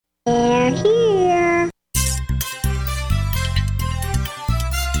They're here.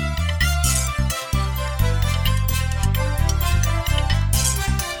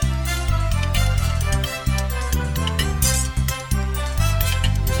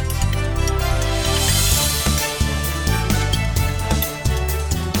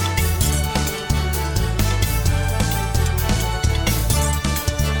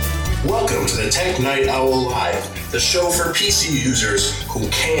 Welcome to the Tech Night Owl Live, the show for PC users who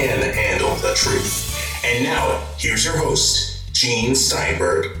can handle the truth. And now, here's your host, Gene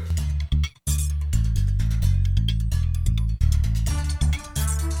Steinberg.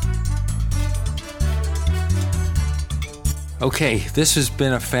 Okay, this has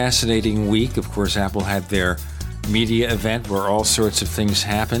been a fascinating week. Of course, Apple had their media event where all sorts of things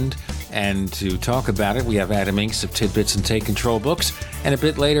happened. And to talk about it, we have Adam Inks of Tidbits and Take Control Books, and a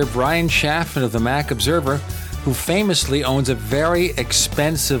bit later, Brian Schaffman of the Mac Observer, who famously owns a very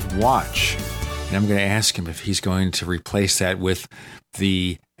expensive watch. And I'm going to ask him if he's going to replace that with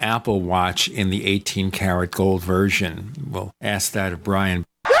the Apple Watch in the 18-karat gold version. We'll ask that of Brian.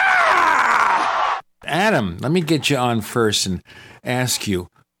 Adam, let me get you on first and ask you,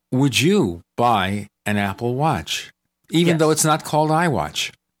 would you buy an Apple Watch, even though it's not called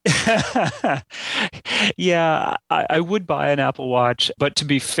iWatch? Yeah, I would buy an Apple Watch, but to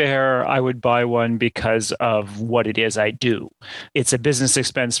be fair, I would buy one because of what it is I do. It's a business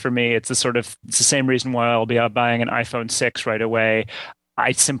expense for me. It's the same reason why I'll be out buying an iPhone 6 right away.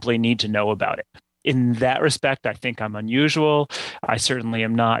 I simply need to know about it. In that respect, I think I'm unusual. I certainly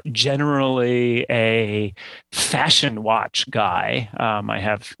am not generally a fashion watch guy. I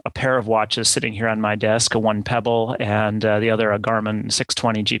have a pair of watches sitting here on my desk, one Pebble and the other a Garmin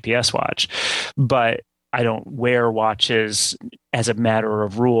 620 GPS watch. But I don't wear watches as a matter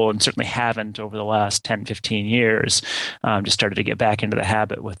of rule, and certainly haven't over the last 10, 15 years. Just started to get back into the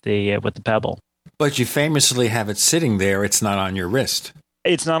habit with the Pebble. But you famously have it sitting there. It's not on your wrist.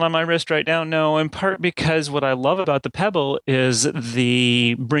 It's not on my wrist right now, no, in part because what I love about the Pebble is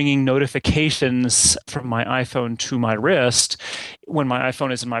the bringing notifications from my iPhone to my wrist when my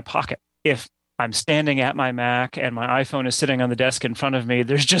iPhone is in my pocket. If I'm standing at my Mac and my iPhone is sitting on the desk in front of me,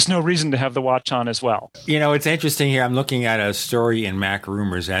 there's just no reason to have the watch on as well. You know, it's interesting here. I'm looking at a story in Mac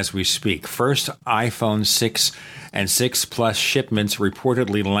Rumors as we speak. First, iPhone 6 and 6 Plus shipments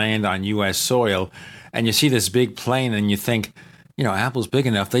reportedly land on U.S. soil, and you see this big plane and you think, you know, Apple's big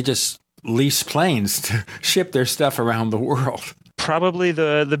enough. They just lease planes to ship their stuff around the world. Probably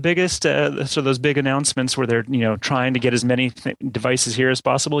the biggest, so those big announcements where they're, trying to get as many devices here as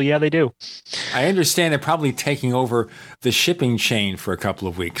possible. Yeah, they do. I understand they're probably taking over the shipping chain for a couple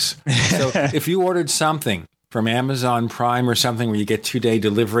of weeks. So if you ordered something from Amazon Prime or something where you get 2-day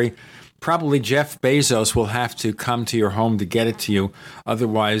delivery, probably Jeff Bezos will have to come to your home to get it to you.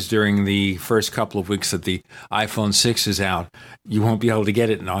 Otherwise, during the first couple of weeks that the iPhone 6 is out, you won't be able to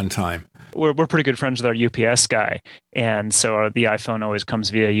get it on time. We're pretty good friends with our UPS guy. And so the iPhone always comes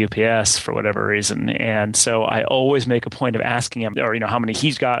via UPS for whatever reason. And so I always make a point of asking him, or, how many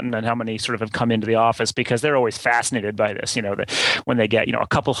he's gotten and how many sort of have come into the office, because they're always fascinated by this, that when they get, a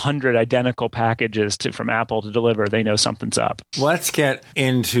couple hundred identical packages from Apple to deliver, they know something's up. Let's get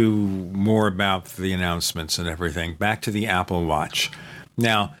into more about the announcements and everything. Back to the Apple Watch.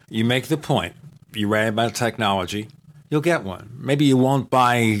 Now, you make the point. You write about technology. You'll get one. Maybe you won't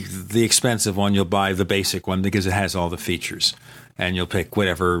buy the expensive one. You'll buy the basic one because it has all the features. And you'll pick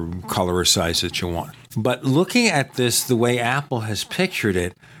whatever color or size that you want. But looking at this the way Apple has pictured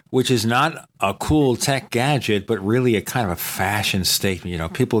it, which is not a cool tech gadget, but really a kind of a fashion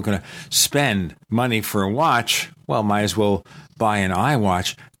statement. People are going to spend money for a watch. Well, might as well buy an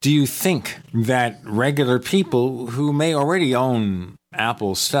iWatch. Do you think that regular people who may already own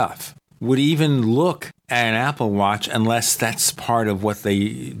Apple stuff would even look at an Apple Watch unless that's part of what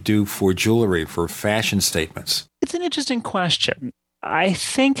they do for jewelry, for fashion statements? It's an interesting question. I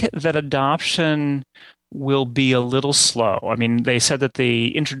think that adoption will be a little slow. I mean, they said that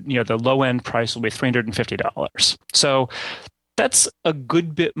the low-end price will be $350. So that's a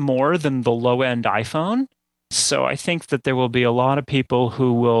good bit more than the low-end iPhone. So I think that there will be a lot of people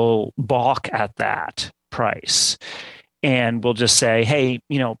who will balk at that price and will just say, hey,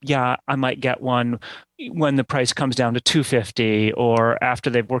 I might get one when the price comes down to $250 or after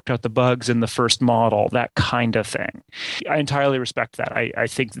they've worked out the bugs in the first model, that kind of thing. I entirely respect that. I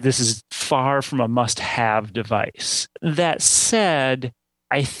think this is far from a must-have device. That said,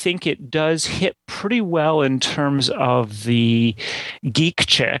 I think it does hit pretty well in terms of the geek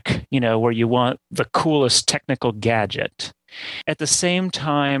chick, where you want the coolest technical gadget. At the same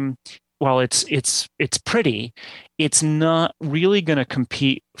time, while it's pretty, it's not really going to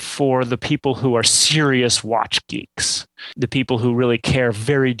compete for the people who are serious watch geeks, the people who really care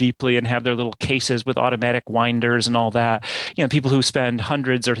very deeply and have their little cases with automatic winders and all that. People who spend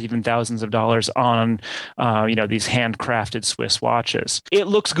hundreds or even thousands of dollars on, these handcrafted Swiss watches. It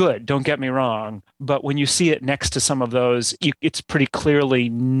looks good, don't get me wrong, but when you see it next to some of those, it's pretty clearly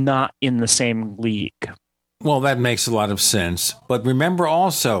not in the same league. Well, that makes a lot of sense. But remember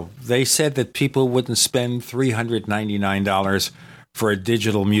also, they said that people wouldn't spend $399 for a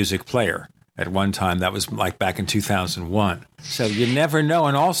digital music player at one time. That was like back in 2001. So you never know.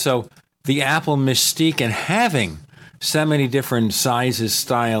 And also, the Apple mystique and having so many different sizes,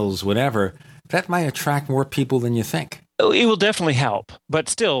 styles, whatever, that might attract more people than you think. It will definitely help. But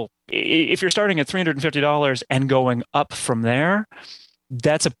still, if you're starting at $350 and going up from there,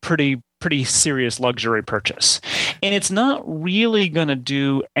 that's a pretty serious luxury purchase. And it's not really going to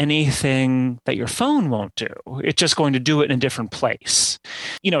do anything that your phone won't do. It's just going to do it in a different place.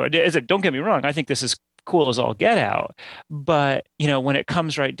 Don't get me wrong, I think this is cool as all get out. But, when it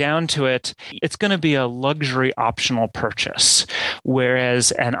comes right down to it, it's going to be a luxury optional purchase.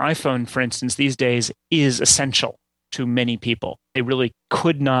 Whereas an iPhone, for instance, these days is essential to many people. They really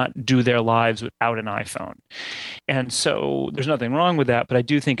could not do their lives without an iPhone. And so there's nothing wrong with that, but I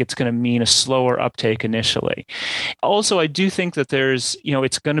do think it's going to mean a slower uptake initially. Also, I do think that there's,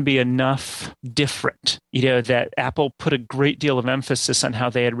 it's going to be enough different, that Apple put a great deal of emphasis on how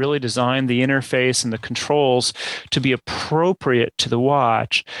they had really designed the interface and the controls to be appropriate to the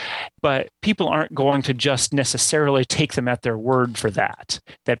watch. But people aren't going to just necessarily take them at their word for that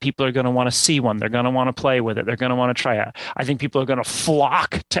people are going to want to see one. They're going to want to play with it. They're going to want to try it. I think people are going to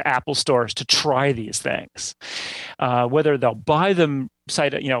flock to Apple stores to try these things. Whether they'll buy them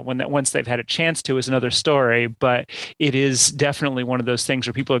once they've had a chance to is another story, but it is definitely one of those things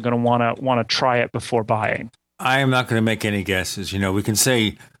where people are going to want to try it before buying. I am not going to make any guesses. We can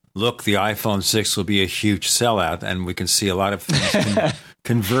say, look, the iPhone 6 will be a huge sellout, and we can see a lot of things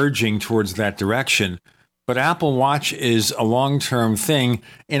converging towards that direction. But Apple Watch is a long-term thing,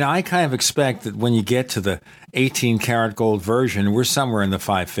 and I kind of expect that when you get to the 18-karat gold version, we're somewhere in the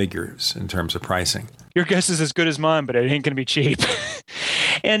five figures in terms of pricing. Your guess is as good as mine, but it ain't going to be cheap.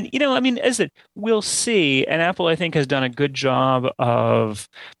 And, as it, we'll see. And Apple, I think, has done a good job of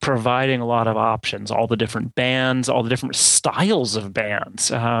providing a lot of options, all the different bands, all the different styles of bands.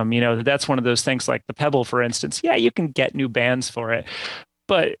 That's one of those things like the Pebble, for instance. Yeah, you can get new bands for it,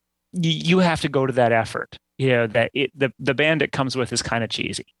 but you have to go to that effort. The band it comes with is kind of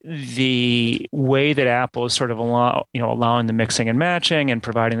cheesy. The way that Apple is sort of allowing the mixing and matching and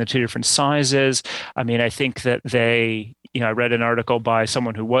providing the two different sizes. I think that they, I read an article by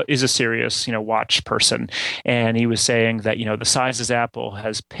someone who is a serious, watch person, and he was saying that, the sizes Apple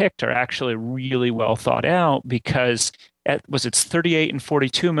has picked are actually really well thought out because it's 38 and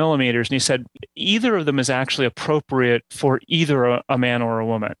 42 millimeters. And he said either of them is actually appropriate for either a man or a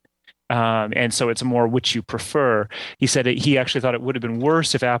woman. And so it's more which you prefer. He said he actually thought it would have been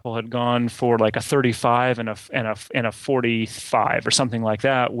worse if Apple had gone for like a 35 and a 45 or something like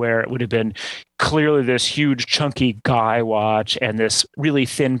that, where it would have been clearly this huge chunky guy watch and this really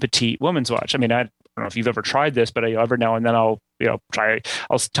thin petite woman's watch. I don't know if you've ever tried this, but every now and then I'll try.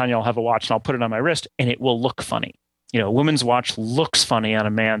 Tanya, I'll have a watch and I'll put it on my wrist, and it will look funny. A woman's watch looks funny on a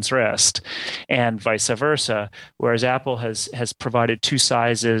man's wrist, and vice versa. Whereas Apple has provided two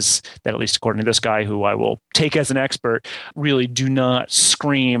sizes that, at least according to this guy, who I will take as an expert, really do not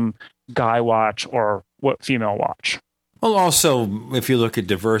scream guy watch or female watch. Well, also, if you look at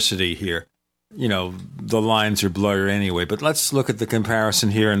diversity here, the lines are blurred anyway. But let's look at the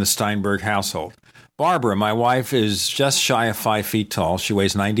comparison here in the Steinberg household. Barbara, my wife, is just shy of 5 feet tall. She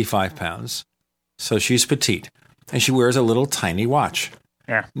weighs 95 pounds, so she's petite. And she wears a little tiny watch.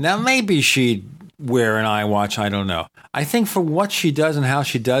 Yeah. Now, maybe she'd wear an iWatch. I don't know. I think for what she does and how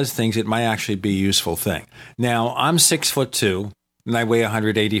she does things, it might actually be a useful thing. Now, I'm 6'2", and I weigh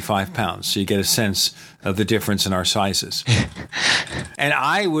 185 pounds. So you get a sense of the difference in our sizes. And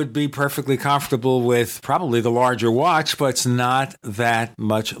I would be perfectly comfortable with probably the larger watch, but it's not that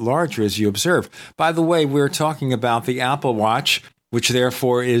much larger, as you observe. By the way, we're talking about the Apple Watch, which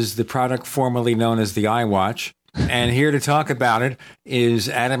therefore is the product formerly known as the iWatch. And here to talk about it is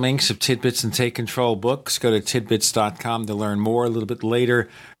Adam Inks of Tidbits and Take Control Books. Go to tidbits.com to learn more. A little bit later,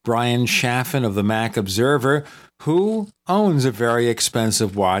 Brian Chaffin of the Mac Observer, who owns a very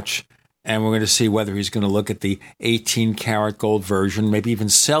expensive watch. And we're going to see whether he's going to look at the 18-karat gold version, maybe even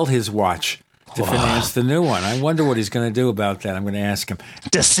sell his watch to finance the new one. I wonder what he's going to do about that. I'm going to ask him.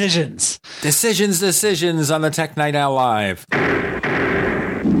 Decisions on the Tech Night Owl Live.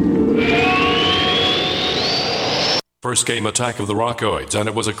 First came Attack of the Rockoids, and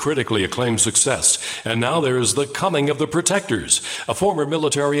it was a critically acclaimed success. And now there's The Coming of the Protectors. A former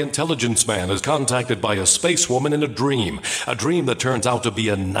military intelligence man is contacted by a space woman in a dream that turns out to be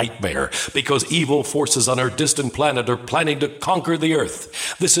a nightmare because evil forces on her distant planet are planning to conquer the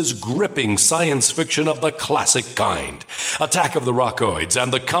Earth. This is gripping science fiction of the classic kind. Attack of the Rockoids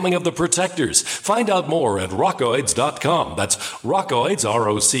and The Coming of the Protectors. Find out more at rockoids.com. That's Rockoids,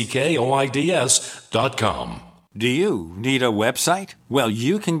 ROCKOIDS.com. Do you need a website? Well,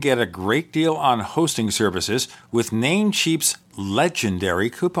 you can get a great deal on hosting services with Namecheap's legendary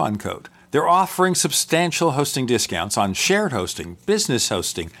coupon code. They're offering substantial hosting discounts on shared hosting, business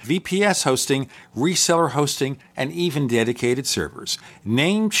hosting, VPS hosting, reseller hosting, and even dedicated servers.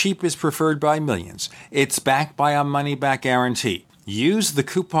 Namecheap is preferred by millions. It's backed by a money-back guarantee. Use the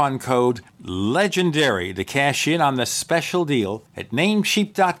coupon code LEGENDARY to cash in on the special deal at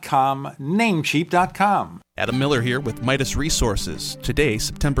Namecheap.com, Namecheap.com. Adam Miller here with Midas Resources. Today,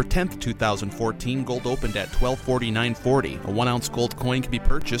 September 10th, 2014, gold opened at $1249.40. A 1-ounce gold coin can be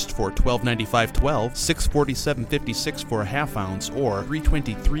purchased for $1295.12, $647.56 for a half-ounce, or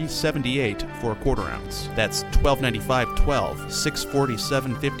 $323.78 for a quarter-ounce. That's $1295.12,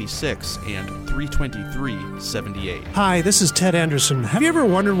 $647.56, and $323.78. Hi, this is Ted Anderson. Have you ever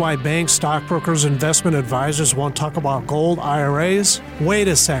wondered why banks, stockbrokers, investment advisors won't talk about gold IRAs? Wait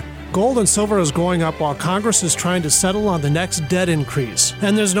a sec. Gold and silver is going up while Congress is trying to settle on the next debt increase.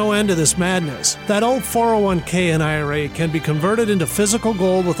 And there's no end to this madness. That old 401k and IRA can be converted into physical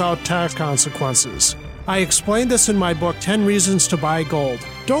gold without tax consequences. I explained this in my book, 10 Reasons to Buy Gold.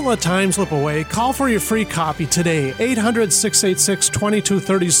 Don't let time slip away. Call for your free copy today,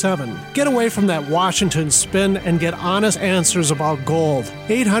 800-686-2237. Get away from that Washington spin and get honest answers about gold.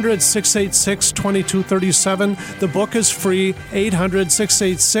 800-686-2237. The book is free,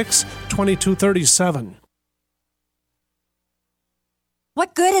 800-686-2237.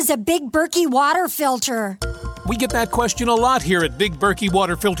 What good is a Big Berkey water filter? We get that question a lot here at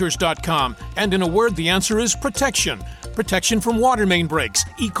BigBerkeyWaterFilters.com, and in a word, the answer is protection. Protection from water main breaks,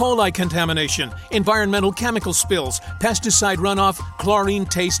 E. coli contamination, environmental chemical spills, pesticide runoff, chlorine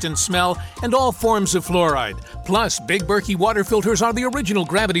taste and smell, and all forms of fluoride. Plus, Big Berkey water filters are the original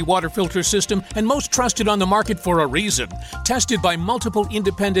gravity water filter system and most trusted on the market for a reason. Tested by multiple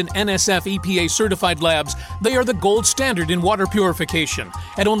independent NSF EPA certified labs, they are the gold standard in water purification.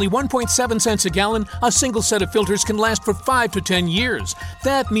 At only 1.7 cents a gallon, a single set of filters can last for 5 to 10 years.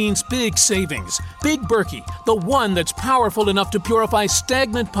 That means big savings. Big Berkey, the one that's powerful enough to purify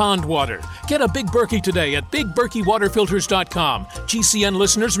stagnant pond water. Get a Big Berkey today at BigBerkeyWaterFilters.com. GCN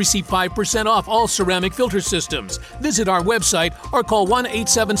listeners receive 5% off all ceramic filter systems. Visit our website or call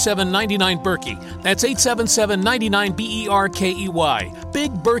 1-877-99-BERKEY. That's 877-99-BERKEY.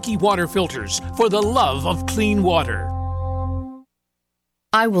 Big Berkey Water Filters, for the love of clean water.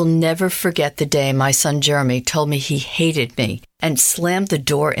 I will never forget the day my son Jeremy told me he hated me and slammed the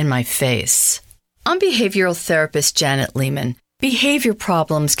door in my face. I'm behavioral therapist Janet Lehman. Behavior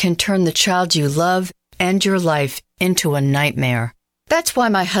problems can turn the child you love and your life into a nightmare. That's why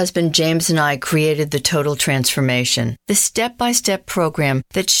my husband James and I created the Total Transformation, the step-by-step program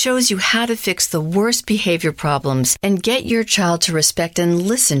that shows you how to fix the worst behavior problems and get your child to respect and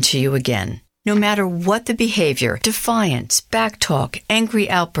listen to you again. No matter what the behavior, defiance, backtalk, angry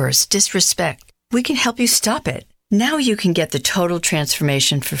outbursts, disrespect, we can help you stop it. Now you can get the Total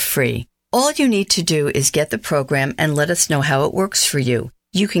Transformation for free. All you need to do is get the program and let us know how it works for you.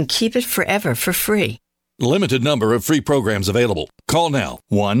 You can keep it forever for free. Limited number of free programs available. Call now.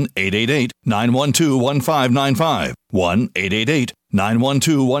 1-888-912-1595.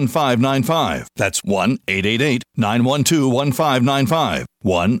 1-888-912-1595. That's 1-888-912-1595.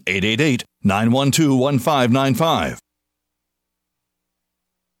 1-888-912-1595.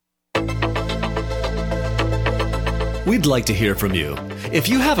 We'd like to hear from you. If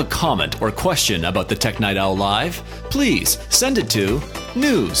you have a comment or question about the Tech Night Owl Live, please send it to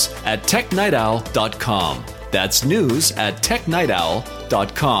news@technightowl.com. That's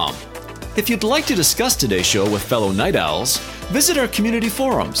news@technightowl.com. If you'd like to discuss today's show with fellow night owls, visit our community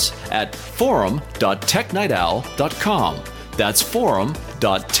forums at forum.technightowl.com. That's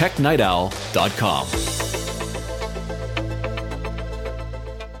forum.technightowl.com.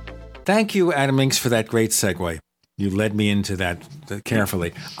 Thank you, Adam Inks, for that great segue. You led me into that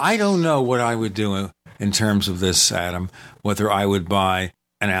carefully. I don't know what I would do in terms of this, Adam, whether I would buy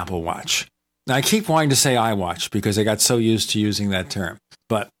an Apple Watch. Now, I keep wanting to say iWatch because I got so used to using that term.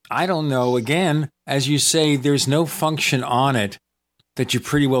 But I don't know. Again, as you say, there's no function on it that you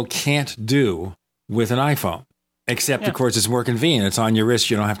pretty well can't do with an iPhone. Except, of course, it's more convenient. It's on your wrist.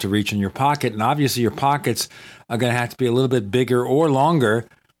 You don't have to reach in your pocket. And obviously, your pockets are going to have to be a little bit bigger or longer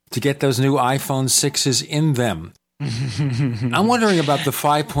to get those new iPhone 6s in them. I'm wondering about the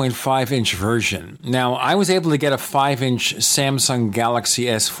 5.5-inch version. Now, I was able to get a 5-inch Samsung Galaxy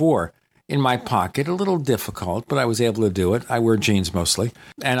S4 in my pocket. A little difficult, but I was able to do it. I wear jeans mostly.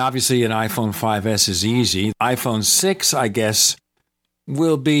 And obviously, an iPhone 5S is easy. iPhone 6, I guess,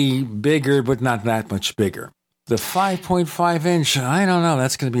 will be bigger, but not that much bigger. The 5.5-inch, I don't know.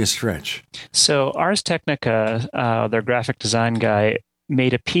 That's going to be a stretch. So Ars Technica, their graphic design guy,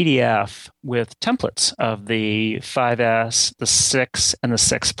 made a PDF with templates of the 5S, the 6, and the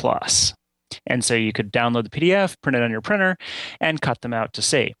 6 Plus. And so you could download the PDF, print it on your printer, and cut them out to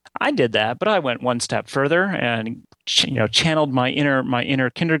see. I did that, but I went one step further and channeled my inner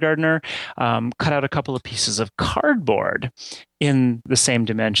kindergartner, cut out a couple of pieces of cardboard in the same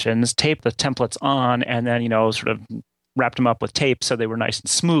dimensions, taped the templates on, and then sort of wrapped them up with tape so they were nice and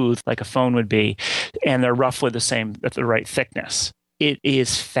smooth, like a phone would be, and they're roughly the same at the right thickness. It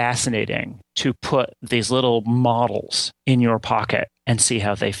is fascinating to put these little models in your pocket and see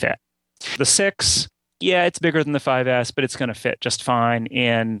how they fit. The 6, it's bigger than the 5S, but it's going to fit just fine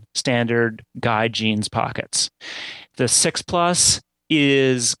in standard guy jeans pockets. The 6 Plus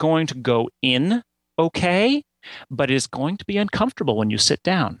is going to go in okay, but is going to be uncomfortable when you sit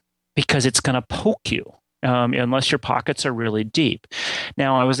down because it's going to poke you. Unless your pockets are really deep.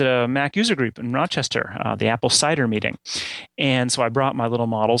 Now, I was at a Mac user group in Rochester, the Apple Cider meeting. And so I brought my little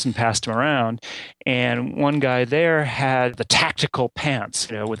models and passed them around. And one guy there had the tactical pants,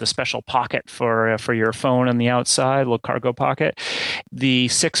 with a special pocket for your phone on the outside, a little cargo pocket. The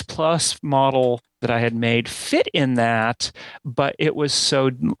 6 Plus model that I had made fit in that, but it was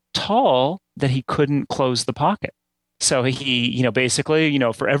so tall that he couldn't close the pocket. So he, basically,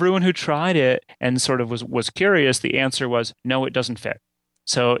 for everyone who tried it and sort of was curious, the answer was, no, it doesn't fit.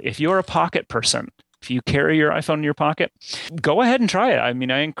 So if you're a pocket person, if you carry your iPhone in your pocket, go ahead and try it. I mean,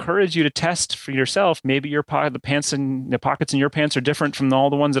 I encourage you to test for yourself. Maybe the pockets in your pants are different from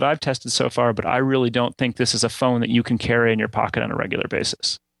all the ones that I've tested so far, but I really don't think this is a phone that you can carry in your pocket on a regular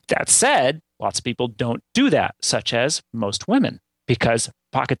basis. That said, lots of people don't do that, such as most women, because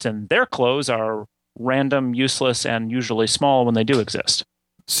pockets in their clothes are random, useless, and usually small when they do exist.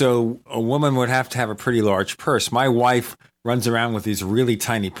 So a woman would have to have a pretty large purse. My wife runs around with these really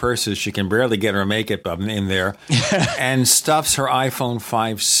tiny purses. She can barely get her makeup in there and stuffs her iPhone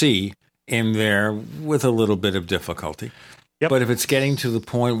 5C in there with a little bit of difficulty. Yep. But if it's getting to the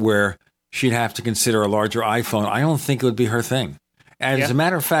point where she'd have to consider a larger iPhone, I don't think it would be her thing. And as a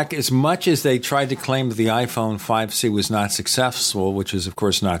matter of fact, as much as they tried to claim that the iPhone 5C was not successful, which is, of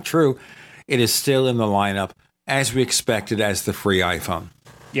course, not true, it is still in the lineup, as we expected, as the free iPhone.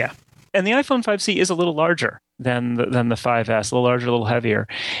 Yeah. And the iPhone 5C is a little larger than the 5S, a little larger, a little heavier.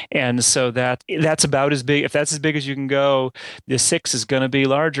 And so that's about as big. If that's as big as you can go, the 6 is going to be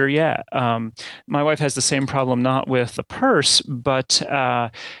larger, My wife has the same problem, not with the purse, but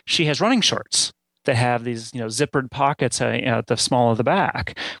she has running shorts that have these, zippered pockets at the small of the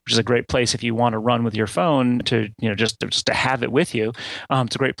back, which is a great place if you want to run with your phone to, just to have it with you.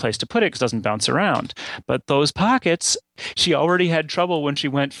 It's a great place to put it because it doesn't bounce around. But those pockets, she already had trouble when she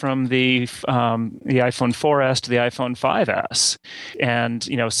went from the iPhone 4S to the iPhone 5S. And,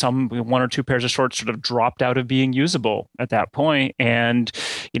 one or two pairs of shorts sort of dropped out of being usable at that point. And,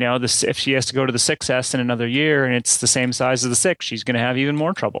 if she has to go to the 6S in another year and it's the same size as the 6, she's going to have even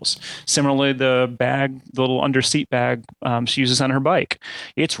more troubles. Similarly, the little under seat bag she uses on her bike,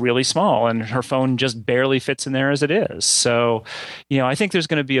 it's really small and her phone just barely fits in there as it is. So, I think there's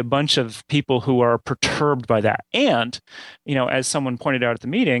going to be a bunch of people who are perturbed by that. And, as someone pointed out at the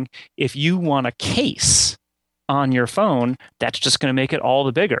meeting, if you want a case on your phone, that's just going to make it all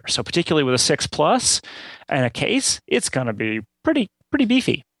the bigger. So particularly with a 6 Plus and a case, it's going to be pretty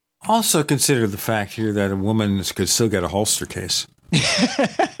beefy. Also consider the fact here that a woman could still get a holster case.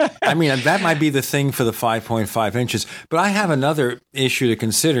 I mean, that might be the thing for the 5.5 inches. But I have another issue to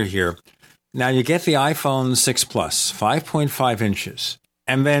consider here. Now, you get the iPhone 6 Plus, 5.5 inches,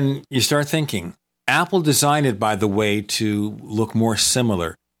 and then you start thinking, Apple designed it, by the way, to look more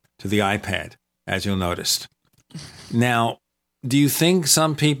similar to the iPad, as you'll notice. Now, do you think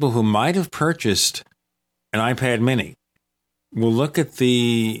some people who might have purchased an iPad mini will look at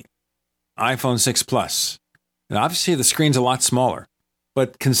the iPhone 6 Plus? And obviously the screen's a lot smaller,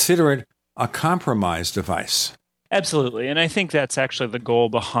 but consider it a compromise device. Absolutely. And I think that's actually the goal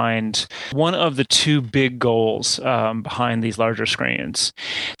behind one of the two big goals behind these larger screens.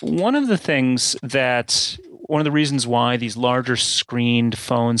 One of the things that one of the reasons why these larger screened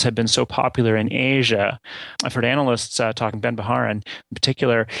phones have been so popular in Asia, I've heard analysts talking, Ben Baharan in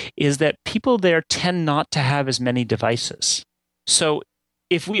particular, is that people there tend not to have as many devices. So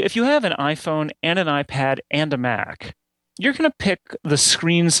if you have an iPhone and an iPad and a Mac, you're going to pick the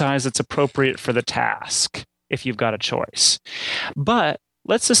screen size that's appropriate for the task if you've got a choice. But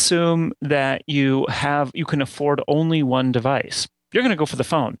let's assume that you can afford only one device. You're going to go for the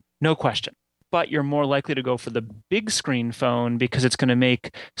phone, no question. But you're more likely to go for the big screen phone because it's going to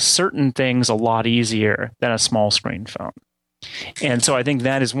make certain things a lot easier than a small screen phone. And so I think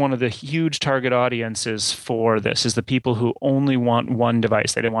that is one of the huge target audiences for this, is the people who only want one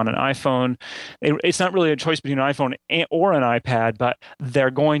device. They don't want an iPhone. It's not really a choice between an iPhone or an iPad, but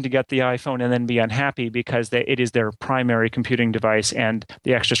they're going to get the iPhone and then be unhappy because it is their primary computing device, and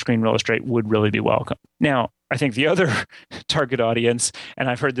the extra screen real estate would really be welcome. Now, I think the other target audience, and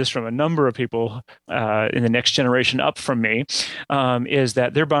I've heard this from a number of people in the next generation up from me, is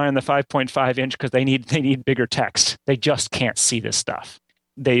that they're buying the 5.5 inch because they need bigger text. They just can't see this stuff.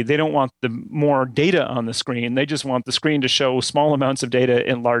 They don't want the more data on the screen. They just want the screen to show small amounts of data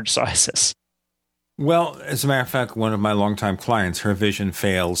in large sizes. Well, as a matter of fact, one of my longtime clients, her vision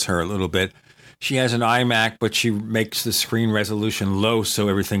fails her a little bit. She has an iMac, but she makes the screen resolution low so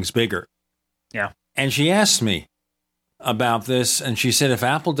everything's bigger. Yeah. And she asked me about this, and she said if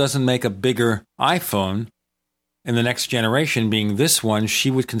Apple doesn't make a bigger iPhone in the next generation, being this one, she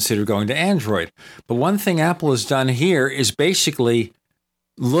would consider going to Android. But one thing Apple has done here is basically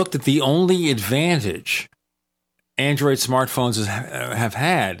looked at the only advantage Android smartphones have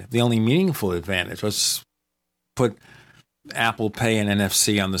had, the only meaningful advantage. Let's put Apple Pay and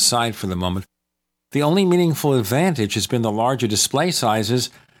NFC on the side for the moment. The only meaningful advantage has been the larger display sizes,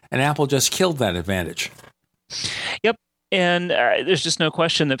 and Apple just killed that advantage. Yep. And there's just no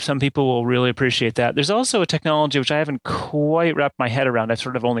question that some people will really appreciate that. There's also a technology which I haven't quite wrapped my head around. I've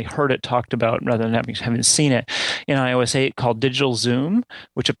sort of only heard it talked about rather than having seen it in iOS 8 called Digital Zoom,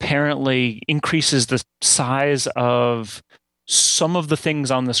 which apparently increases the size of some of the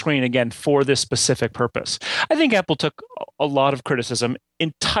things on the screen, again, for this specific purpose. I think Apple took a lot of criticism,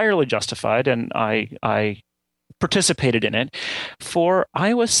 entirely justified, and I participated in it, for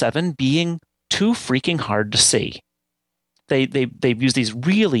iOS 7 being too freaking hard to see. They've used these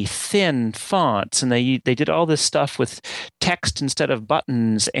really thin fonts, and they did all this stuff with text instead of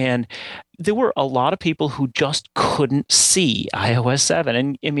buttons, and there were a lot of people who just couldn't see iOS 7.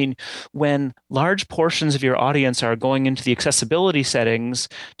 And I mean, when large portions of your audience are going into the accessibility settings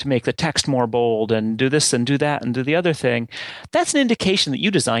to make the text more bold and do this and do that and do the other thing, that's an indication that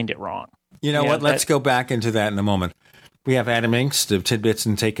you designed it wrong. You know what? Let's go back into that in a moment. We have Adam Engst of Tidbits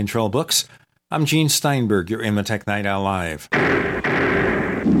and Take Control Books. I'm Gene Steinberg. You're in the Tech Night Owl Live. A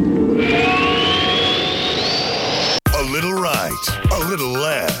little right, a little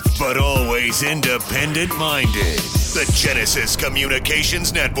left, but always independent-minded. The Genesis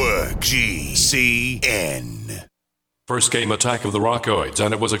Communications Network, GCN. First came Attack of the Rockoids,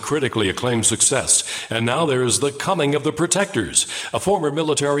 and it was a critically acclaimed success. And now there's The Coming of the Protectors. A former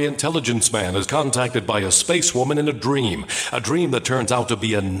military intelligence man is contacted by a space woman in a dream that turns out to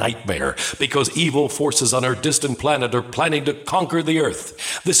be a nightmare because evil forces on her distant planet are planning to conquer the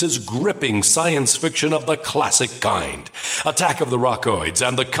Earth. This is gripping science fiction of the classic kind. Attack of the Rockoids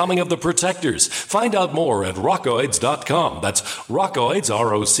and The Coming of the Protectors. Find out more at rockoids.com. That's Rockoids,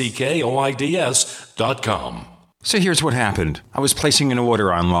 ROCKOIDS.com. So here's what happened. I was placing an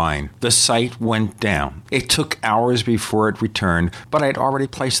order online. The site went down. It took hours before it returned, but I'd already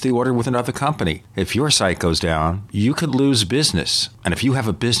placed the order with another company. If your site goes down, you could lose business. And if you have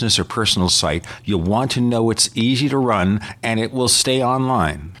a business or personal site, you'll want to know it's easy to run and it will stay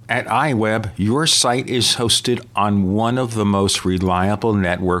online. At iWeb, your site is hosted on one of the most reliable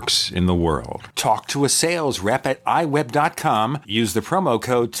networks in the world. Talk to a sales rep at iWeb.com. Use the promo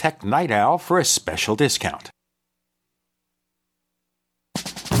code TechNightOwl for a special discount.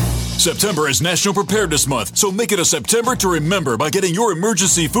 September is National Preparedness Month, so make it a September to remember by getting your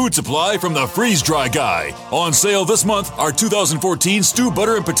emergency food supply from the Freeze Dry Guy. On sale this month, our 2014 Stew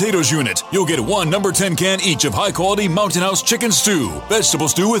Butter and Potatoes unit. You'll get one number 10 can each of high-quality Mountain House chicken stew, vegetable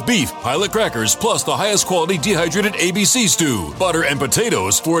stew with beef, pilot crackers, plus the highest quality dehydrated ABC stew, butter and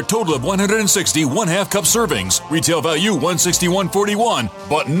potatoes for a total of 160 1/2 cup servings. Retail value $161.41,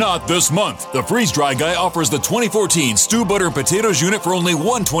 but not this month. The Freeze Dry Guy offers the 2014 Stew Butter and Potatoes unit for only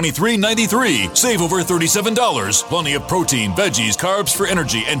 $123. $3.93. Save over $37. Plenty of protein, veggies, carbs for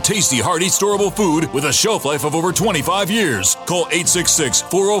energy, and tasty, hearty, storable food with a shelf life of over 25 years. Call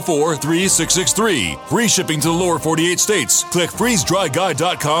 866-404-3663. Free shipping to the lower 48 states. Click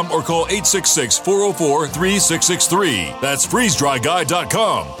freezedryguy.com or call 866-404-3663. That's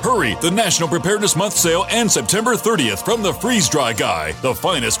freezedryguy.com. Hurry! The National Preparedness Month sale ends September 30th from the Freeze Dry Guy. The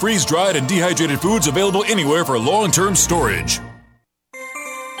finest freeze-dried and dehydrated foods available anywhere for long-term storage.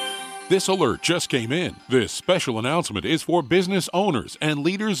 This alert just came in. This special announcement is for business owners and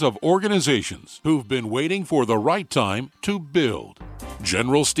leaders of organizations who've been waiting for the right time to build.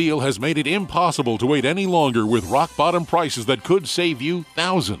 General Steel has made it impossible to wait any longer with rock-bottom prices that could save you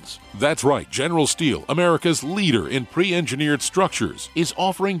thousands. That's right, General Steel, America's leader in pre-engineered structures, is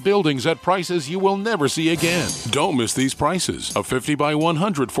offering buildings at prices you will never see again. Don't miss these prices. A 50 by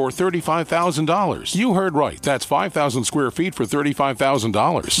 100 for $35,000. You heard right, that's 5,000 square feet for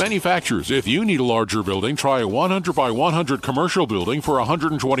 $35,000. Manufacturers, if you need a larger building, try a 100 by 100 commercial building for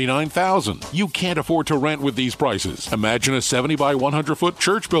 $129,000. You can't afford to rent with these prices. Imagine a 70 by 100-foot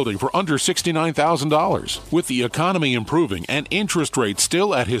church building for under $69,000. With the economy improving and interest rates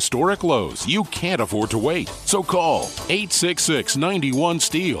still at historic lows, you can't afford to wait. So call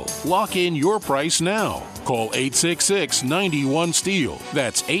 866-91-STEEL. Lock in your price now. Call 866-91-STEEL.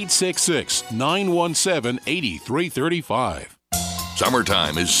 That's 866-917-8335.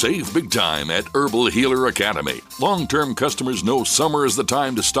 Summertime is save big time at Herbal Healer Academy. Long-term customers know summer is the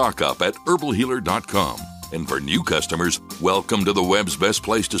time to stock up at herbalhealer.com. And for new customers, welcome to the web's best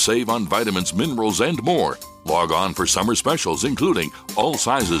place to save on vitamins, minerals, and more. Log on for summer specials, including all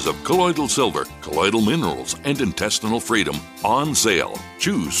sizes of colloidal silver, colloidal minerals, and intestinal freedom on sale.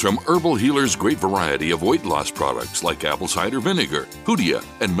 Choose from Herbal Healer's great variety of weight loss products like apple cider vinegar, Hoodia,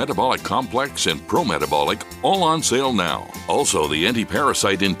 and Metabolic Complex and Pro-Metabolic, all on sale now. Also, the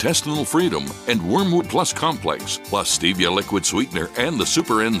anti-parasite intestinal freedom and Wormwood Plus Complex, plus stevia liquid sweetener and the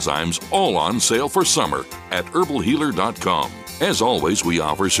super enzymes, all on sale for summer at herbalhealer.com. As always, we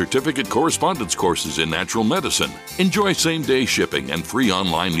offer certificate correspondence courses in natural medicine. Enjoy same-day shipping and free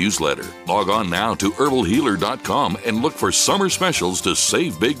online newsletter. Log on now to herbalhealer.com and look for summer specials to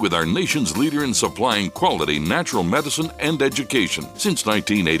save big with our nation's leader in supplying quality natural medicine and education since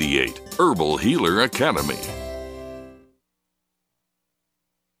 1988. Herbal Healer Academy.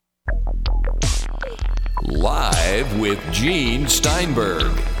 Live with Gene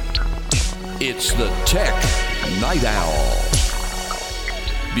Steinberg. It's the Tech Night Owl.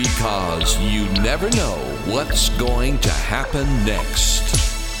 Because you never know what's going to happen next.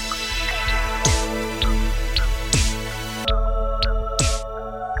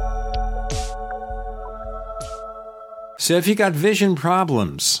 So if you got vision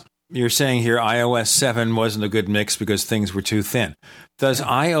problems, you're saying here iOS 7 wasn't a good mix because things were too thin. Does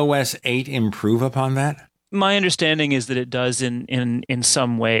iOS 8 improve upon that? My understanding is that it does in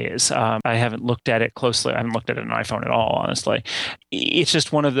some ways. I haven't looked at it closely. I haven't looked at an iPhone at all, honestly. It's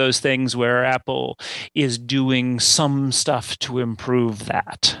just one of those things where Apple is doing some stuff to improve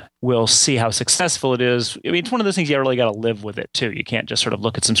that. We'll see how successful it is. I mean, it's one of those things you really got to live with it, too. You can't just sort of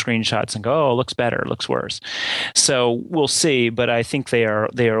look at some screenshots and go, oh, it looks better, it looks worse. So we'll see, but I think they are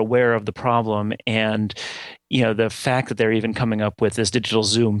aware of the problem. And the fact that they're even coming up with this digital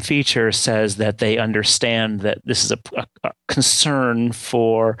zoom feature says that they understand that this is a concern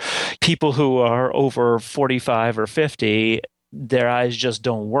for people who are over 45 or 50. Their eyes just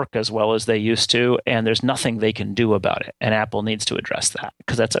don't work as well as they used to, and there's nothing they can do about it. And Apple needs to address that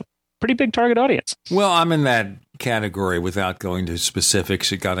because that's a pretty big target audience. Well, I'm in that category without going to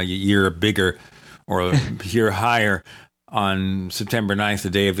specifics. It got a year bigger or a year higher. On September 9th, the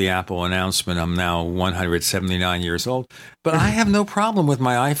day of the Apple announcement, I'm now 179 years old. But I have no problem with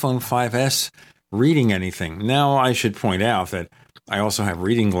my iPhone 5S reading anything. Now, I should point out that I also have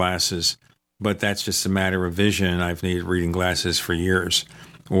reading glasses, but that's just a matter of vision. I've needed reading glasses for years.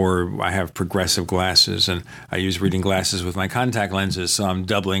 Or I have progressive glasses, and I use reading glasses with my contact lenses, so I'm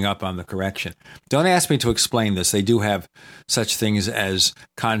doubling up on the correction. Don't ask me to explain this. They do have such things as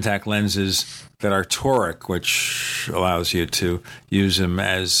contact lenses that are toric, which allows you to use them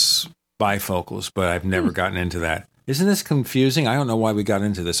as bifocals, but I've never gotten into that. Isn't this confusing? I don't know why we got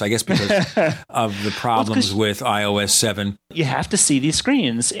into this. I guess because of the problems with iOS 7. You have to see these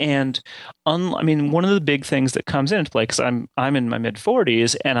screens. And one of the big things that comes into play, because I'm in my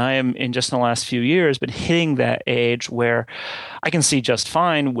mid-40s, and I am, in just in the last few years, been hitting that age where I can see just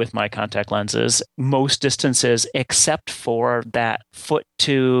fine with my contact lenses, most distances, except for that foot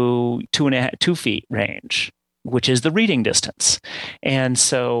to 2 feet range, which is the reading distance. And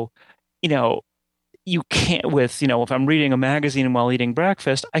so, you can't if I'm reading a magazine while eating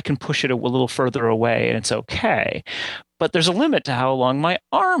breakfast, I can push it a little further away and it's okay. But there's a limit to how long my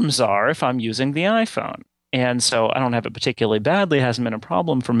arms are if I'm using the iPhone. And so I don't have it particularly badly. It hasn't been a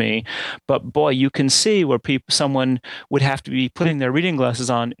problem for me. But boy, you can see where someone would have to be putting their reading glasses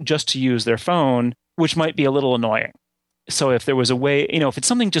on just to use their phone, which might be a little annoying. So if there was a way, if it's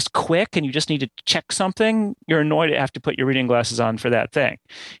something just quick and you just need to check something, you're annoyed to have to put your reading glasses on for that thing.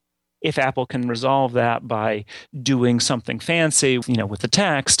 If Apple can resolve that by doing something fancy, with the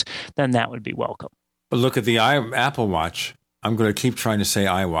text, then that would be welcome. But look at the Apple Watch. I'm going to keep trying to say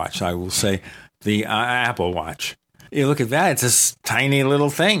iWatch. I will say the Apple Watch. You look at that, it's this tiny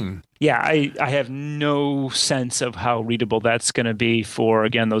little thing. Yeah, I have no sense of how readable that's going to be for,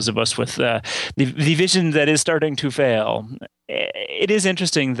 again, those of us with the vision that is starting to fail. It is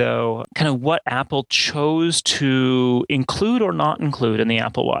interesting, though, kind of what Apple chose to include or not include in the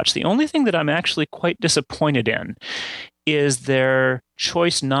Apple Watch. The only thing that I'm actually quite disappointed in is their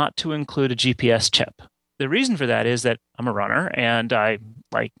choice not to include a GPS chip. The reason for that is that I'm a runner and I'm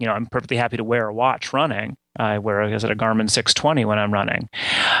perfectly happy to wear a watch running. I wear, a Garmin 620 when I'm running.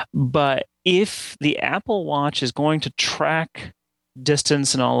 But if the Apple Watch is going to track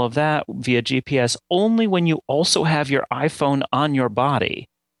distance and all of that via GPS only when you also have your iPhone on your body,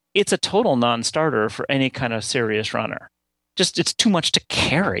 it's a total non-starter for any kind of serious runner. Just it's too much to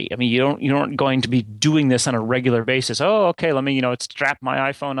carry. I mean, you aren't going to be doing this on a regular basis. Oh, okay, let me strap my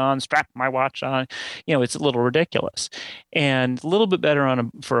iPhone on, strap my watch on. It's a little ridiculous, and a little bit better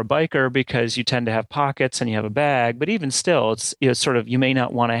for a biker because you tend to have pockets and you have a bag. But even still, it's sort of, you may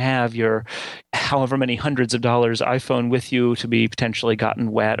not want to have your however many hundreds of dollars iPhone with you to be potentially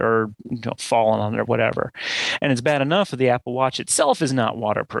gotten wet or fallen on it or whatever. And it's bad enough that the Apple Watch itself is not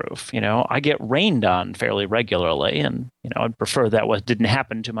waterproof. I get rained on fairly regularly, and I'd prefer that didn't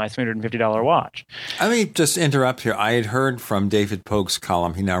happen to my $350 watch. Let me just interrupt here. I had heard from David Polk's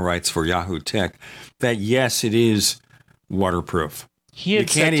column, he now writes for Yahoo Tech, that yes, it is waterproof. You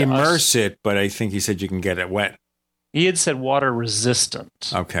can't immerse it, but I think he said you can get it wet. He had said water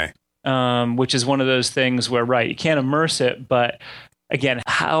resistant. Okay. Which is one of those things where, right, you can't immerse it, but again,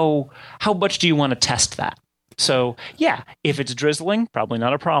 how much do you want to test that? So, yeah, if it's drizzling, probably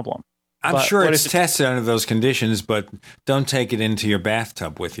not a problem. I'm sure it's tested under those conditions, but don't take it into your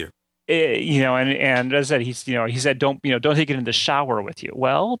bathtub with you. And as I said, he said don't take it in the shower with you.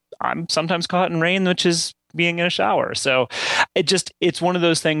 Well, I'm sometimes caught in rain, which is being in a shower. So it's one of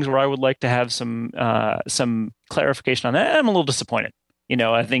those things where I would like to have some clarification on that. I'm a little disappointed.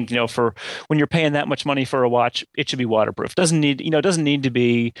 I think, for when you're paying that much money for a watch, it should be waterproof. It doesn't need to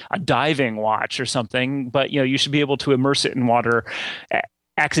be a diving watch or something, but you should be able to immerse it in water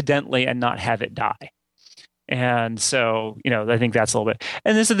accidentally and not have it die. And so, I think that's a little bit.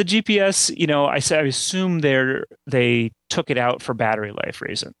 And this is the GPS, I assume they took it out for battery life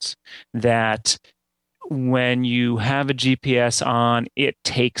reasons, that when you have a GPS on, it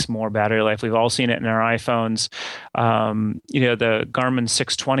takes more battery life. We've all seen it in our iPhones. The Garmin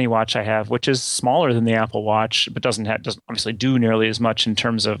 620 watch I have, which is smaller than the Apple Watch, but doesn't obviously do nearly as much in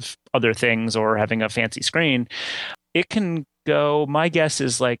terms of other things or having a fancy screen. It can go, my guess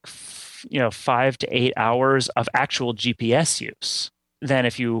is 5 to 8 hours of actual GPS use. Then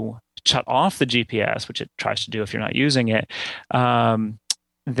if you shut off the GPS, which it tries to do if you're not using it,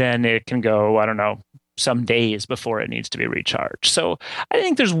 then it can go, I don't know, some days before it needs to be recharged. So I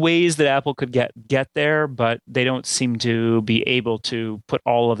think there's ways that Apple could get there, but they don't seem to be able to put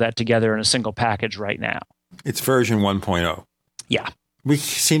all of that together in a single package right now. It's version 1.0. Yeah. We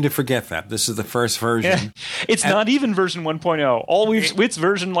seem to forget that. This is the first version. Yeah. It's not even version 1.0. It's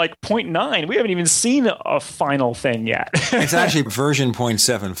version 0.9. We haven't even seen a final thing yet. It's actually version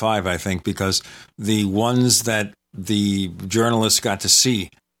 0.75, I think, because the ones that the journalists got to see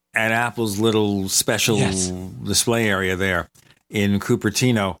at Apple's little special display area there in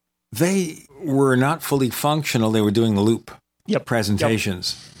Cupertino, they were not fully functional. They were doing loop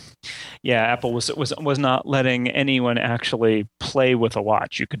presentations. Yep. Yeah, Apple was not letting anyone actually play with a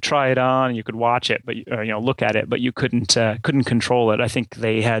watch. You could try it on, you could watch it, but look at it, but you couldn't control it. I think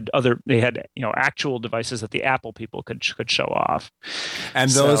they had actual devices that the Apple people could show off, and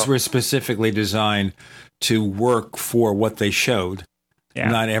those were specifically designed to work for what they showed,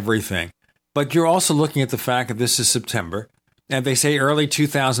 not everything. But you're also looking at the fact that this is September, and they say early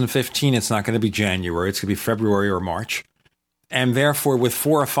 2015. It's not going to be January; it's going to be February or March. And therefore, with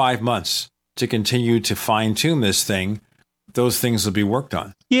 4 or 5 months to continue to fine-tune this thing, those things will be worked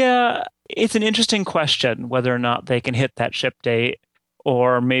on. Yeah, it's an interesting question whether or not they can hit that ship date,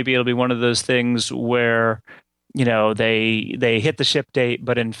 or maybe it'll be one of those things where, they hit the ship date,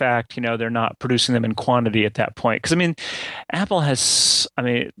 but in fact, they're not producing them in quantity at that point. Because Apple has,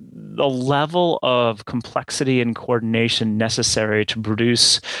 the level of complexity and coordination necessary to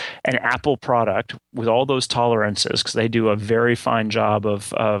produce an Apple product with all those tolerances, because they do a very fine job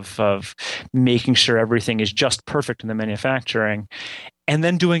of making sure everything is just perfect in the manufacturing, and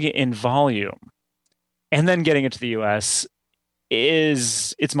then doing it in volume, and then getting it to the US.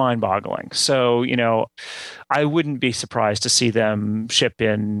 It's mind-boggling. So, I wouldn't be surprised to see them ship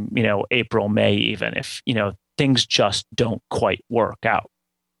in, April, May, even if, things just don't quite work out.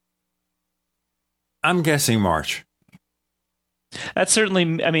 I'm guessing March. That's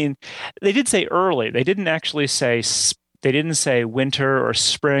certainly, they did say early. They didn't actually say, winter or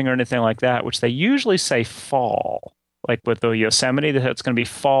spring or anything like that, which they usually say fall. Like with the Yosemite, it's going to be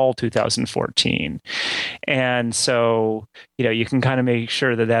fall 2014. And so, you can kind of make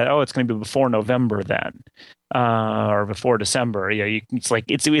sure that it's going to be before November then, or before December.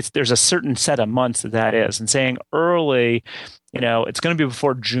 There's a certain set of months that is. And saying early, it's going to be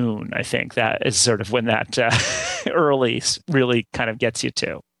before June. I think that is sort of when that early really kind of gets you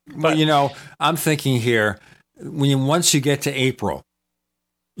to. But, I'm thinking here, once you get to April,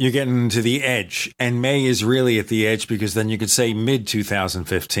 you're getting to the edge, and May is really at the edge, because then you could say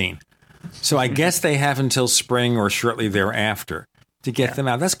mid-2015. So I guess they have until spring or shortly thereafter to get them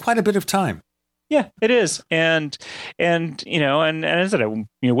out. That's quite a bit of time. Yeah, it is. And as I said, I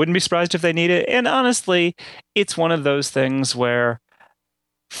wouldn't be surprised if they need it. And honestly, it's one of those things where,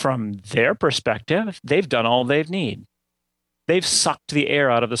 from their perspective, they've done all they need. They've sucked the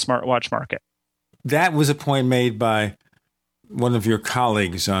air out of the smartwatch market. That was a point made by one of your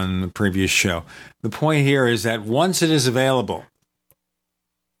colleagues on the previous show. The point here is that once it is available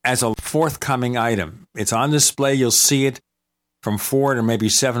as a forthcoming item, it's on display, you'll see it from 4 to maybe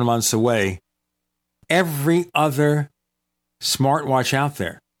 7 months away. Every other smartwatch out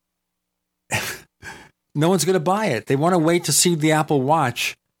there, no one's going to buy it. They want to wait to see the Apple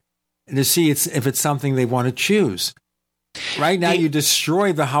Watch and to see if it's something they want to choose. Right now, you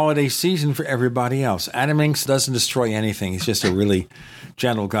destroy the holiday season for everybody else. Adam Inks doesn't destroy anything. He's just a really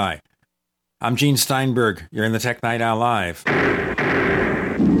gentle guy. I'm Gene Steinberg. You're in the Tech Night Owl Live.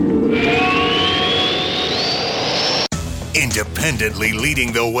 Independently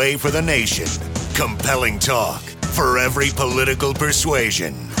leading the way for the nation. Compelling talk for every political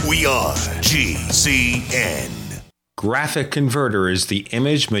persuasion. We are GCN. Graphic Converter is the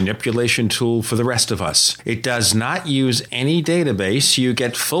image manipulation tool for the rest of us. It does not use any database. You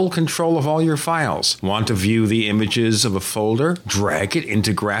get full control of all your files. Want to view the images of a folder? Drag it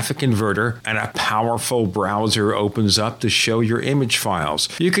into Graphic Converter, and a powerful browser opens up to show your image files.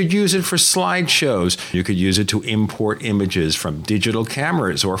 You could use it for slideshows. You could use it to import images from digital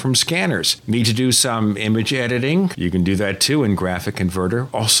cameras or from scanners. Need to do some image editing? You can do that too in Graphic Converter.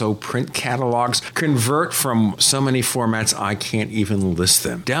 Also print catalogs. Convert from so many formats I can't even list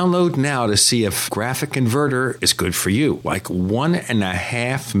them. Download now to see if Graphic Converter is good for you, like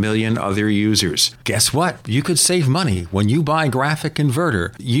 1.5 million other users. Guess what? You could save money when you buy Graphic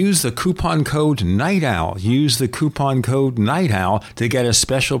Converter. Use the coupon code Night Owl. Use the coupon code Night Owl to get a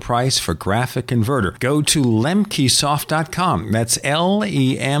special price for Graphic Converter. Go to lemkesoft.com. That's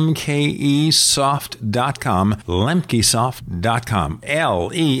LEMKEsoft.com. Lemkesoft.com.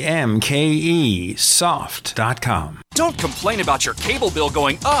 LEMKEsoft.com. Don't complain about your cable bill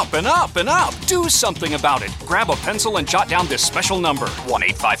going up and up and up. Do something about it. Grab a pencil and jot down this special number,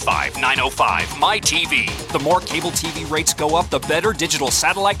 1-855-905-MY-TV. The more cable TV rates go up, the better digital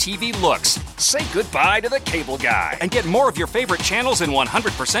satellite TV looks. Say goodbye to the cable guy and get more of your favorite channels in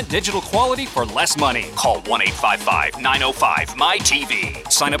 100% digital quality for less money. Call 1-855-905-MY-TV.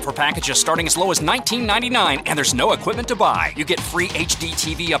 Sign up for packages starting as low as $19.99, and there's no equipment to buy. You get free HD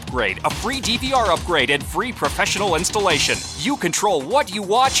TV upgrade, a free DVR upgrade, and free professional installation. You control what you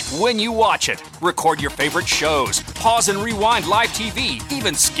watch when you watch it. Record your favorite shows. Pause and rewind live TV.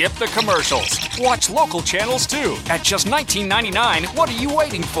 Even skip the commercials. Watch local channels too. At just $19.99, what are you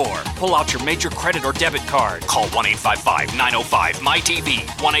waiting for? Pull out your major credit or debit card. Call 1-855-905-MY-TV.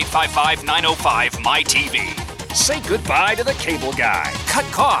 1-855-905-MY-TV. Say goodbye to the cable guy. Cut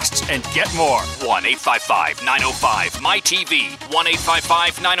costs and get more. 1-855-905-MY-TV.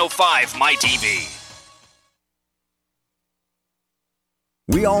 1-855-905-MY-TV.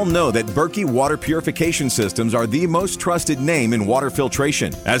 We all know that Berkey Water Purification Systems are the most trusted name in water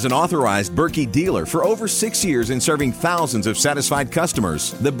filtration. As an authorized Berkey dealer for over 6 years and serving thousands of satisfied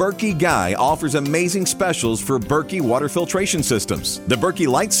customers, the Berkey Guy offers amazing specials for Berkey water filtration systems. The Berkey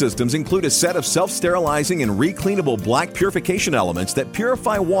Light systems include a set of self-sterilizing and recleanable black purification elements that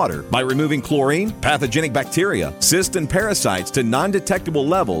purify water by removing chlorine, pathogenic bacteria, cysts, and parasites to non-detectable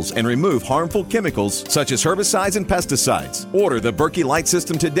levels and remove harmful chemicals such as herbicides and pesticides. Order the Berkey Light system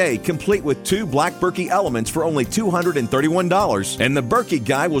today, complete with 2 black Berkey elements for only $231, and the Berkey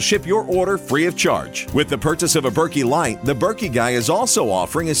Guy will ship your order free of charge. With the purchase of a Berkey Light, the Berkey Guy is also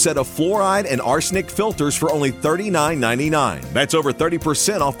offering a set of fluoride and arsenic filters for only $39.99. That's over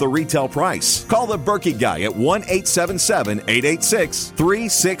 30% off the retail price. Call the Berkey Guy at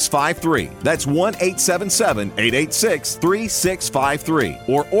 1-877-886-3653. That's 1-877-886-3653.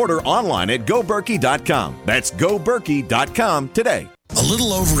 Or order online at goberkey.com. That's goberkey.com today. A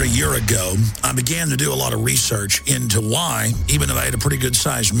little over a year ago, I began to do a lot of research into why, even if I had a pretty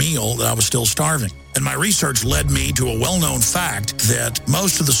good-sized meal, that I was still starving. And my research led me to a well-known fact that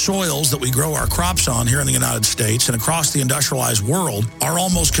most of the soils that we grow our crops on here in the United States and across the industrialized world are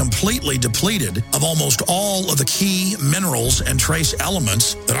almost completely depleted of almost all of the key minerals and trace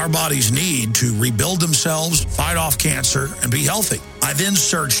elements that our bodies need to rebuild themselves, fight off cancer, and be healthy. I then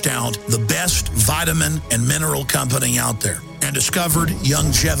searched out the best vitamin and mineral company out there and discovered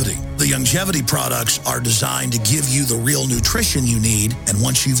Youngevity. The Youngevity products are designed to give you the real nutrition you need, and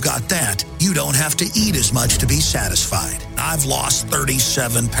once you've got that, you don't have to eat as much to be satisfied. I've lost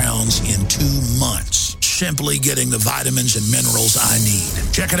 37 pounds in 2 months, simply getting the vitamins and minerals I need.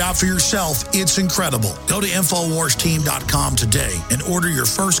 Check it out for yourself. It's incredible. Go to InfoWarsTeam.com today and order your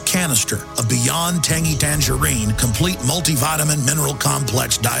first canister of Beyond Tangy Tangerine Complete Multivitamin Mineral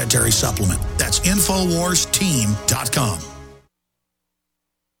Complex Dietary Supplement. That's InfoWarsTeam.com.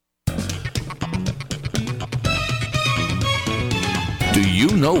 Do you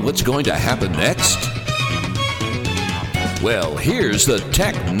know what's going to happen next? Well, here's the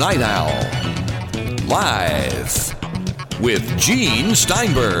Tech Night Owl. Live with Gene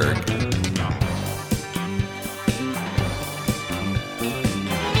Steinberg.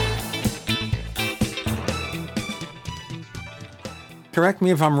 Correct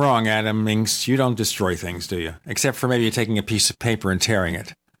me if I'm wrong, Adam Minks. You don't destroy things, do you? Except for maybe taking a piece of paper and tearing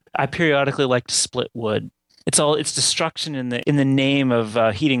it. I periodically like to split wood. It's destruction in the name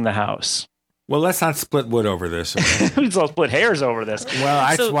of heating the house. Well, let's not split wood over this. Okay? Let's all split hairs over this.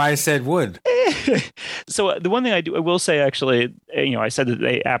 Well, that's why I said wood. So the one thing I will say, actually, I said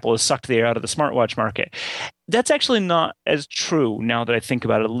that Apple has sucked the air out of the smartwatch market. That's actually not as true now that I think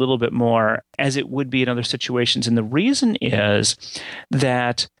about it a little bit more as it would be in other situations. And the reason is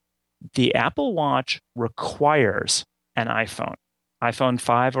that the Apple Watch requires an iPhone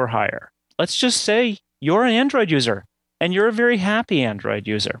 5 or higher. Let's just say you're an Android user and you're a very happy Android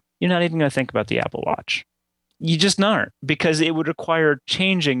user. You're not even going to think about the Apple Watch. You just aren't, because it would require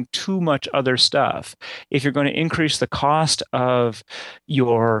changing too much other stuff. If you're going to increase the cost of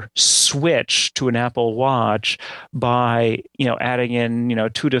your switch to an Apple Watch by, adding in,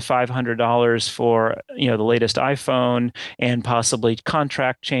 $200 to $500 for, the latest iPhone and possibly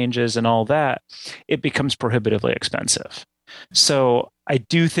contract changes and all that, it becomes prohibitively expensive. So I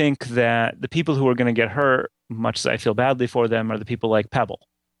do think that the people who are going to get hurt, much as I feel badly for them, are the people like Pebble.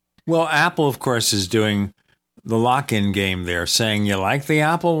 Well, Apple, of course, is doing the lock-in game there, saying you like the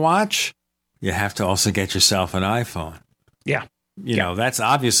Apple Watch, you have to also get yourself an iPhone. Yeah. You know, that's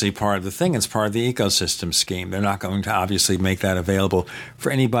obviously part of the thing. It's part of the ecosystem scheme. They're not going to obviously make that available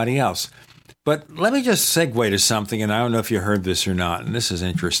for anybody else. But let me just segue to something, and I don't know if you heard this or not, and this is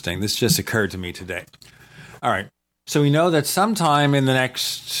interesting. This just occurred to me today. All right. So we know that sometime in the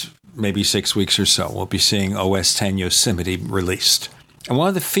next maybe 6 weeks or so, we'll be seeing OS X Yosemite released. And one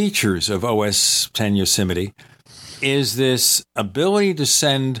of the features of OS X Yosemite is this ability to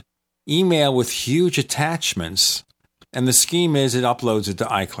send email with huge attachments. And the scheme is it uploads it to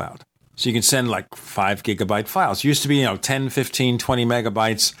iCloud. So you can send like 5 gigabyte files. It used to be, 10, 15, 20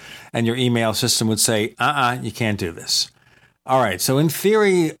 megabytes, and your email system would say, you can't do this. All right, so in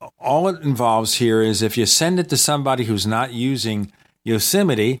theory, all it involves here is if you send it to somebody who's not using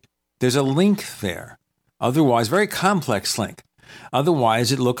Yosemite, there's a link there. Otherwise, very complex link.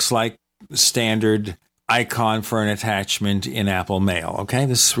 Otherwise, it looks like standard icon for an attachment in Apple Mail. Okay,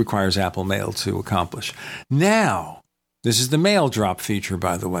 this requires Apple Mail to accomplish. Now, this is the mail drop feature,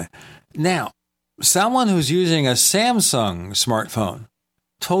 by the way. Now, someone who's using a Samsung smartphone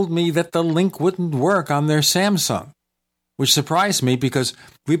told me that the link wouldn't work on their Samsung. which surprised me because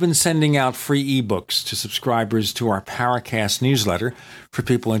we've been sending out free ebooks to subscribers to our Paracast newsletter for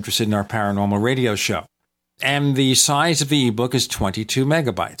people interested in our paranormal radio show. And the size of the ebook is 22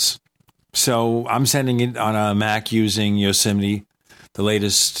 megabytes. So I'm sending it on a Mac using Yosemite, the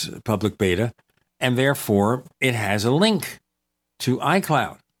latest public beta, and therefore it has a link to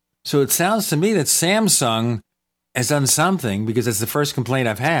iCloud. So it sounds to me that Samsung has done something, because it's the first complaint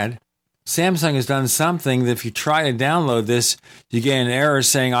I've had. Samsung has done something that if you try to download this, you get an error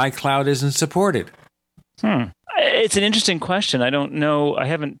saying iCloud isn't supported. It's an interesting question. I don't know. I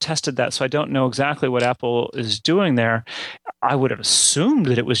haven't tested that, so I don't know exactly what Apple is doing there. I would have assumed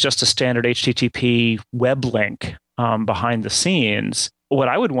that it was just a standard HTTP web link behind the scenes. What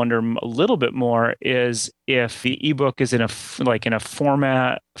I would wonder a little bit more is if the ebook is in a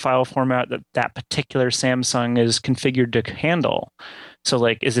file format that particular Samsung is configured to handle. So,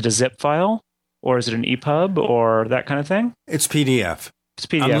 like, is it a zip file or is it an EPUB or that kind of thing? It's PDF. It's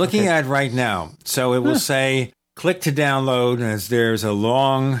PDF. I'm looking at it right now. So it will say, click to download, as there's a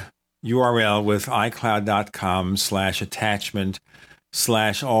long URL with iCloud.com/attachment/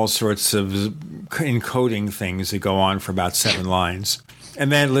 all sorts of encoding things that go on for about 7 lines. And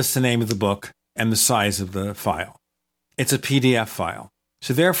then it lists the name of the book and the size of the file. It's a PDF file.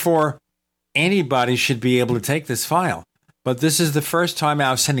 So therefore, anybody should be able to take this file. But this is the first time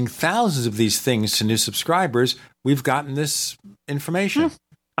out of sending thousands of these things to new subscribers, we've gotten this information.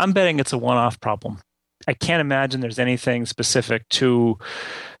 I'm betting it's a one-off problem. I can't imagine there's anything specific to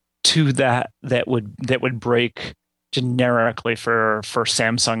that would break generically for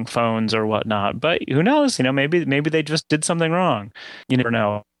Samsung phones or whatnot. But who knows? Maybe they just did something wrong. You never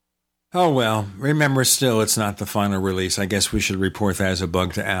know. Oh, well, remember still, it's not the final release. I guess we should report that as a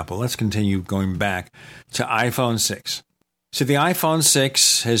bug to Apple. Let's continue going back to iPhone 6. So the iPhone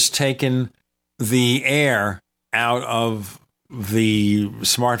 6 has taken the air out of the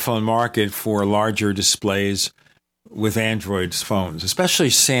smartphone market for larger displays with Android phones, especially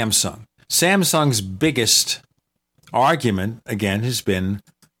Samsung. Samsung's biggest argument, again, has been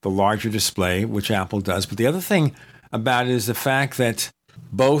the larger display, which Apple does. But the other thing about it is the fact that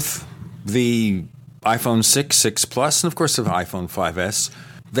both the iPhone 6, 6 Plus, and of course the iPhone 5S,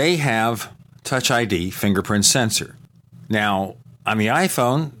 they have Touch ID fingerprint sensor. Now, on the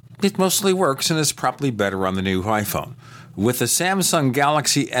iPhone, it mostly works and is probably better on the new iPhone. With the Samsung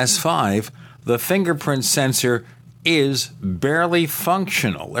Galaxy S5, the fingerprint sensor is barely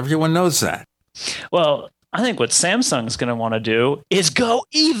functional. Everyone knows that. Well, I think what Samsung's going to want to do is go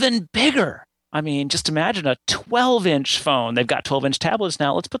even bigger. I mean, just imagine a 12-inch phone. They've got 12-inch tablets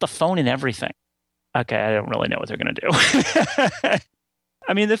now. Let's put the phone in everything. Okay, I don't really know what they're going to do.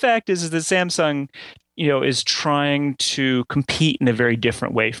 I mean, the fact is that Samsung, is trying to compete in a very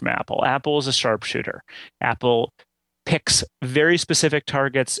different way from Apple. Apple is a sharpshooter. Apple picks very specific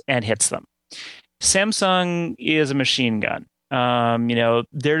targets and hits them. Samsung is a machine gun.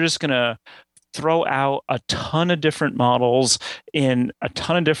 They're just going to throw out a ton of different models in a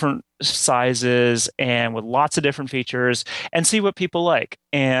ton of different sizes and with lots of different features and see what people like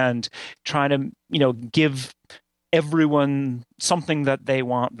and try to, give everyone something that they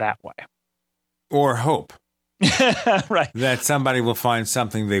want that way. Or hope. Right. That somebody will find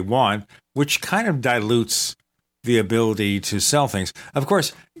something they want, which kind of dilutes the ability to sell things. Of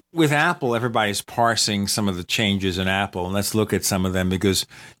course, with Apple, everybody's parsing some of the changes in Apple, and let's look at some of them because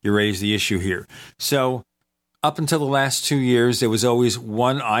you raised the issue here. So up until the last 2 years, there was always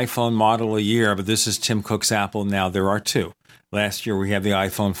one iPhone model a year, but this is Tim Cook's Apple. Now there are 2. Last year, we have the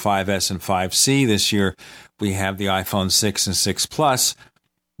iPhone 5S and 5C. This year, we have the iPhone 6 and 6 Plus.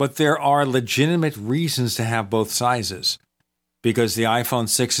 But there are legitimate reasons to have both sizes because the iPhone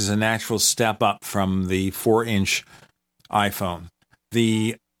 6 is a natural step up from the 4-inch iPhone.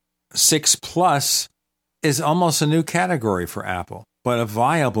 The 6 Plus is almost a new category for Apple, but a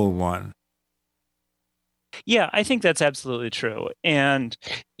viable one. Yeah, I think that's absolutely true. And,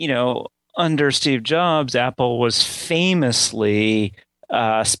 under Steve Jobs, Apple was famously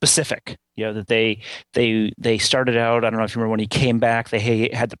specific. That they started out, I don't know if you remember when he came back, they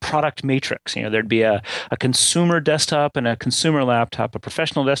had the product matrix. There'd be a consumer desktop and a consumer laptop, a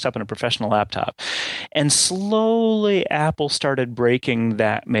professional desktop and a professional laptop. And slowly Apple started breaking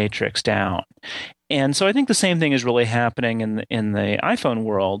that matrix down. And so I think the same thing is really happening in the iPhone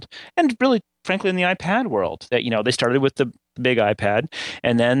world and really, frankly, in the iPad world. That, they started with the big iPad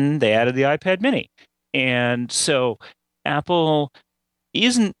and then they added the iPad mini. And so Apple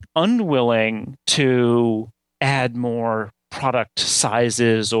isn't unwilling to add more product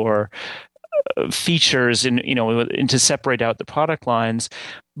sizes or features and to separate out the product lines,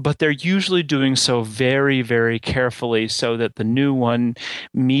 but they're usually doing so very, very carefully so that the new one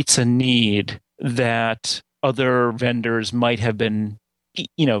meets a need that other vendors might have been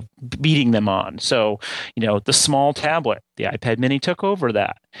beating them on. So, the small tablet, the iPad mini took over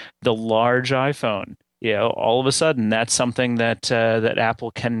that. The large iPhone, all of a sudden that's something that that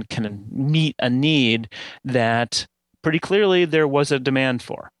Apple can meet a need that pretty clearly there was a demand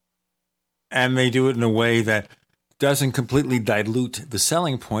for. And they do it in a way that doesn't completely dilute the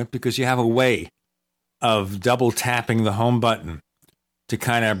selling point, because you have a way of double tapping the home button to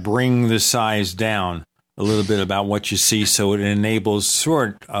kind of bring the size down a little bit about what you see, so it enables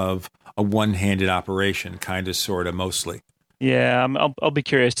sort of a one-handed operation, kind of, sort of, mostly. Yeah, I'll be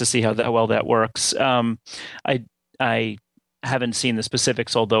curious to see how well that works. I haven't seen the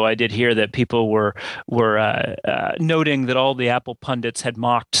specifics, although I did hear that people were noting that all the Apple pundits had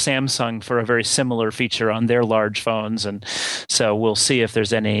mocked Samsung for a very similar feature on their large phones, and so we'll see if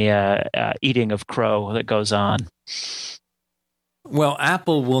there's any eating of crow that goes on. Well,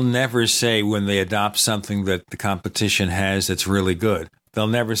 Apple will never say when they adopt something that the competition has that's really good. They'll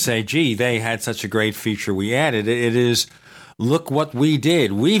never say, gee, they had such a great feature, we added it. It is, look what we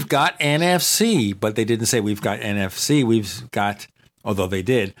did. We've got NFC. But they didn't say we've got NFC. We've got, although they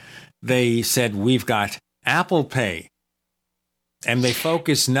did, they said we've got Apple Pay. And they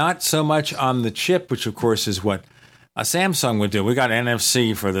focus not so much on the chip, which of course is what a Samsung would do. We got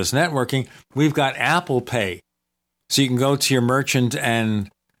NFC for this networking. We've got Apple Pay. So you can go to your merchant and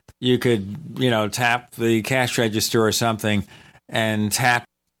you could, tap the cash register or something and tap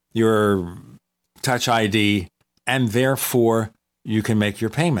your Touch ID, and therefore you can make your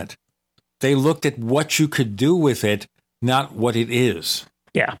payment. They looked at what you could do with it, not what it is.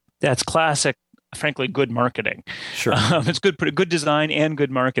 Yeah, that's classic, frankly, good marketing. Sure. It's good design and good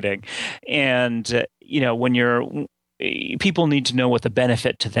marketing. And, when people need to know what the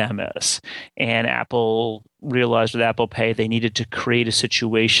benefit to them is. And Apple realized with Apple Pay, they needed to create a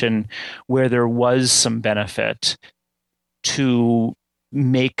situation where there was some benefit to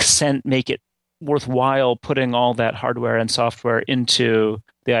make it worthwhile putting all that hardware and software into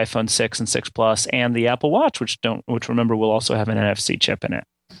the iPhone 6 and 6 Plus and the Apple Watch, which remember will also have an NFC chip in it.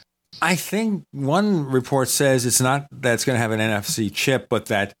 I think one report says it's not that it's going to have an NFC chip, but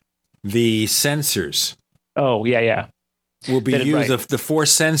that the sensors. Oh, yeah. Will be used of the 4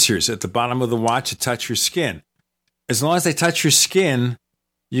 sensors at the bottom of the watch to touch your skin. As long as they touch your skin,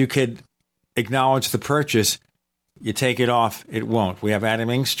 you could acknowledge the purchase. You take it off, it won't. We have Adam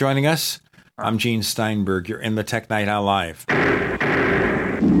Inks joining us. I'm Gene Steinberg. You're in the Tech Night Owl Live.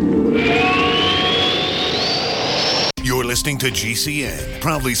 You're listening to GCN,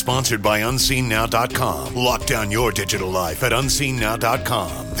 proudly sponsored by UnseenNow.com. Lock down your digital life at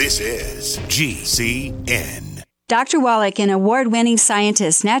UnseenNow.com. This is GCN. Dr. Wallach, an award-winning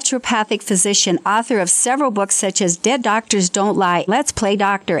scientist, naturopathic physician, author of several books such as Dead Doctors Don't Lie, Let's Play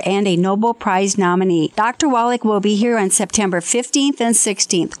Doctor, and a Nobel Prize nominee. Dr. Wallach will be here on September 15th and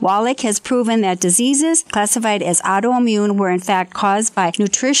 16th. Wallach has proven that diseases classified as autoimmune were in fact caused by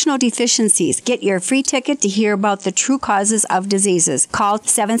nutritional deficiencies. Get your free ticket to hear about the true causes of diseases. Call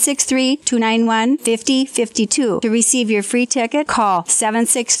 763-291-5052. To receive your free ticket, call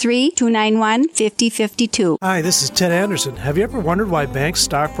 763-291-5052. Hi, this is Ted Anderson. Have you ever wondered why banks,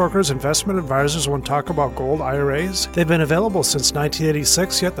 stockbrokers, investment advisors won't talk about gold IRAs? They've been available since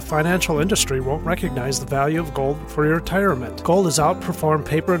 1986, yet the financial industry won't recognize the value of gold for your retirement. Gold has outperformed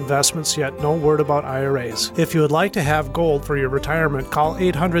paper investments, yet no word about IRAs. If you would like to have gold for your retirement, call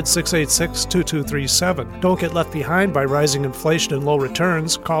 800-686-2237. Don't get left behind by rising inflation and low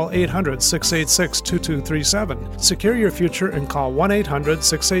returns. Call 800-686-2237. Secure your future and call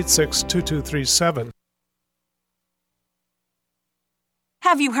 1-800-686-2237.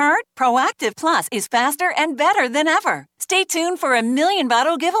 Have you heard? Proactive Plus is faster and better than ever. Stay tuned for a 1,000,000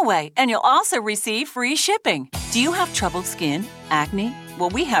 bottle giveaway, and you'll also receive free shipping. Do you have troubled skin? Acne? Well,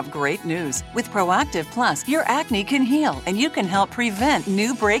 we have great news. With Proactive Plus, your acne can heal, and you can help prevent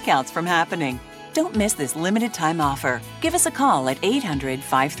new breakouts from happening. Don't miss this limited time offer. Give us a call at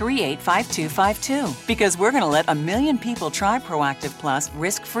 800-538-5252 because we're going to let 1,000,000 people try Proactive Plus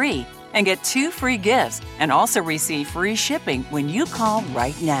risk-free and get 2 free gifts and also receive free shipping when you call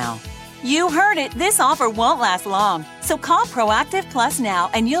right now. You heard it. This offer won't last long. So call Proactive Plus now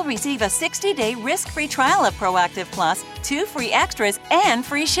and you'll receive a 60-day risk-free trial of Proactive Plus, 2 free extras, and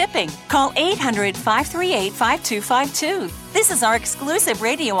free shipping. Call 800-538-5252. This is our exclusive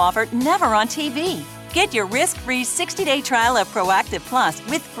radio offer, never on TV. Get your risk-free 60-day trial of Proactive Plus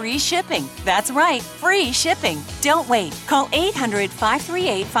with free shipping. That's right, free shipping. Don't wait. Call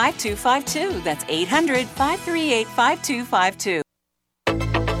 800-538-5252. That's 800-538-5252.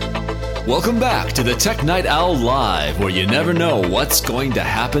 Welcome back to the Tech Night Owl Live, where you never know what's going to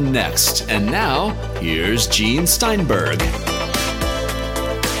happen next. And now, here's Gene Steinberg.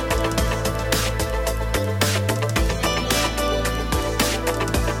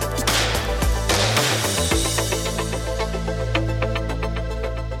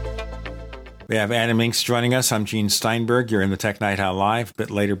 We have Adam Inks joining us. I'm Gene Steinberg. You're in the Tech Night Owl Live. A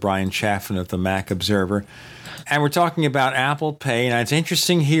bit later, Brian Chaffin of the Mac Observer. And we're talking about Apple Pay. And it's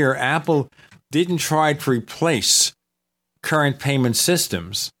interesting here, Apple didn't try to replace current payment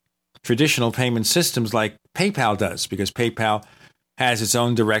systems, traditional payment systems like PayPal does, because PayPal has its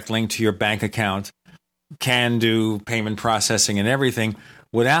own direct link to your bank account, can do payment processing and everything.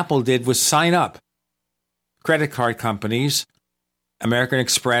 What Apple did was sign up credit card companies, American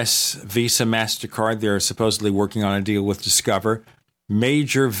Express, Visa, MasterCard. They're supposedly working on a deal with Discover.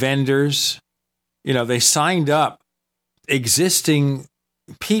 Major vendors, they signed up existing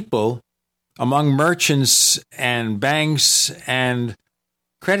people among merchants and banks and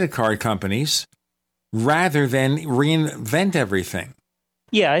credit card companies rather than reinvent everything.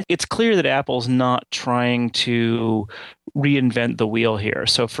 Yeah, it's clear that Apple's not trying to reinvent the wheel here.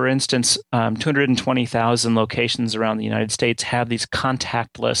 So, for instance, 220,000 locations around the United States have these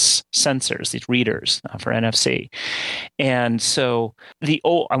contactless sensors, these readers for NFC. And so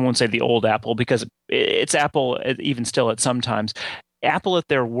I won't say the old Apple, because it's Apple even still at some times. Apple at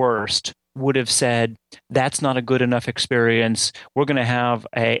their worst would have said, that's not a good enough experience. We're going to have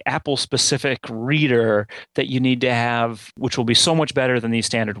a Apple-specific reader that you need to have, which will be so much better than these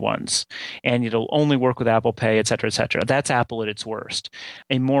standard ones. And it'll only work with Apple Pay, et cetera, et cetera. That's Apple at its worst.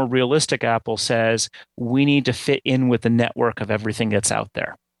 A more realistic Apple says, we need to fit in with the network of everything that's out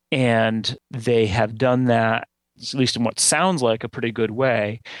there. And they have done that, at least in what sounds like a pretty good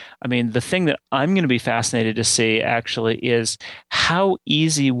way. I mean, the thing that I'm going to be fascinated to see actually is how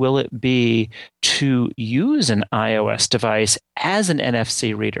easy will it be to use an iOS device as an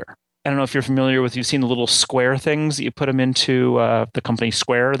NFC reader? I don't know if you're familiar with, you've seen the little square things that you put them into, the company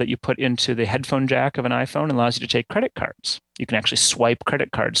Square, that you put into the headphone jack of an iPhone, and allows you to take credit cards. You can actually swipe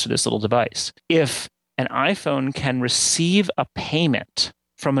credit cards to this little device. If an iPhone can receive a payment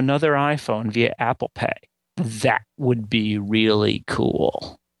from another iPhone via Apple Pay, that would be really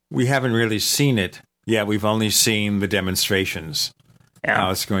cool. We haven't really seen it yet. We've only seen the demonstrations,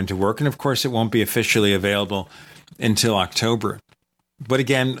 how it's going to work. And of course, it won't be officially available until October. But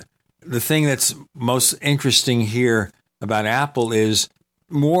again, the thing that's most interesting here about Apple is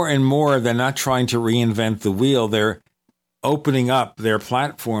more and more, they're not trying to reinvent the wheel. They're opening up their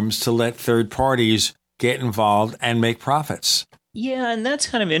platforms to let third parties get involved and make profits. Yeah, and that's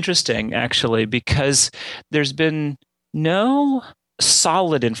kind of interesting, actually, because there's been no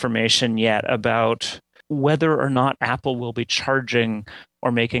solid information yet about whether or not Apple will be charging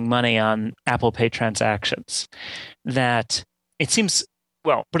or making money on Apple Pay transactions. That it seems,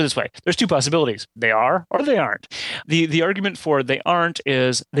 well, put it this way, there's two possibilities. They are or they aren't. The argument for they aren't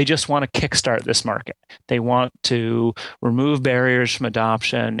is they just want to kickstart this market. They want to remove barriers from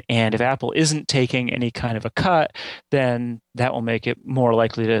adoption. And if Apple isn't taking any kind of a cut, then that will make it more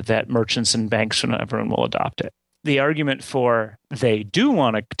likely that merchants and banks and everyone will adopt it. The argument for they do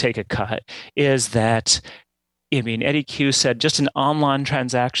want to take a cut is that, I mean, Eddie Q said just in online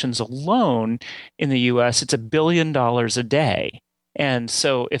transactions alone in the US, it's $1 billion a day. And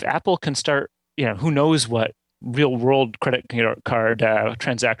so if Apple can start, who knows what real world credit card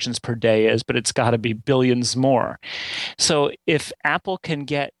transactions per day is, but it's got to be billions more. So if Apple can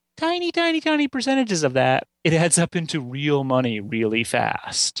get tiny, tiny, tiny percentages of that, it adds up into real money really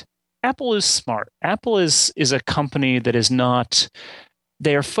fast. Apple is smart. Apple is a company that is not,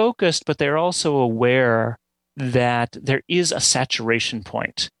 they're focused, but they're also aware that there is a saturation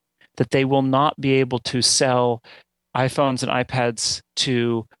point, that they will not be able to sell iPhones and iPads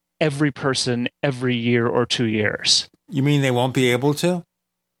to every person every year or 2 years. You mean they won't be able to?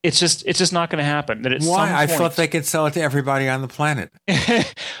 It's just not going to happen. That Why? I thought they could sell it to everybody on the planet.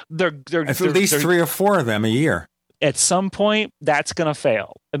 they're at least 3 or 4 of them a year. At some point, that's going to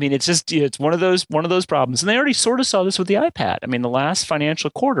fail. I mean, it's one of those problems. And they already sort of saw this with the iPad. I mean, the last financial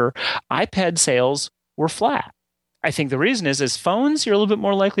quarter, iPad sales were flat. I think the reason is phones, you're a little bit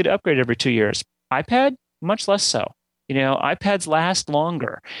more likely to upgrade every 2 years. iPad, much less so. iPads last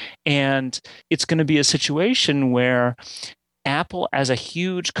longer. And it's going to be a situation where Apple, as a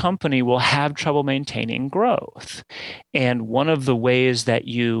huge company, will have trouble maintaining growth. And one of the ways that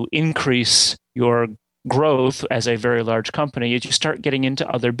you increase your growth as a very large company is you start getting into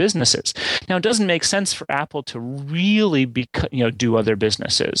other businesses. Now, it doesn't make sense for Apple to really do other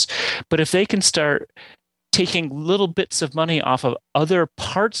businesses, but if they can start taking little bits of money off of other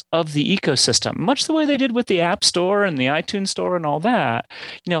parts of the ecosystem, much the way they did with the App Store and the iTunes Store and all that,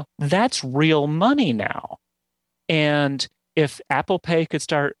 that's real money now. And if Apple Pay could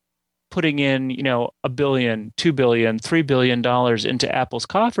start putting in, $1 billion, $2 billion, $3 billion into Apple's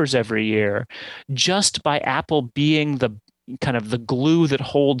coffers every year, just by Apple being the kind of the glue that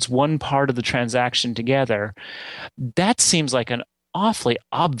holds one part of the transaction together, that seems like an awfully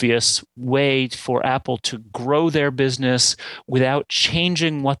obvious way for Apple to grow their business without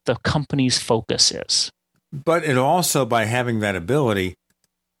changing what the company's focus is. But it also, by having that ability,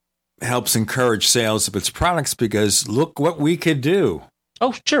 helps encourage sales of its products because look what we could do.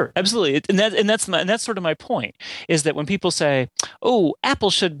 Oh, sure, absolutely, and that's sort of my point, is that when people say, "Oh,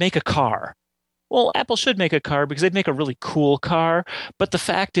 Apple should make a car," well, Apple should make a car because they'd make a really cool car, but the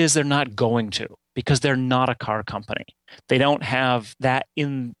fact is they're not going to, because they're not a car company. They don't have that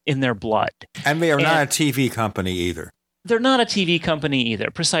in their blood, and they are not a TV company either. They're not a TV company either,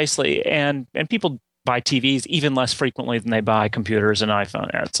 precisely, and people buy TVs even less frequently than they buy computers and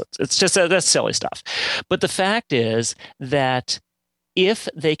iPhone. It's just that's silly stuff. But the fact is that if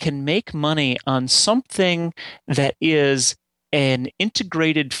they can make money on something that is an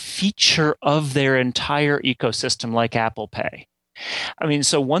integrated feature of their entire ecosystem, like Apple Pay. I mean,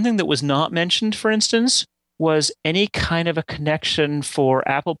 so one thing that was not mentioned, for instance, was any kind of a connection for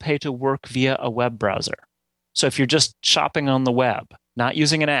Apple Pay to work via a web browser. So if you're just shopping on the web, not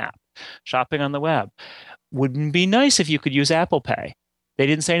using an app, shopping on the web, wouldn't be nice if you could use Apple Pay. They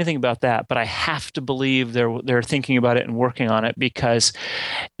didn't say anything about that, but I have to believe they're thinking about it and working on it, because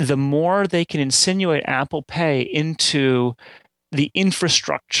the more they can insinuate Apple Pay into the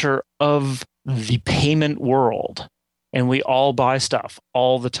infrastructure of the payment world, and we all buy stuff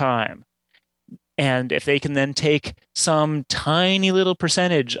all the time, and if they can then take some tiny little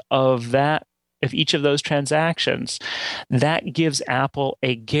percentage of that, of each of those transactions, that gives Apple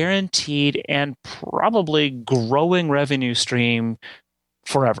a guaranteed and probably growing revenue stream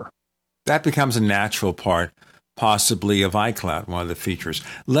forever. That becomes a natural part, possibly, of iCloud, one of the features.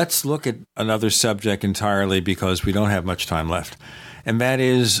 Let's look at another subject entirely because we don't have much time left. And that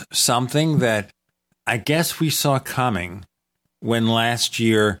is something that I guess we saw coming when last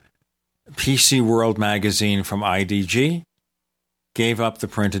year PC World magazine from IDG gave up the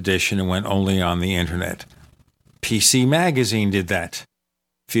print edition and went only on the internet. PC Magazine did that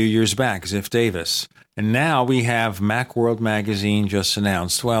a few years back, Ziff Davis. And now we have Macworld magazine just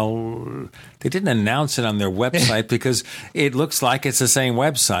announced. Well, they didn't announce it on their website because it looks like it's the same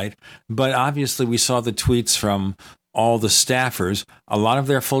website. But obviously we saw the tweets from all the staffers. A lot of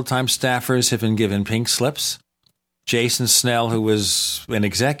their full-time staffers have been given pink slips. Jason Snell, who was an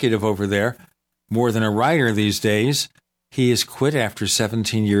executive over there, more than a writer these days, he has quit after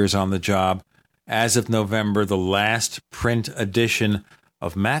 17 years on the job. As of November, the last print edition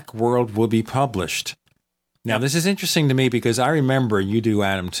of Macworld will be published. Now, this is interesting to me because I remember, you do,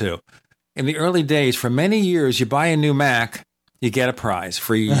 Adam, too. In the early days, for many years, you buy a new Mac, you get a prize,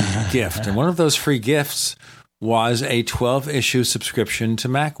 free gift. And one of those free gifts was a 12-issue subscription to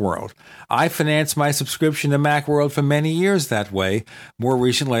Macworld. I financed my subscription to Macworld for many years that way. More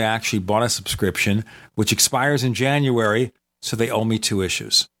recently, I actually bought a subscription, which expires in January, so they owe me 2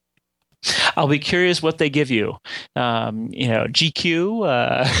 issues. I'll be curious what they give you. GQ,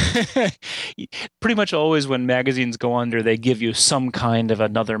 pretty much always when magazines go under, they give you some kind of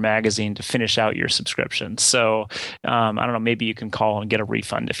another magazine to finish out your subscription. So I don't know, maybe you can call and get a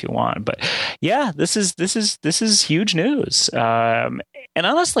refund if you want. But yeah, this is huge news. And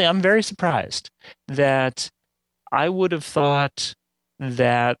honestly, I'm very surprised that I would have thought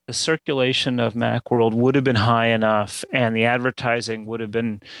that the circulation of Macworld would have been high enough and the advertising would have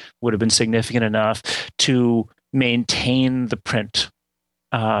been significant enough to maintain the print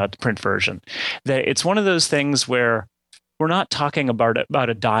version. That it's one of those things where we're not talking about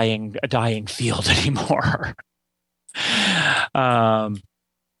a dying field anymore.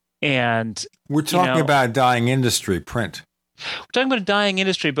 And we're talking about a dying industry, print. We're talking about a dying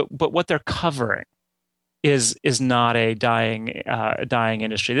industry, but what they're covering is not a dying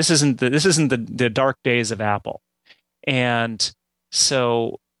industry. This isn't the dark days of Apple, and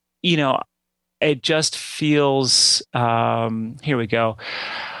so it just feels. Here we go.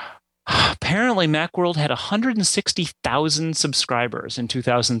 Apparently, Macworld had 160,000 subscribers in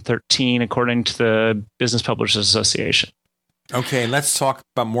 2013, according to the Business Publishers Association. Okay, let's talk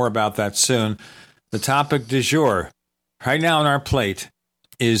more about that soon. The topic du jour, right now on our plate,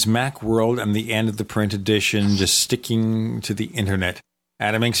 Is Macworld and the end of the print edition just sticking to the internet?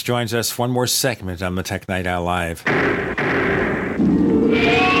 Adam Inks joins us for one more segment on the Tech Night Owl Live.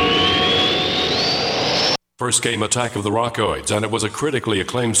 First came Attack of the Rockoids, and it was a critically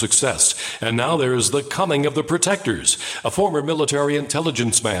acclaimed success. And now there's The Coming of the Protectors. A former military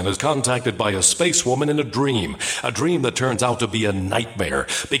intelligence man is contacted by a space woman in a dream that turns out to be a nightmare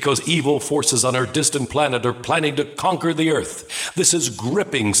because evil forces on her distant planet are planning to conquer the Earth. This is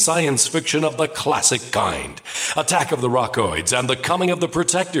gripping science fiction of the classic kind. Attack of the Rockoids and The Coming of the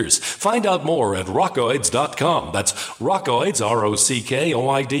Protectors. Find out more at rockoids.com. That's Rockoids,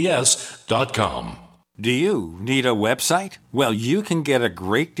 ROCKOIDS.com. Do you need a website? Well, you can get a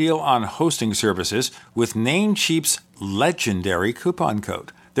great deal on hosting services with Namecheap's legendary coupon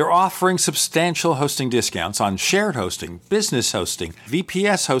code. They're offering substantial hosting discounts on shared hosting, business hosting,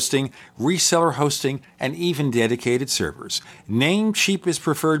 VPS hosting, reseller hosting, and even dedicated servers. Namecheap is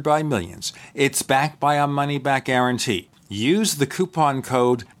preferred by millions. It's backed by a money-back guarantee. Use the coupon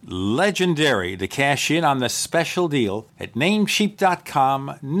code LEGENDARY to cash in on the special deal at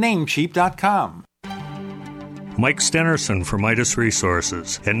Namecheap.com, Namecheap.com. Mike Stenerson for Midas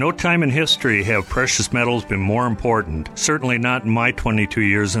Resources. At no time in history have precious metals been more important, certainly not in my 22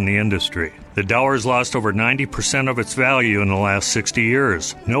 years in the industry. The dollar has lost over 90% of its value in the last 60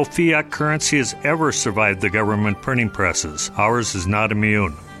 years. No fiat currency has ever survived the government printing presses. Ours is not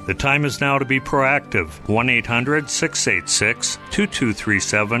immune. The time is now to be proactive.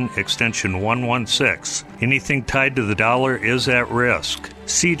 1-800-686-2237, extension 116. Anything tied to the dollar is at risk.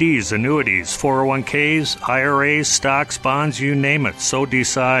 CDs, annuities, 401ks, IRAs, stocks, bonds, you name it, so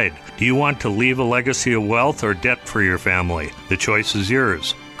decide. Do you want to leave a legacy of wealth or debt for your family? The choice is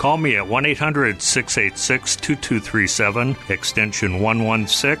yours. Call me at 1-800-686-2237, extension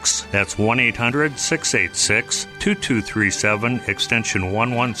 116. That's 1-800-686-2237, extension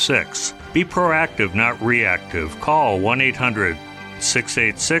 116. Be proactive, not reactive. Call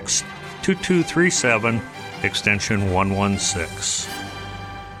 1-800-686-2237, extension 116.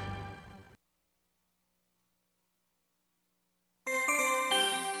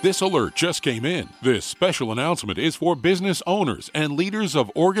 This alert just came in. This special announcement is for business owners and leaders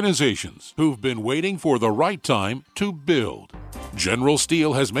of organizations who've been waiting for the right time to build. General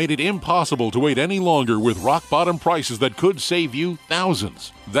Steel has made it impossible to wait any longer with rock-bottom prices that could save you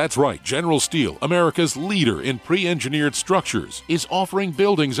thousands. That's right, General Steel, America's leader in pre-engineered structures, is offering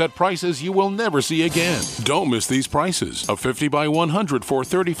buildings at prices you will never see again. Don't miss these prices. A 50 by 100 for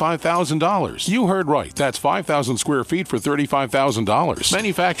 $35,000. You heard right, that's 5,000 square feet for $35,000.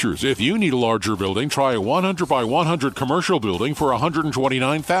 Manufacturers, if you need a larger building, try a 100 by 100 commercial building for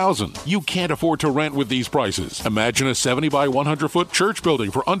 $129,000. You can't afford to rent with these prices. Imagine a 70 by 100-foot church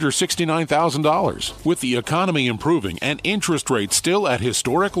building for under $69,000. With the economy improving and interest rates still at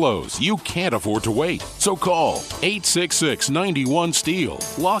historic lows, you can't afford to wait. So call 866-91-STEEL.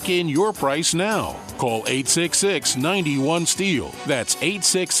 Lock in your price now. Call 866-91-STEEL. That's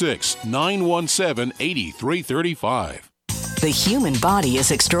 866-917-8335. The human body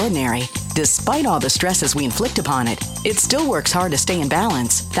is extraordinary. Despite all the stresses we inflict upon it, it still works hard to stay in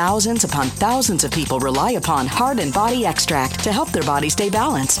balance. Thousands upon thousands of people rely upon Heart and Body Extract to help their body stay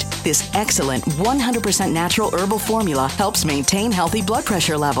balanced. This excellent 100% natural herbal formula helps maintain healthy blood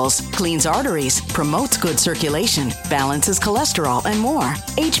pressure levels, cleans arteries, promotes good circulation, balances cholesterol, and more.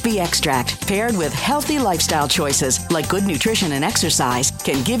 HB Extract, paired with healthy lifestyle choices like good nutrition and exercise,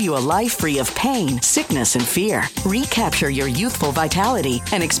 can give you a life free of pain, sickness, and fear. Recapture your youthful vitality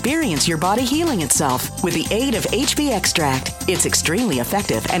and experience your body healing itself with the aid of HB Extract. It's extremely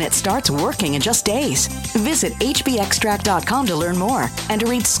effective and it starts working in just days. Visit hbextract.com to learn more and to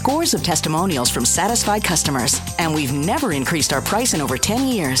read scores of testimonials from satisfied customers. And we've never increased our price in over 10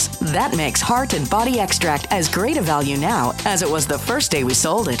 years. That makes Heart and Body Extract as great a value now as it was the first day we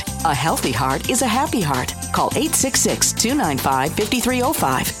sold it. A healthy heart is a happy heart. Call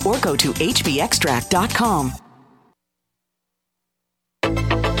 866-295-5305 or go to hbextract.com.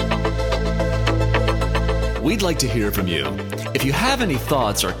 We'd like to hear from you. If you have any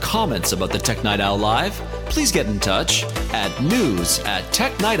thoughts or comments about the Tech Night Owl Live, please get in touch at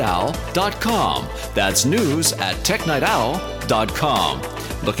news@technightowl.com. That's news@technightowl.com.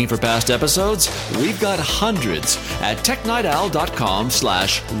 Looking for past episodes? We've got hundreds at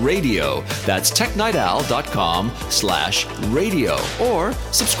technightowl.com/radio. That's technightowl.com/radio. Or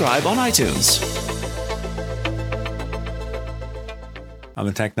subscribe on iTunes. On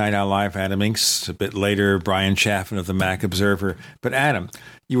the Tech Night Owl Live, Adam Inks. A bit later, Brian Chaffin of the Mac Observer. But Adam,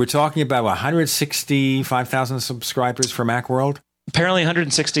 you were talking about 165,000 subscribers for Macworld? Apparently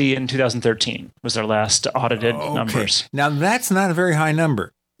 160 in 2013 was their last audited numbers. Now, that's not a very high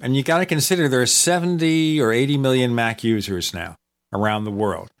number. And you got to consider there are 70 or 80 million Mac users now around the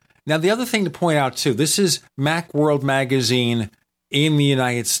world. Now, the other thing to point out, too, this is Macworld Magazine in the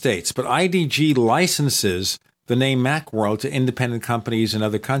United States, but IDG licenses the name Macworld to independent companies in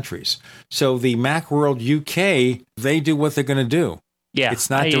other countries. So the Macworld UK, they do what they're going to do. Yeah, it's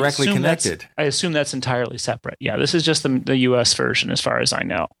not directly connected. I assume that's entirely separate. Yeah, this is just the U.S. version, as far as I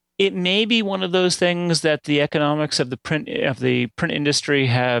know. It may be one of those things that the economics of the print industry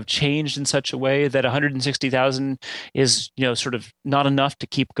have changed in such a way that 160,000 is, sort of not enough to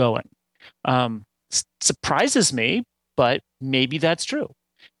keep going. Surprises me, but maybe that's true.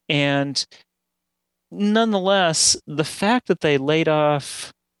 And nonetheless, the fact that they laid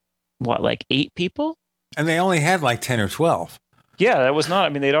off, 8 people? And they only had 10 or 12. Yeah, that was not. I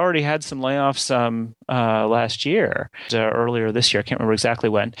mean, they'd already had some layoffs last year, earlier this year. I can't remember exactly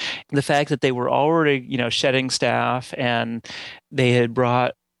when. The fact that they were already, shedding staff, and they had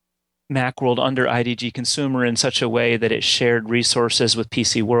brought Macworld under IDG Consumer in such a way that it shared resources with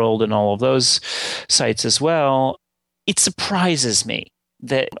PC World and all of those sites as well. It surprises me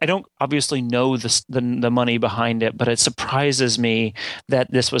that I don't obviously know the money behind it, but it surprises me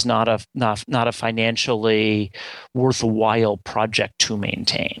that this was not a financially worthwhile project to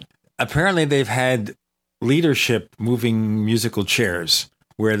maintain. Apparently, they've had leadership moving musical chairs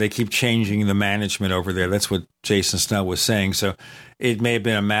where they keep changing the management over there. That's what Jason Snell was saying. So it may have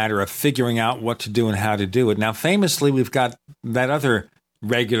been a matter of figuring out what to do and how to do it. Now, famously, we've got that other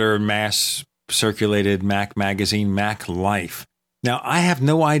regular mass circulated Mac magazine, Mac Life. Now, I have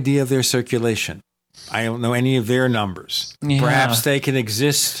no idea of their circulation. I don't know any of their numbers. Yeah. Perhaps they can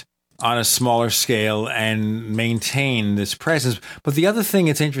exist on a smaller scale and maintain this presence. But the other thing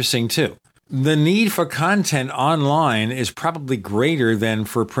that's interesting, too, the need for content online is probably greater than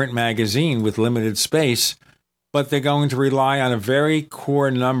for a print magazine with limited space, but they're going to rely on a very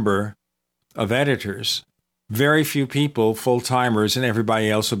core number of editors, very few people, full-timers, and everybody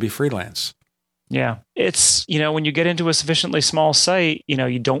else will be freelance. Yeah, it's, when you get into a sufficiently small site,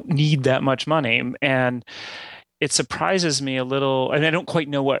 you don't need that much money. And it surprises me a little, and I don't quite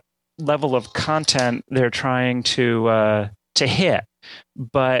know what level of content they're trying to hit,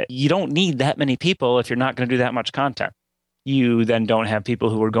 but you don't need that many people if you're not going to do that much content. You then don't have people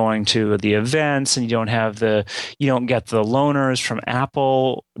who are going to the events, and you don't get the loaners from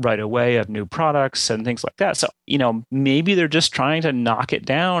Apple right away of new products and things like that. So, maybe they're just trying to knock it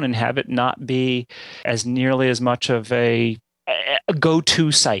down and have it not be as nearly as much of a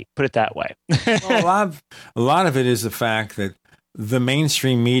go-to site, put it that way. Well, a lot of it is the fact that the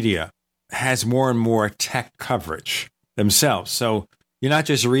mainstream media has more and more tech coverage themselves. So you're not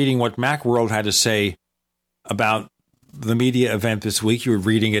just reading what Macworld had to say about the media event this week. You were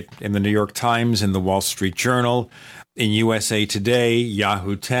reading it in the New York Times, in the Wall Street Journal, in USA Today,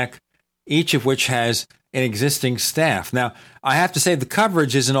 Yahoo Tech, each of which has an existing staff. Now, I have to say the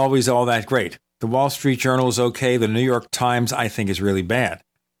coverage isn't always all that great. The Wall Street Journal is okay. The New York Times, I think, is really bad.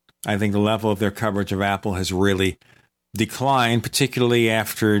 I think the level of their coverage of Apple has really declined, particularly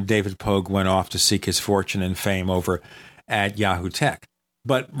after David Pogue went off to seek his fortune and fame over at Yahoo Tech.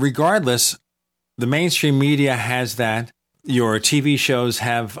 But regardless, the mainstream media has that. Your TV shows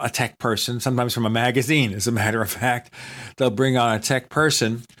have a tech person, sometimes from a magazine, as a matter of fact. They'll bring on a tech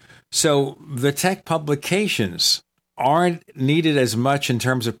person. So the tech publications aren't needed as much in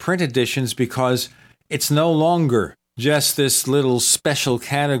terms of print editions because it's no longer just this little special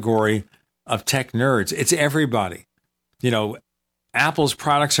category of tech nerds. It's everybody. Apple's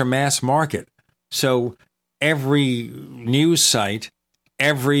products are mass market. So every news site,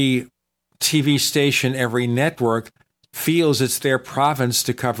 every TV station, every network feels it's their province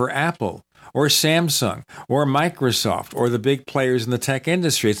to cover Apple or Samsung or Microsoft or the big players in the tech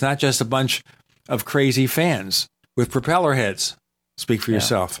industry. It's not just a bunch of crazy fans with propeller heads. Speak for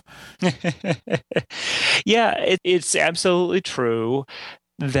yourself. Yeah, it's absolutely true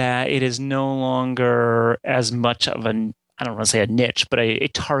that it is no longer as much of I don't want to say a niche, but a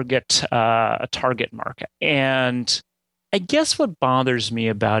target market. And I guess what bothers me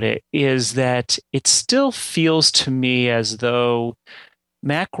about it is that it still feels to me as though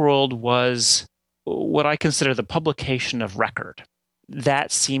Macworld was what I consider the publication of record.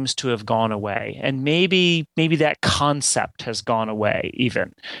 That seems to have gone away, and maybe that concept has gone away.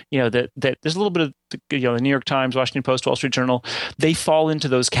 Even that there's a little bit of the New York Times, Washington Post, Wall Street Journal. They fall into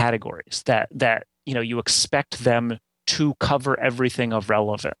those categories that you expect them to cover everything of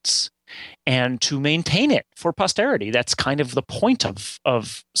relevance and to maintain it for posterity. That's kind of the point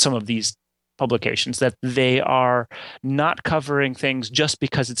of some of these publications, that they are not covering things just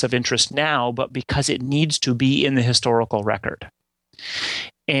because it's of interest now, but because it needs to be in the historical record.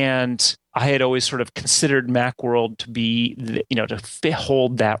 And I had always sort of considered Macworld to be, to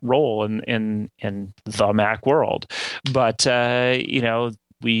hold that role in the Macworld. But,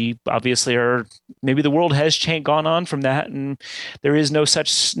 we obviously are, maybe the world has gone on from that, and there is no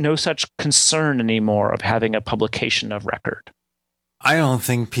such concern anymore of having a publication of record. I don't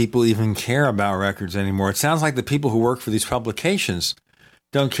think people even care about records anymore. It sounds like the people who work for these publications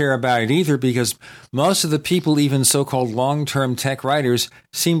don't care about it either, because most of the people, even so-called long-term tech writers,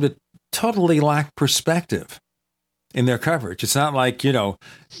 seem to totally lack perspective in their coverage. It's not like, you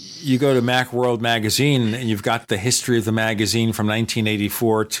go to Macworld magazine and you've got the history of the magazine from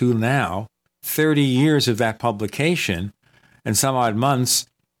 1984 to now, 30 years of that publication and some odd months,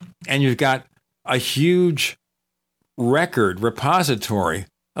 and you've got a huge repository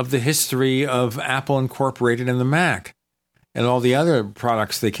of the history of Apple Incorporated and the Mac and all the other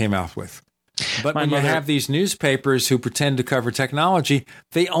products they came out with. But when you have these newspapers who pretend to cover technology,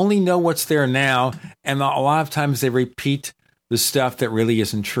 they only know what's there now, and a lot of times they repeat the stuff that really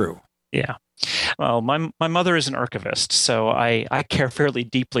isn't true. Yeah. Well, my mother is an archivist, so I care fairly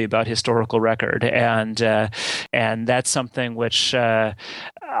deeply about historical record, and that's something which I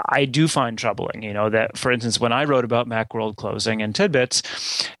do find troubling. That, for instance, when I wrote about Macworld closing and Tidbits,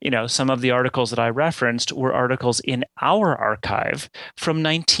 some of the articles that I referenced were articles in our archive from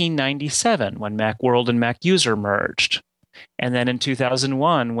 1997 when Macworld and MacUser merged. And then in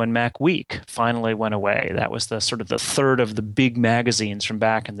 2001, when MacWeek finally went away, that was the third of the big magazines from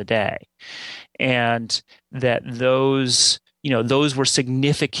back in the day. And that those were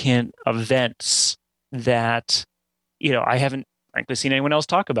significant events that, I haven't frankly seen anyone else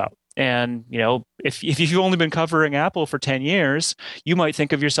talk about. And, if you've only been covering Apple for 10 years, you might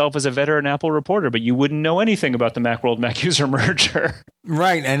think of yourself as a veteran Apple reporter, but you wouldn't know anything about the Macworld MacUser merger.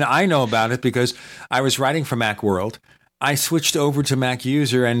 Right. And I know about it because I was writing for Macworld. I switched over to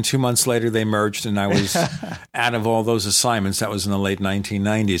MacUser, and 2 months later they merged, and I was out of all those assignments. That was in the late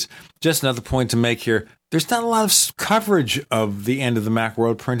 1990s. Just another point to make here. There's not a lot of coverage of the end of the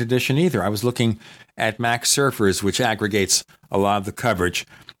Macworld print edition either. I was looking at Mac Surfers, which aggregates a lot of the coverage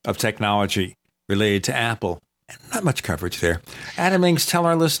of technology related to Apple. And not much coverage there. Adam Engst, tell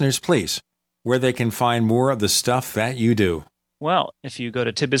our listeners, please, where they can find more of the stuff that you do. Well, if you go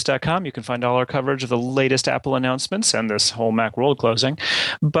to tidbits.com, you can find all our coverage of the latest Apple announcements and this whole Macworld closing.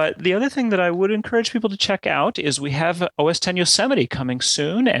 But the other thing that I would encourage people to check out is we have OS X Yosemite coming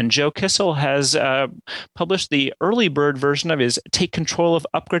soon, and Joe Kissel has published the early bird version of his Take Control of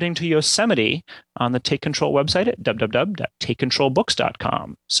Upgrading to Yosemite on the Take Control website at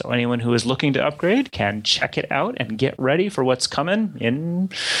www.takecontrolbooks.com. So anyone who is looking to upgrade can check it out and get ready for what's coming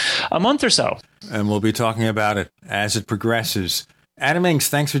in a month or so. And we'll be talking about it as it progresses. Adam Engst,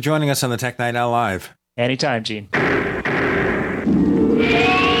 thanks for joining us on the Tech Night Owl Live. Anytime, Gene.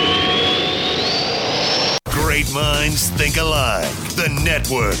 Great minds think alike. The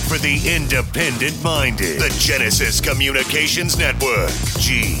network for the independent-minded. The Genesis Communications Network.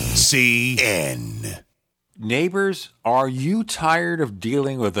 GCN. Neighbors, are you tired of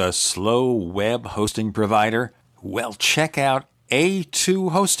dealing with a slow web hosting provider? Well, check out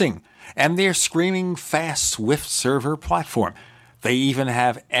A2 Hosting and their screaming fast Swift server platform. They even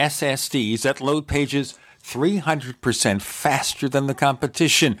have SSDs that load pages 300% faster than the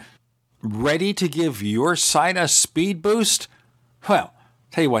competition. Ready to give your site a speed boost? Well,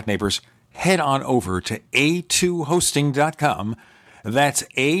 tell you what, neighbors, head on over to a2hosting.com. That's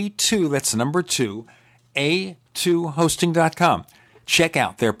A2, that's number 2, a2hosting.com. Check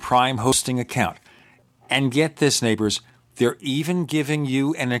out their Prime hosting account. And get this, neighbors, they're even giving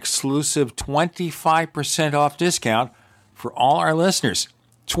you an exclusive 25% off discount for all our listeners.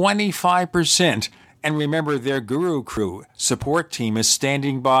 25%. And remember, their Guru Crew support team is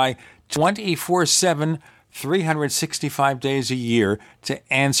standing by 24/7, 365 days a year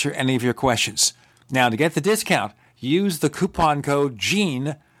to answer any of your questions. Now, to get the discount, use the coupon code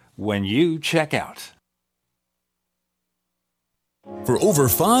GENE when you check out. For over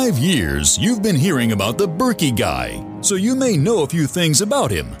 5 years, you've been hearing about the Berkey Guy, so you may know a few things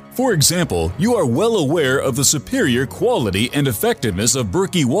about him. For example, you are well aware of the superior quality and effectiveness of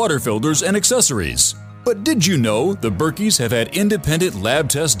Berkey water filters and accessories. But did you know the Berkeys have had independent lab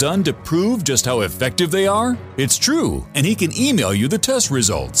tests done to prove just how effective they are? It's true, and he can email you the test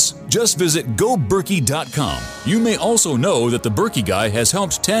results. Just visit goberkey.com. You may also know that the Berkey Guy has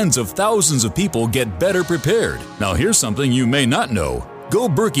helped tens of thousands of people get better prepared. Now here's something you may not know.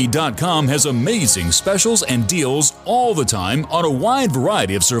 GoBerkey.com has amazing specials and deals all the time on a wide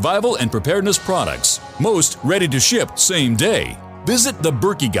variety of survival and preparedness products, most ready to ship same day. Visit the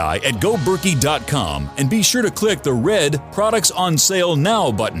Berkey Guy at GoBerkey.com and be sure to click the red Products on Sale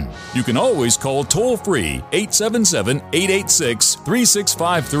Now button. You can always call toll-free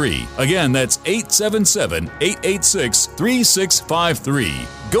 877-886-3653. Again, that's 877-886-3653.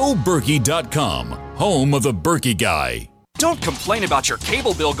 GoBerkey.com, home of the Berkey Guy. Don't complain about your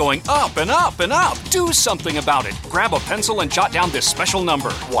cable bill going up and up and up. Do something about it. Grab a pencil and jot down this special number,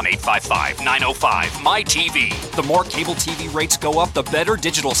 1-855-905-MY-TV. The more cable TV rates go up, the better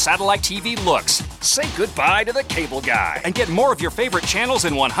digital satellite TV looks. Say goodbye to the cable guy and get more of your favorite channels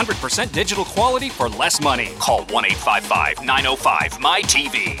in 100% digital quality for less money. Call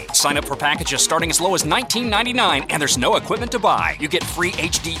 1-855-905-MY-TV. Sign up for packages starting as low as $19.99, and there's no equipment to buy. You get free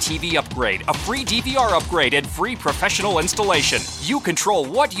HD TV upgrade, a free DVR upgrade, and free professional installation. You control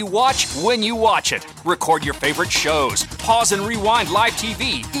what you watch when you watch it. Record your favorite shows, pause and rewind live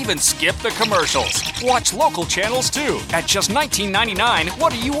TV, even skip the commercials. Watch local channels too. At just $19.99,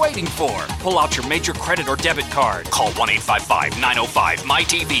 what are you waiting for? Pull out your major credit or debit card. Call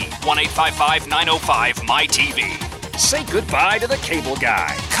 1-855-905-MY-TV. 1-855-905-MY-TV. Say goodbye to the cable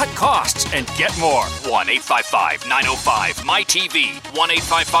guy. Cut costs and get more. 1-855-905-MY-TV.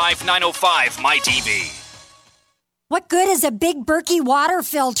 1-855-905-MY-TV. What good is a Big Berkey water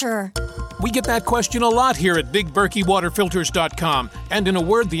filter? We get that question a lot here at BigBerkeyWaterFilters.com, and in a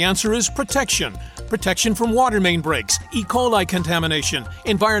word, the answer is protection. Protection from water main breaks, E. coli contamination,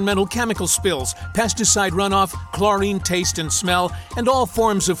 environmental chemical spills, pesticide runoff, chlorine taste and smell, and all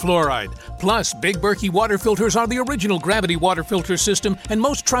forms of fluoride. Plus, Big Berkey water filters are the original gravity water filter system and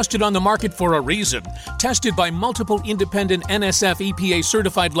most trusted on the market for a reason. Tested by multiple independent NSF EPA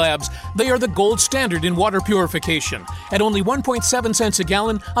certified labs, they are the gold standard in water purification. At only 1.7 cents a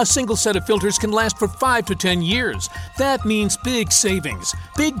gallon, a single set of filters can last for 5 to 10 years. That means big savings.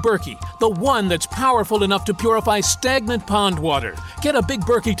 Big Berkey, the one that's powerful enough to purify stagnant pond water. Get a Big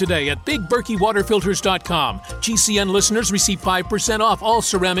Berkey today at BigBerkeyWaterFilters.com. GCN listeners receive 5% off all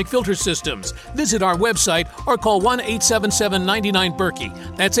ceramic filter systems. Visit our website or call 1-877-99-BERKEY.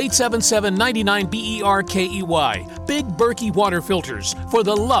 That's 877-99-BERKEY. Big Berkey Water Filters, for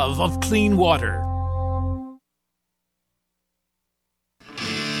the love of clean water.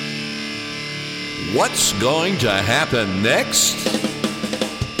 What's going to happen next?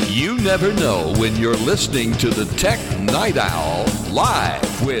 You never know when you're listening to the Tech Night Owl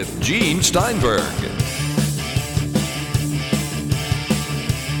live with Gene Steinberg.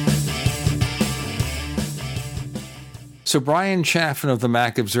 So Brian Chaffin of the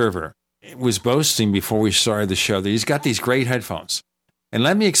Mac Observer was boasting before we started the show that he's got these great headphones. And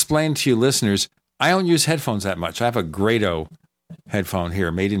let me explain to you listeners, I don't use headphones that much. I have a Grado headphone here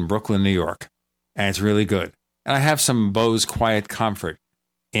made in Brooklyn, New York, and it's really good. And I have some Bose Quiet Comfort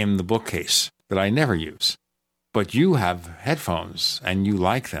in the bookcase that I never use. But you have headphones and you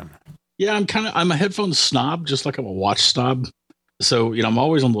like them. Yeah, I'm a headphone snob, just like I'm a watch snob. So, I'm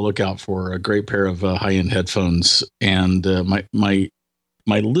always on the lookout for a great pair of high-end headphones. And my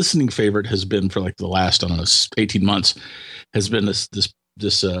listening favorite has been for like the last, 18 months, has been this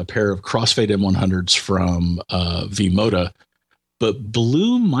pair of Crossfade M100s from V-Moda. But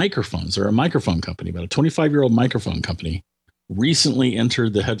Blue Microphones, they're a microphone company, about a 25-year-old microphone company, recently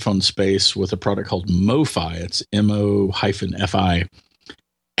entered the headphone space with a product called MoFi. It's MO-FI.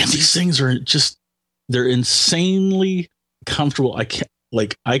 And these things are they're insanely comfortable. I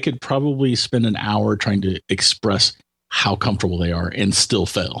could probably spend an hour trying to express how comfortable they are and still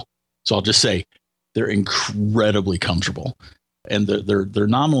fail. So I'll just say they're incredibly comfortable, and they're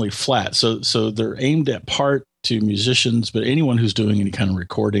nominally flat. So they're aimed at part to musicians, but anyone who's doing any kind of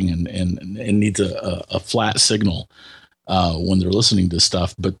recording and needs a flat signal when they're listening to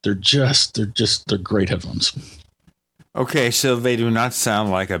stuff. But they're great headphones. Okay, so they do not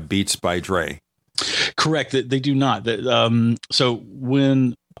sound like a Beats by Dre. Correct. They do not. So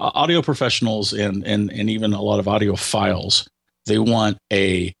when audio professionals and even a lot of audiophiles, they want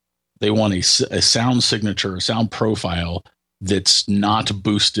a sound signature, a sound profile that's not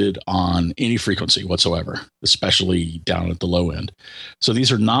boosted on any frequency whatsoever, especially down at the low end. So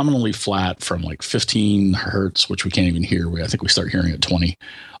these are nominally flat from like 15 hertz, which we can't even hear. I think we start hearing at 20,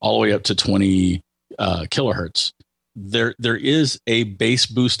 all the way up to 20 kilohertz. There is a bass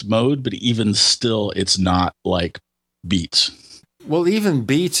boost mode, but even still, it's not like Beats. Well, even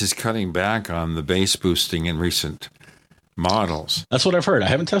Beats is cutting back on the bass boosting in recent models. That's what I've heard. I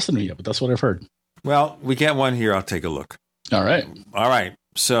haven't tested them yet, but that's what I've heard. Well, we get one here. I'll take a look. All right.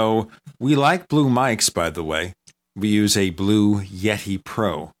 So we like Blue mics, by the way. We use a Blue Yeti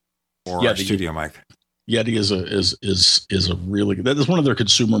Pro for our studio mic. Yeti is a really that is one of their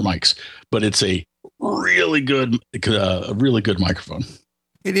consumer mics, but it's a really good microphone.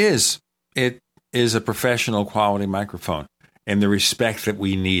 It is. It is a professional quality microphone in the respect that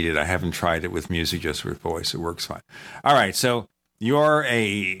we need it. I haven't tried it with music, just with voice. It works fine. All right. So you're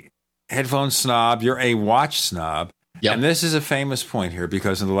a headphone snob. You're a watch snob. Yep. And this is a famous point here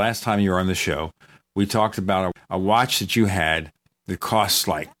because in the last time you were on the show, we talked about a watch that you had that costs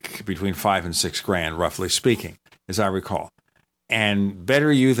like between $5,000 and $6,000, roughly speaking, as I recall. And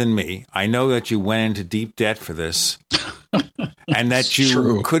better you than me, I know that you went into deep debt for this and that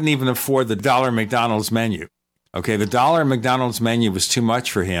you couldn't even afford the $1 McDonald's menu. Okay, the $1 McDonald's menu was too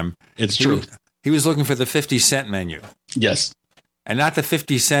much for him. It's true. He was looking for the 50-cent menu. Yes. And not the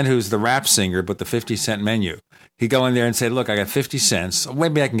 50 Cent who's the rap singer, but the 50-cent menu. He'd go in there and say, look, I got 50 cents.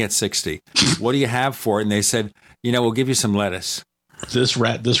 Maybe I can get 60. What do you have for it? And they said, we'll give you some lettuce. This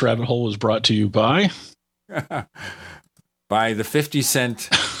rabbit hole was brought to you by? By the 50-cent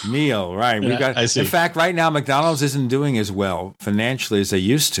meal, right? I see. In fact, right now, McDonald's isn't doing as well financially as they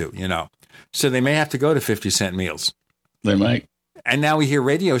used to, So they may have to go to 50-cent meals. They might. And now we hear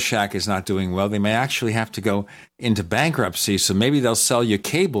Radio Shack is not doing well. They may actually have to go into bankruptcy. So maybe they'll sell you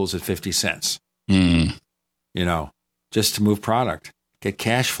cables at 50 cents, just to move product, get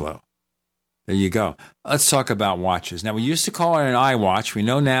cash flow. There you go. Let's talk about watches. Now, we used to call it an iWatch. We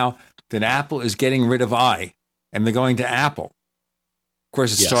know now that Apple is getting rid of i, and they're going to Apple. Of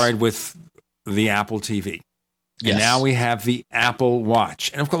course, it started with the Apple TV. And now we have the Apple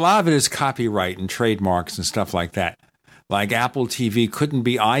Watch. And of course, a lot of it is copyright and trademarks and stuff like that. Like Apple TV couldn't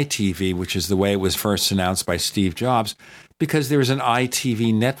be iTV, which is the way it was first announced by Steve Jobs, because there's an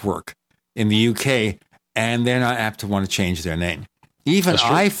iTV network in the UK, and they're not apt to want to change their name. Even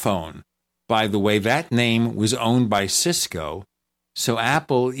iPhone, by the way, that name was owned by Cisco. So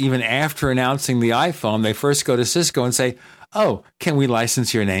Apple, even after announcing the iPhone, they first go to Cisco and say, oh, can we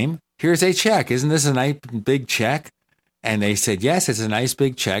license your name? Here's a check. Isn't this a nice big check? And they said, yes, it's a nice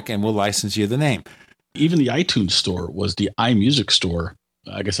big check, and we'll license you the name. Even the iTunes store was the iMusic store.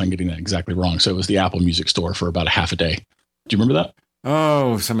 I guess I'm getting that exactly wrong. So it was the Apple Music store for about a half a day. Do you remember that?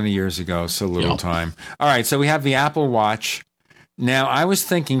 Oh, so many years ago. So little time. All right. So we have the Apple Watch. Now, I was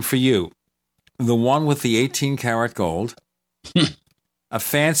thinking for you, the one with the 18 karat gold, a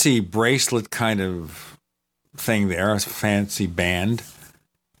fancy bracelet kind of thing there, a fancy band.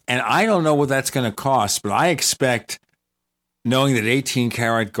 And I don't know what that's going to cost, but I expect, knowing that 18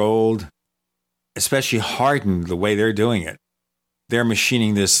 karat gold, especially hardened the way they're doing it, they're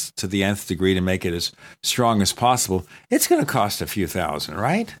machining this to the nth degree to make it as strong as possible. It's going to cost a few thousand,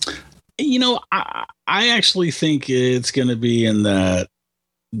 right? I actually think it's going to be in that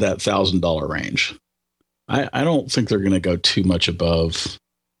 $1,000 range. I don't think they're going to go too much above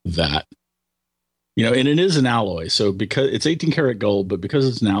that. And it is an alloy. So because it's 18 karat gold, but because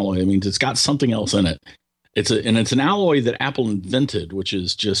it's an alloy, it means it's got something else in it. It's an alloy that Apple invented, which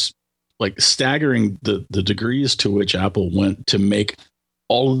is just like staggering the degrees to which Apple went to make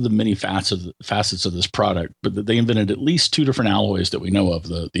all of the many facets of this product. But they invented at least two different alloys that we know of: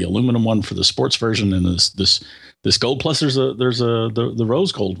 the aluminum one for the sports version, and this gold. Plus, there's the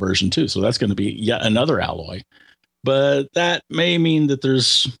rose gold version too. So that's going to be yet another alloy. But that may mean that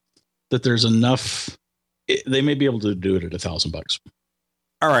there's enough. They may be able to do it at $1,000.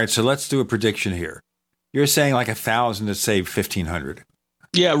 All right, so let's do a prediction here. You're saying like 1,000 to save 1,500.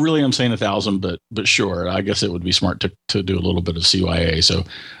 Yeah, really, I'm saying 1,000, but sure. I guess it would be smart to do a little bit of CYA. So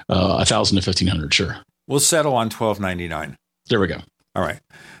 1,000 to 1,500, sure. We'll settle on $1,299. There we go. All right.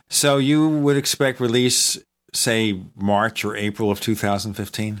 So you would expect release, say, March or April of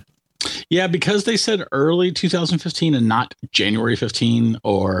 2015? Yeah, because they said early 2015 and not January 15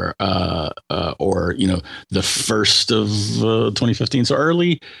 or the first of 2015. So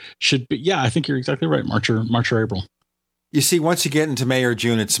early should be. Yeah, I think you're exactly right. March or April. You see, once you get into May or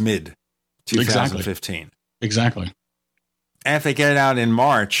June, it's mid 2015. Exactly. And if they get it out in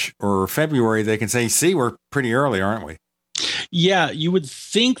March or February, they can say, see, we're pretty early, aren't we? Yeah, you would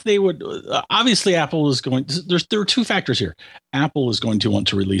think they would. Obviously, Apple is going. There are two factors here. Apple is going to want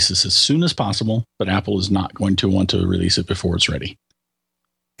to release this as soon as possible, but Apple is not going to want to release it before it's ready.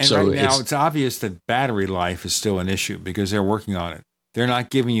 And so right now, it's obvious that battery life is still an issue because they're working on it. They're not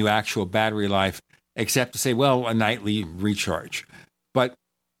giving you actual battery life, except to say, well, a nightly recharge. But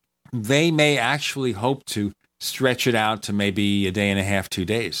they may actually hope to stretch it out to maybe a day and a half, 2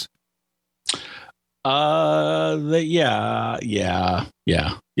 days. Yes,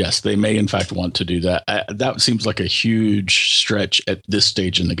 they may in fact want to do that. That seems like a huge stretch at this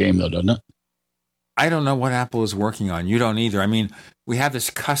stage in the game, though, doesn't it? I don't know what Apple is working on. You don't either. I mean, we have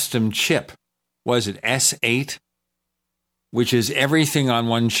this custom chip was it S8, which is everything on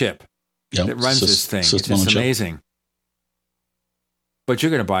one chip that runs this thing. It's amazing. But you're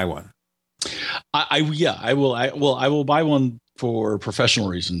going to buy one. I will buy one for professional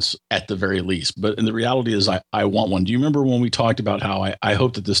reasons at the very least. But the reality is I want one. Do you remember when we talked about how I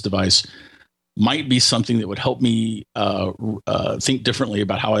hope that this device might be something that would help me think differently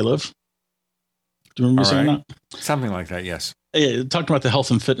about how I live? Do you remember saying that? Something like that, yes. It talked about the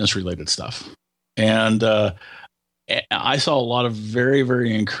health and fitness related stuff. And I saw a lot of very,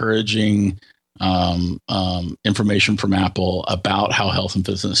 very encouraging information from Apple about how health and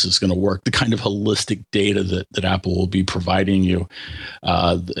fitness is going to work, the kind of holistic data that Apple will be providing you,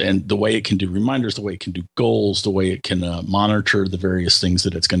 and the way it can do reminders, the way it can do goals, the way it can monitor the various things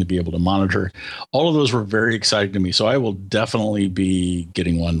that it's going to be able to monitor. All of those were very exciting to me. So I will definitely be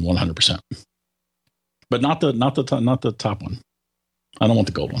getting one 100%, but not the top one. I don't want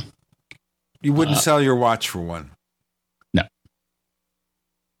the gold one. You wouldn't sell your watch for one. No.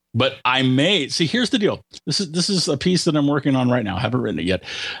 But I may see. Here's the deal. This is a piece that I'm working on right now. I haven't written it yet.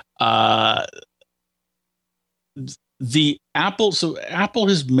 Apple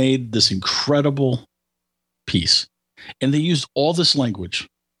has made this incredible piece, and they used all this language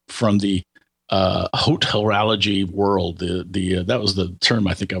from the hotelology world. That was the term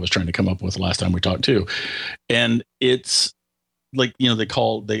I think I was trying to come up with the last time we talked too, and it's like, they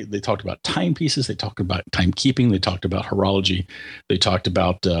talked about timepieces, they talked about timekeeping, they talked about horology, they talked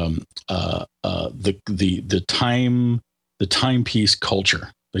about the timepiece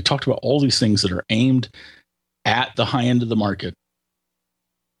culture. They talked about all these things that are aimed at the high end of the market,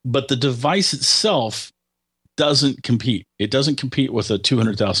 but the device itself doesn't compete. It doesn't compete with a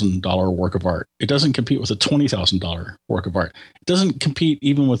 $200,000 work of art. It doesn't compete with a $20,000 work of art. It doesn't compete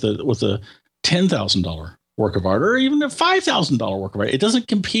even with a $10,000 work of art, or even a $5,000 work of art. It doesn't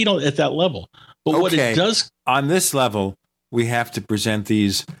compete at that level. But what it does on this level, we have to present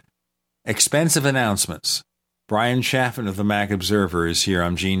these expensive announcements. Brian Chaffin of the Mac Observer is here.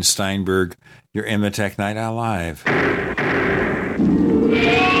 I'm Gene Steinberg. You're in the Tech Night Owl Live.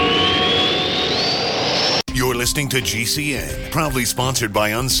 You're listening to GCN, proudly sponsored by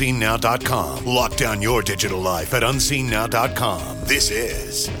UnseenNow.com. Lock down your digital life at UnseenNow.com. This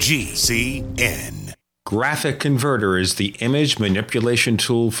is GCN. Graphic Converter is the image manipulation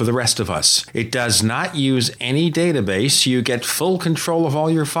tool for the rest of us. It does not use any database. You get full control of all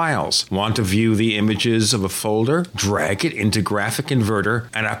your files. Want to view the images of a folder? Drag it into Graphic Converter,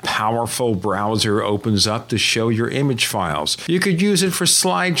 and a powerful browser opens up to show your image files. You could use it for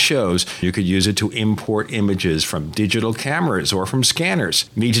slideshows. You could use it to import images from digital cameras or from scanners.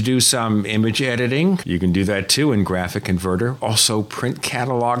 Need to do some image editing? You can do that too in Graphic Converter. Also print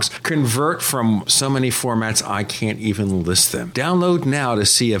catalogs. Convert from so many formats I can't even list them. Download now to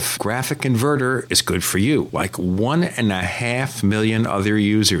see if Graphic Converter is good for you, like 1.5 million other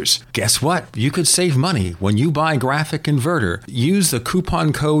users. Guess what? You could save money when you buy Graphic Converter. Use the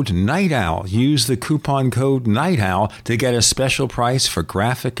coupon code Night Owl. Use the coupon code Night Owl to get a special price for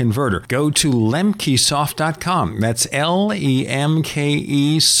Graphic Converter. Go to lemkesoft.com. That's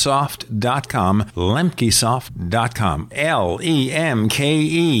LEMKEsoft.com. Lemkesoft.com.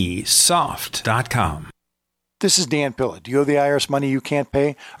 LEMKEsoft.com. This is Dan Pilla. Do you owe the IRS money you can't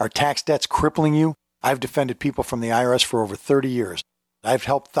pay? Are tax debts crippling you? I've defended people from the IRS for over 30 years. I've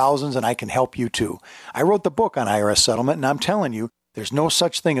helped thousands, and I can help you too. I wrote the book on IRS settlement, and I'm telling you, there's no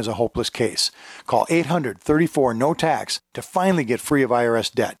such thing as a hopeless case. Call 800-34-NO-TAX to finally get free of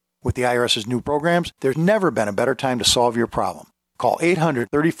IRS debt. With the IRS's new programs, there's never been a better time to solve your problem. Call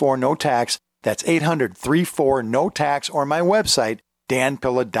 800-34-NO-TAX. That's 800-34-NO-TAX, or my website,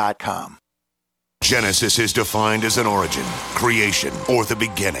 danpilla.com. Genesis is defined as an origin, creation, or the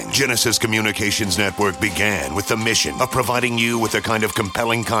beginning. Genesis Communications Network began with the mission of providing you with the kind of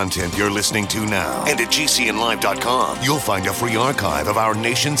compelling content you're listening to now. And at GCNlive.com, you'll find a free archive of our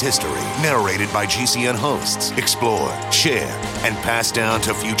nation's history, narrated by GCN hosts, explored, shared, and passed down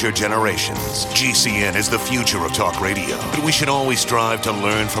to future generations. GCN is the future of talk radio, but we should always strive to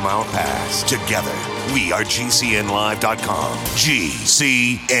learn from our past. Together, we are GCNlive.com.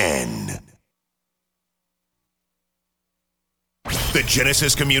 GCN. The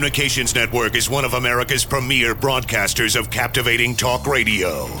Genesis Communications Network is one of America's premier broadcasters of captivating talk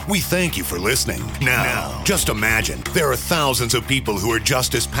radio. We thank you for listening. Now, just imagine, there are thousands of people who are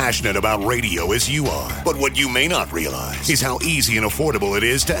just as passionate about radio as you are. But what you may not realize is how easy and affordable it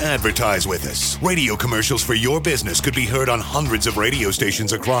is to advertise with us. Radio commercials for your business could be heard on hundreds of radio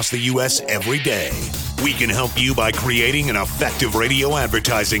stations across the U.S. every day. We can help you by creating an effective radio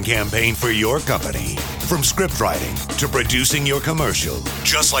advertising campaign for your company. From script writing to producing your commercial,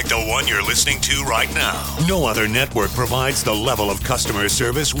 just like the one you're listening to right now. No other network provides the level of customer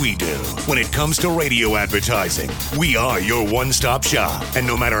service we do. When it comes to radio advertising, we are your one-stop shop. And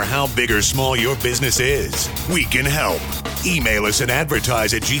no matter how big or small your business is, we can help. Email us at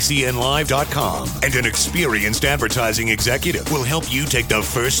advertise@gcnlive.com, and an experienced advertising executive will help you take the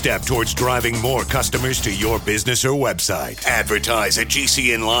first step towards driving more customers to your business or website.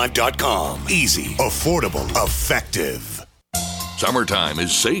 Advertise@gcnlive.com. Easy, affordable, effective. Summertime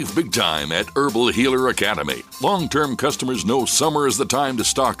is save big time at Herbal Healer Academy. Long-term customers know summer is the time to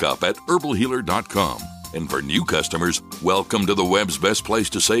stock up at herbalhealer.com. And for new customers, welcome to the web's best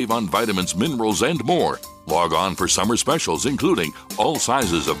place to save on vitamins, minerals, and more. Log on for summer specials, including all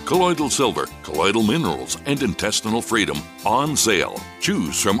sizes of colloidal silver, colloidal minerals, and intestinal freedom on sale.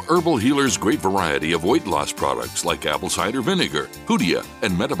 Choose from Herbal Healer's great variety of weight loss products like apple cider vinegar, Hoodia,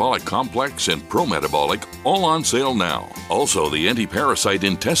 and Metabolic Complex and Pro-Metabolic, all on sale now. Also, the anti-parasite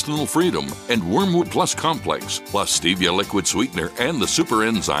intestinal freedom and Wormwood Plus Complex, plus stevia liquid sweetener and the super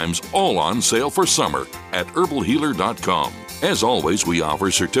enzymes, all on sale for summer at herbalhealer.com. As always, we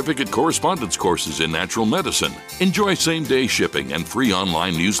offer certificate correspondence courses in natural medicine. Enjoy same-day shipping and free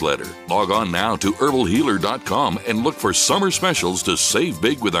online newsletter. Log on now to herbalhealer.com and look for summer specials to save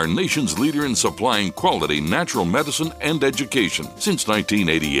big with our nation's leader in supplying quality natural medicine and education since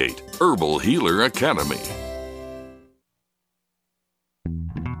 1988. Herbal Healer Academy.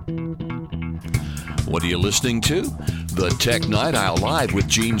 What are you listening to? The Tech Night Owl Live with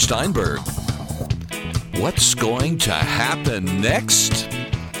Gene Steinberg. What's going to happen next?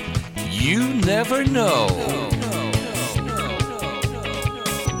 You never know.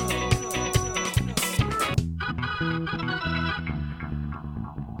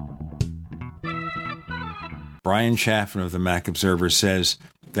 Brian Chaffin of the Mac Observer says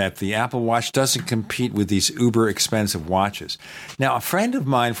that the Apple Watch doesn't compete with these uber expensive watches. Now, a friend of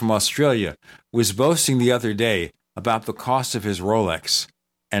mine from Australia was boasting the other day about the cost of his Rolex.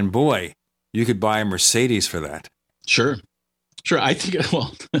 And boy, you could buy a Mercedes for that. Sure. I think,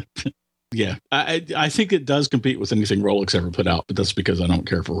 well, yeah, I think it does compete with anything Rolex ever put out, but that's because I don't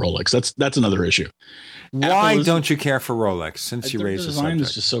care for Rolex. That's another issue. Why don't you care for Rolex? Since you raised the subject, design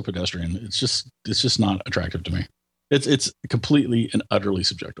is just so pedestrian. It's just not attractive to me. It's completely and utterly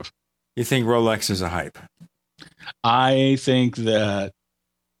subjective. You think Rolex is a hype? I think that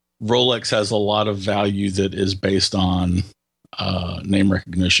Rolex has a lot of value that is based on name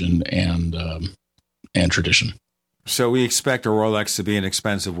recognition and tradition. So we expect a Rolex to be an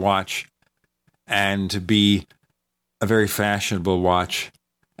expensive watch and to be a very fashionable watch,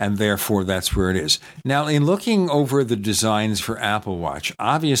 and therefore that's where it is. Now, in looking over the designs for Apple Watch,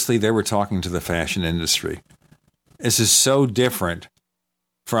 obviously they were talking to the fashion industry. This is so different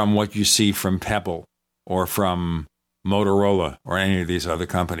from what you see from Pebble or from Motorola or any of these other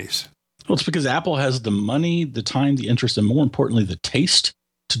companies. Well, it's because Apple has the money, the time, the interest, and more importantly, the taste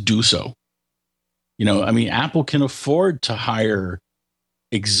to do so. You know, I mean, Apple can afford to hire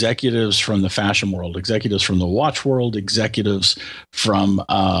executives from the fashion world, executives from the watch world, executives from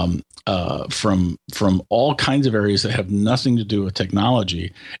all kinds of areas that have nothing to do with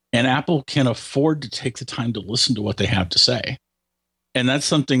technology. And Apple can afford to take the time to listen to what they have to say. And that's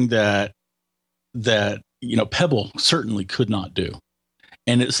something that Pebble certainly could not do.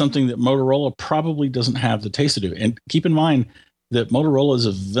 And it's something that Motorola probably doesn't have the taste to do. And keep in mind that Motorola is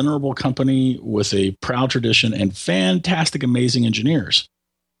a venerable company with a proud tradition and fantastic, amazing engineers,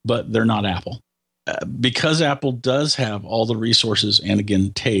 but they're not Apple. Because Apple does have all the resources and,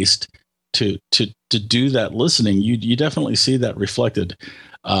 again, taste to do that listening, you definitely see that reflected.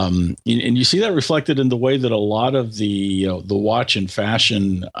 And you see that reflected in the way that a lot of the watch and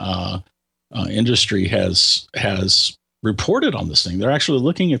fashion industry has reported on this thing. They're actually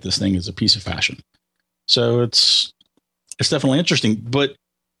looking at this thing as a piece of fashion. So it's definitely interesting. But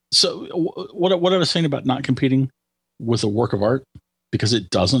so what I was saying about not competing with a work of art, because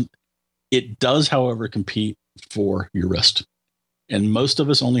it doesn't. It does, however, compete for your wrist. And most of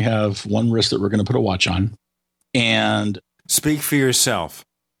us only have one wrist that we're going to put a watch on. And speak for yourself.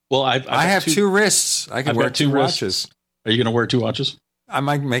 Well, I have two wrists. I can wear two watches. Are you going to wear two watches? I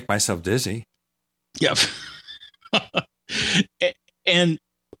might make myself dizzy. Yeah. And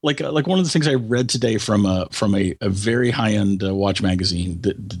like one of the things I read today from a very high-end watch magazine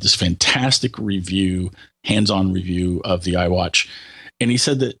that did this fantastic review, hands-on review of the iWatch. And he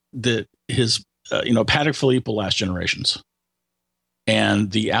said that his Patek Philippe will last generations,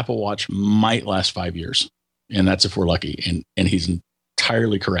 and the Apple Watch might last 5 years, and that's if we're lucky. And he's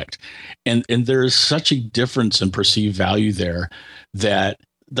entirely correct. And there is such a difference in perceived value there that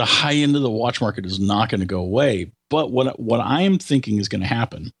the high end of the watch market is not going to go away. But what I am thinking is going to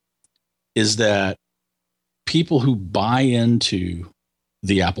happen is that people who buy into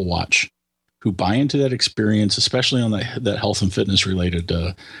the Apple Watch, who buy into that experience, especially on that health and fitness related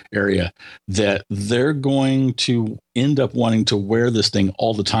area, that they're going to end up wanting to wear this thing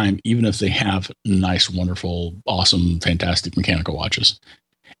all the time, even if they have nice, wonderful, awesome, fantastic mechanical watches.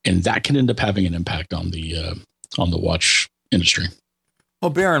 And that can end up having an impact on the watch industry.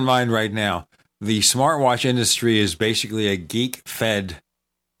 Well, bear in mind right now, the smartwatch industry is basically a geek-fed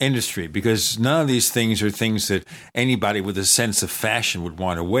industry because none of these things are things that anybody with a sense of fashion would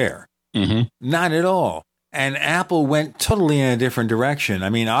want to wear. Mm-hmm. Not at all. And Apple went totally in a different direction. I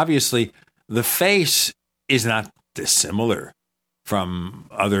mean, obviously, the face is not dissimilar from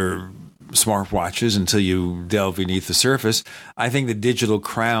other smartwatches until you delve beneath the surface. I think the Digital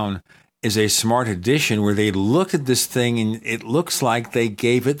Crown is a smart addition where they looked at this thing and it looks like they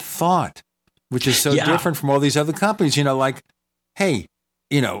gave it thought, which is so different from all these other companies. You know, like, hey,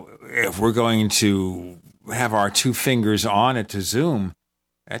 you know, if we're going to have our two fingers on it to zoom,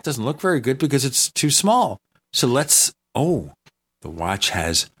 that doesn't look very good because it's too small. So the watch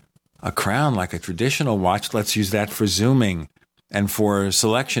has a crown like a traditional watch. Let's use that for zooming and for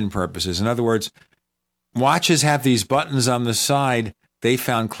selection purposes. In other words, watches have these buttons on the side. They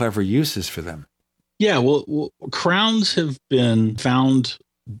found clever uses for them. Yeah, well crowns have been found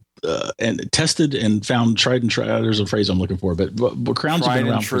and tested and found tried and tried. There's a phrase I'm looking for, but crowns have been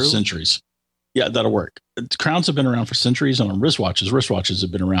around for centuries. Yeah, that'll work. Crowns have been around for centuries, and on wristwatches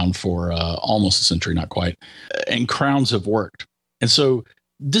have been around for almost a century, not quite. And crowns have worked. And so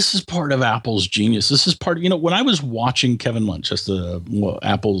this is part of Apple's genius. This is part of, when I was watching Kevin Lynch, that's one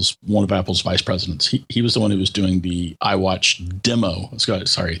of Apple's vice presidents, he was the one who was doing the iWatch demo.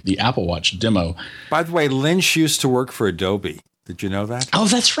 The Apple Watch demo. By the way, Lynch used to work for Adobe. Did you know that? Oh,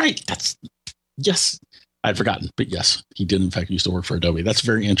 that's right. Yes. I'd forgotten, but yes, he did in fact used to work for Adobe. That's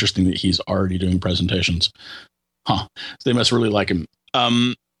very interesting that he's already doing presentations. They must really like him.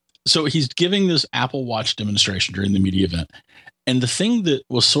 So he's giving this Apple Watch demonstration during the media event. And the thing that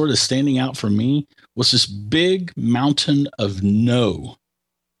was sort of standing out for me was this big mountain of no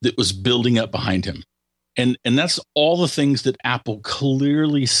that was building up behind him. And that's all the things that Apple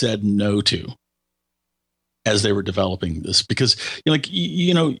clearly said no to as they were developing this. Because,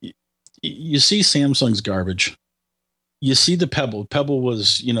 you see Samsung's garbage. You see the Pebble. Pebble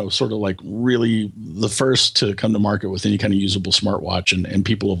was, sort of like really the first to come to market with any kind of usable smartwatch, and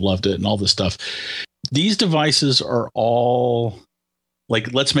people have loved it and all this stuff. These devices are all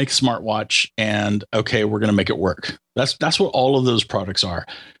like, let's make a smartwatch and okay, we're going to make it work. That's what all of those products are.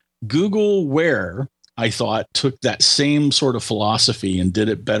 Google Wear, I thought, took that same sort of philosophy and did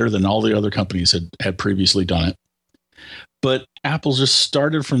it better than all the other companies had previously done it. But Apple just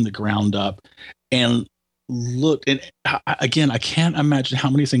started from the ground up and looked. And again, I can't imagine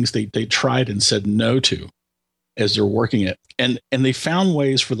how many things they tried and said no to as they're working it. And they found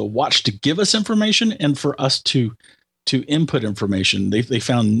ways for the watch to give us information and for us to input information. They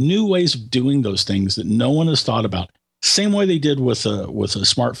found new ways of doing those things that no one has thought about. Same way they did with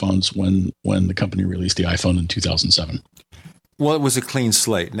smartphones when the company released the iPhone in 2007. Well, it was a clean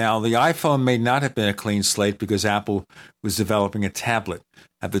slate. Now, the iPhone may not have been a clean slate because Apple was developing a tablet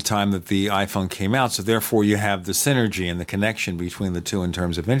at the time that the iPhone came out. So therefore, you have the synergy and the connection between the two in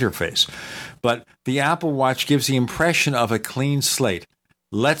terms of interface. But the Apple Watch gives the impression of a clean slate.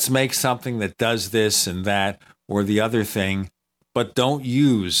 Let's make something that does this and that or the other thing, but don't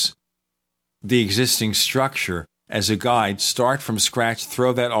use the existing structure as a guide. Start from scratch,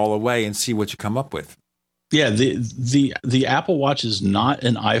 throw that all away, and see what you come up with. Yeah, the Apple Watch is not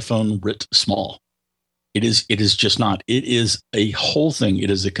an iPhone writ small. It is just not. It is a whole thing.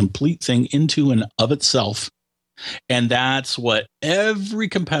 It is a complete thing into and of itself. And that's what every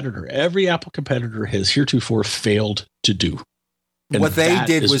Apple competitor has heretofore failed to do. And what they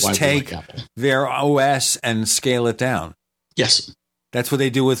did was take their OS and scale it down. Yes. That's what they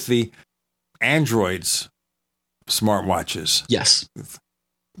do with the Android's smartwatches. Yes.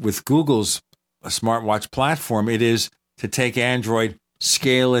 With Google's smartwatch platform, it is to take Android,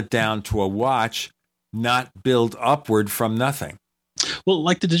 scale it down to a watch, not build upward from nothing. Well,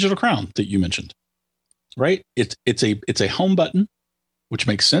 like the Digital Crown that you mentioned, right? It's a home button, which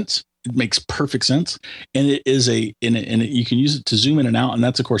makes sense. It makes perfect sense, and it is you can use it to zoom in and out, and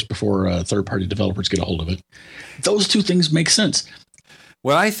that's of course before third-party developers get a hold of it. Those two things make sense.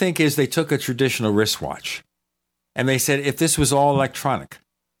 What I think is they took a traditional wristwatch, and they said if this was all electronic,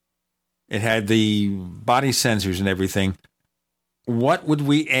 it had the body sensors and everything, what would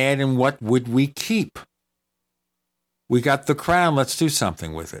we add and what would we keep? We got the crown. Let's do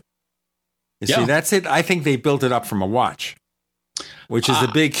something with it. You see, that's it. I think they built it up from a watch, which is the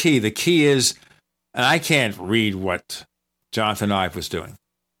big key. The key is, and I can't read what Jonathan Ive was doing.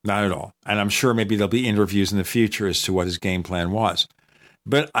 Not at all. And I'm sure maybe there'll be interviews in the future as to what his game plan was.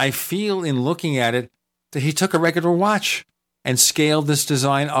 But I feel in looking at it that he took a regular watch and scaled this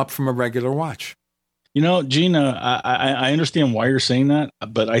design up from a regular watch. You know, Gene, I understand why you're saying that,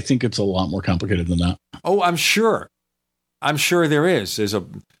 but I think it's a lot more complicated than that. Oh, I'm sure. I'm sure there is. There's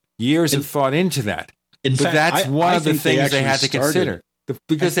years of thought into that. In fact, that's one of the things they had to started, consider.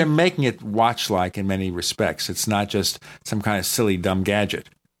 Because they're making it watch-like in many respects. It's not just some kind of silly, dumb gadget.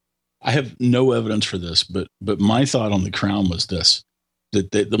 I have no evidence for this, but my thought on the crown was this: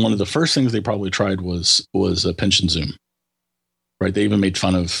 that one of the first things they probably tried was a pinch and zoom. Right? They even made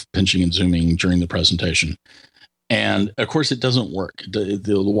fun of pinching and zooming during the presentation, and of course, it doesn't work.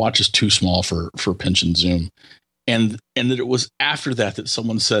 The watch is too small for pinch and zoom, and that it was after that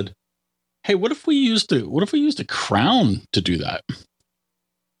someone said, "Hey, what if we used a crown to do that?"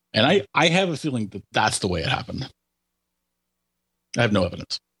 And I have a feeling that that's the way it happened. I have no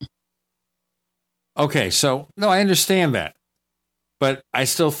evidence. Okay, so, no, I understand that. But I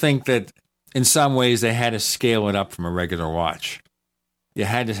still think that in some ways they had to scale it up from a regular watch. You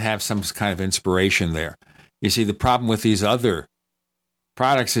had to have some kind of inspiration there. You see, the problem with these other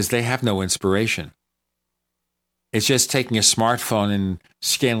products is they have no inspiration. It's just taking a smartphone and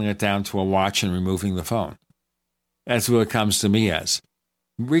scaling it down to a watch and removing the phone. That's what it comes to me as.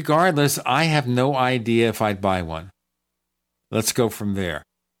 Regardless, I have no idea if I'd buy one. Let's go from there.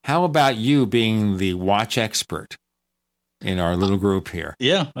 How about you being the watch expert in our little group here?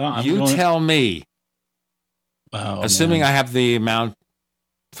 Yeah. You tell me, assuming I have the amount,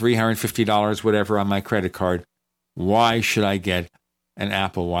 $350, whatever, on my credit card, why should I get an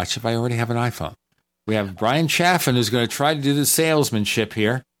Apple Watch if I already have an iPhone? We have Brian Chaffin, who's going to try to do the salesmanship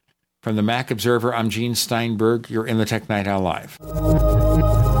here. From the Mac Observer, I'm Gene Steinberg. You're in the Tech Night Owl Live.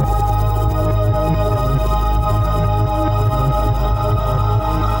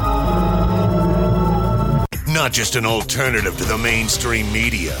 Not just an alternative to the mainstream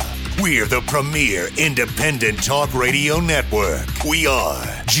media. We're the premier independent talk radio network. We are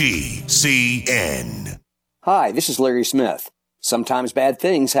GCN. Hi, this is Larry Smith. Sometimes bad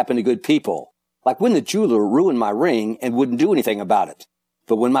things happen to good people. Like when the jeweler ruined my ring and wouldn't do anything about it.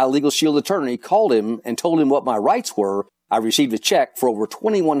 But when my Legal Shield attorney called him and told him what my rights were, I received a check for over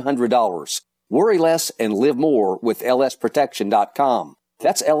 $2,100. Worry less and live more with lsprotection.com.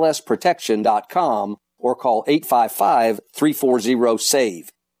 That's lsprotection.com, or call 855-340-SAVE.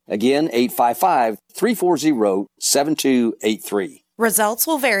 Again, 855-340-7283. Results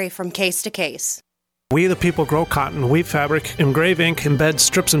will vary from case to case. We the people grow cotton, weave fabric, engrave ink, embed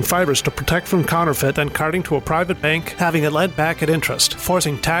strips and fibers to protect from counterfeit, then carting to a private bank, having it lent back at interest,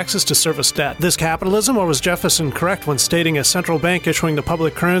 forcing taxes to service debt. This capitalism, or was Jefferson correct when stating a central bank issuing the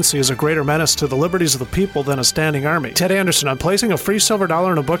public currency is a greater menace to the liberties of the people than a standing army? Ted Anderson, I'm placing a free silver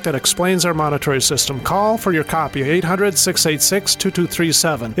dollar in a book that explains our monetary system. Call for your copy,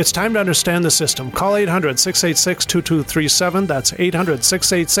 800-686-2237. It's time to understand the system. Call 800-686-2237. That's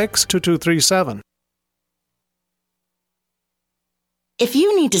 800-686-2237. If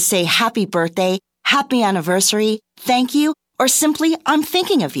you need to say happy birthday, happy anniversary, thank you, or simply I'm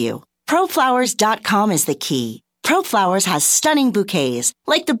thinking of you, ProFlowers.com is the key. ProFlowers has stunning bouquets,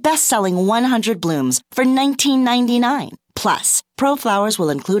 like the best-selling 100 blooms for $19.99. Plus, ProFlowers will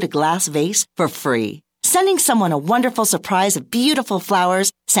include a glass vase for free. Sending someone a wonderful surprise of beautiful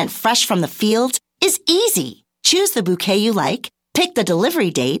flowers sent fresh from the fields is easy. Choose the bouquet you like, pick the delivery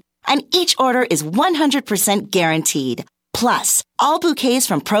date, and each order is 100% guaranteed. Plus, all bouquets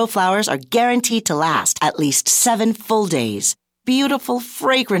from ProFlowers are guaranteed to last at least 7 full days. Beautiful,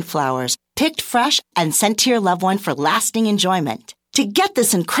 fragrant flowers, picked fresh and sent to your loved one for lasting enjoyment. To get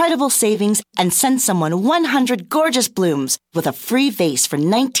this incredible savings and send someone 100 gorgeous blooms with a free vase for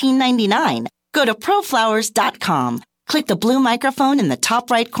 $19.99, go to ProFlowers.com, click the blue microphone in the top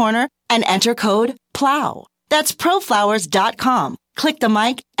right corner, and enter code PLOW. That's ProFlowers.com. Click the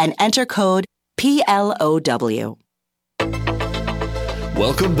mic and enter code PLOW.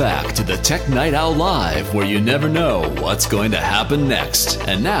 Welcome back to the Tech Night Owl Live, where you never know what's going to happen next.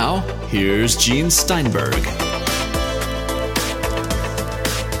 And now, here's Gene Steinberg.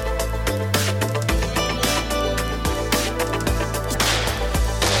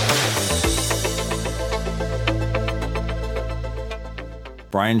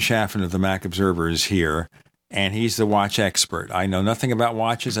 Brian Chaffin of the Mac Observer is here, and he's the watch expert. I know nothing about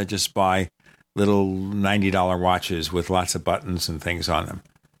watches. I just buy little $90 watches with lots of buttons and things on them.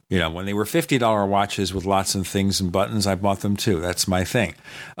 When they were $50 watches with lots of things and buttons, I bought them too. That's my thing.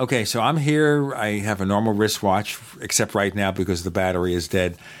 Okay, so I'm here. I have a normal wristwatch, except right now because the battery is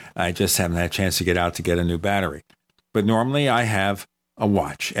dead. I just haven't had a chance to get out to get a new battery. But normally I have a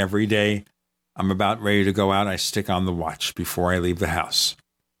watch. Every day I'm about ready to go out, I stick on the watch before I leave the house.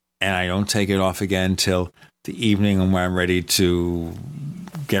 And I don't take it off again till the evening when I'm ready to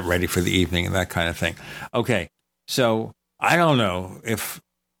get ready for the evening and that kind of thing. Okay, so I don't know if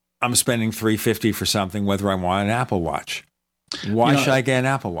I'm spending $350 for something, whether I want an Apple Watch. Why should I get an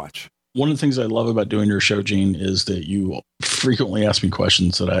Apple Watch? One of the things I love about doing your show, Gene, is that you frequently ask me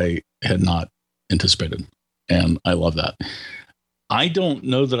questions that I had not anticipated. And I love that. I don't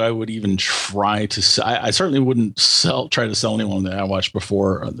know that I would even try to I certainly wouldn't try to sell anyone the Apple Watch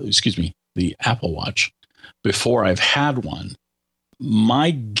the Apple Watch before I've had one. My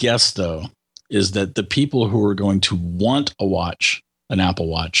guess, though, is that the people who are going to want a watch, an Apple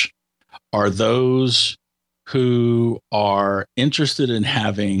Watch, are those who are interested in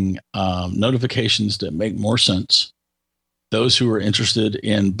having notifications that make more sense, those who are interested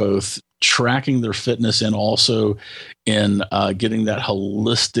in both tracking their fitness and also in getting that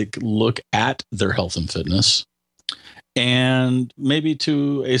holistic look at their health and fitness, and maybe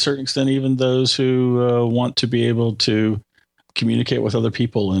to a certain extent, even those who want to be able to communicate with other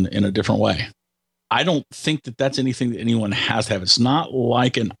people in a different way. I don't think that that's anything that anyone has to have. It's not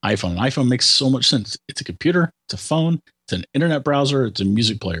like an iPhone. An iPhone makes so much sense. It's a computer, it's a phone, it's an internet browser, it's a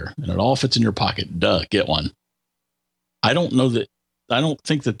music player, and it all fits in your pocket. Duh, get one. I don't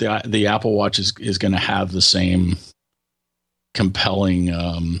think that the Apple Watch is going to have the same compelling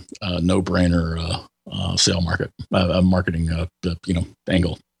no-brainer marketing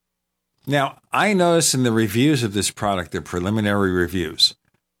angle. Now, I noticed in the reviews of this product, the preliminary reviews,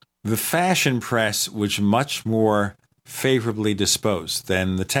 the fashion press was much more favorably disposed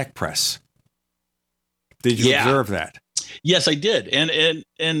than the tech press. Did you observe that? Yes, I did.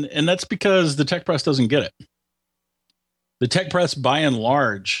 And that's because the tech press doesn't get it. The tech press, by and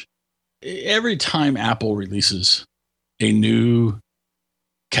large, every time Apple releases a new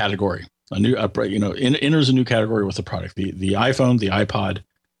category, enters a new category with the product, the iPhone, the iPod,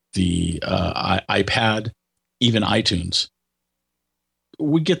 the iPad, even iTunes,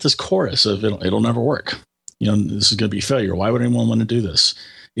 we get this chorus of it'll never work. This is going to be a failure. Why would anyone want to do this?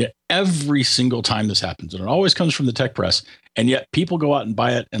 Every single time this happens, and it always comes from the tech press, and yet people go out and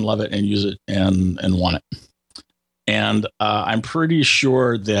buy it and love it and use it and want it. And I'm pretty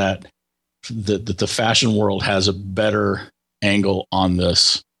sure that the fashion world has a better angle on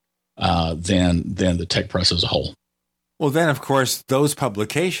this than the tech press as a whole. Well, then, of course, those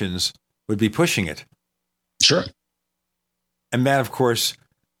publications would be pushing it. Sure. And that, of course,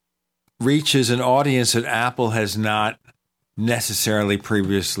 reaches an audience that Apple has not necessarily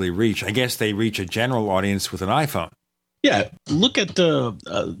previously reached. I guess they reach a general audience with an iPhone. Yeah, look at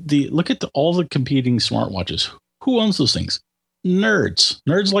all the competing smartwatches. Who owns those things?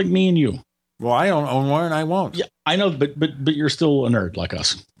 Nerds like me and you. Well, I don't own one, and I won't. Yeah, I know, but you're still a nerd like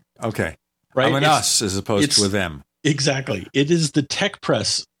us. Okay, right? I'm an us as opposed to a them. Exactly. It is the tech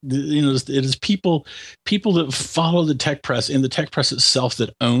press. It is people that follow the tech press, and the tech press itself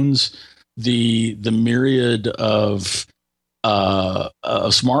that owns the myriad of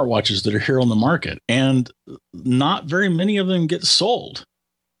smartwatches that are here on the market, and not very many of them get sold.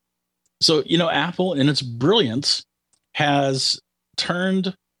 So, Apple, in its brilliance, has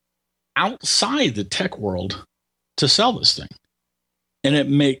turned outside the tech world to sell this thing, and it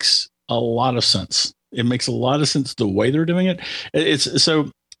makes a lot of sense. It makes a lot of sense the way they're doing it. It's so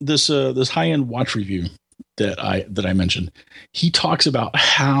this high-end watch review that I mentioned, he talks about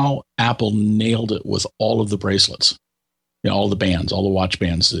how Apple nailed it with all of the bracelets, all the bands, all the watch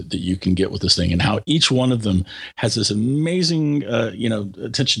bands that you can get with this thing, and how each one of them has this amazing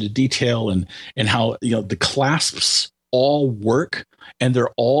attention to detail, and how the clasps all work, and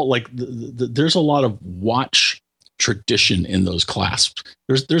they're all like there's a lot of watch tradition in those clasps.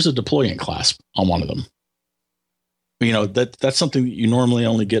 There's a deployant clasp on one of them. That's something that you normally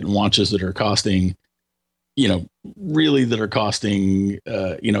only get in watches that are costing, $800,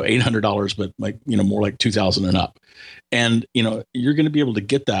 but more like $2,000 and up. And you're going to be able to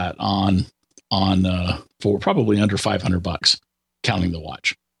get that on for probably under $500, counting the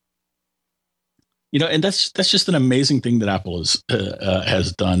watch. And that's just an amazing thing that Apple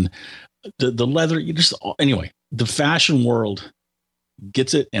has done. The leather, anyway. The fashion world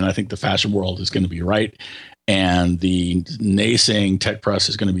gets it, and I think the fashion world is going to be right, and the naysaying tech press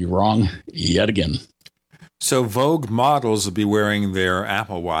is going to be wrong yet again. So Vogue models will be wearing their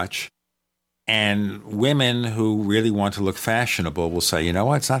Apple Watch, And women who really want to look fashionable will say, you know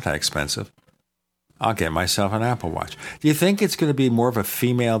what, it's not that expensive. I'll get myself an Apple Watch. Do you think it's going to be more of a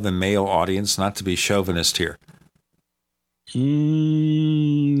female than male audience? Not to be chauvinist here.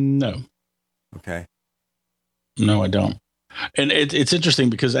 No. Okay. No, I don't. And it's interesting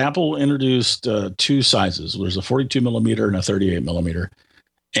because Apple introduced two sizes. There's a 42 millimeter and a 38 millimeter.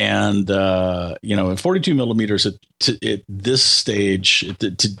 And, in 42 millimeters at this stage,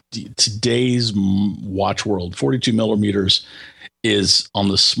 today's watch world, 42 millimeters is on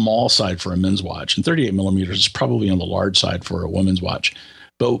the small side for a men's watch, and 38 millimeters is probably on the large side for a women's watch.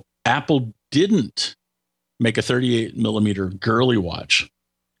 But Apple didn't make a 38 millimeter girly watch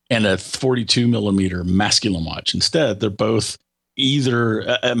and a 42 millimeter masculine watch. Instead, they're both either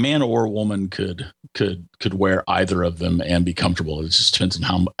a man or a woman could wear either of them and be comfortable. It just depends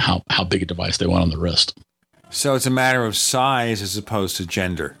on how big a device they want on the wrist. So it's a matter of size as opposed to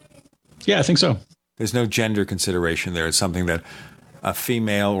gender. Yeah, I think so. There's no gender consideration there. It's something that a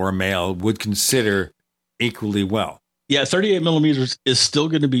female or a male would consider equally well. Yeah, 38 millimeters is still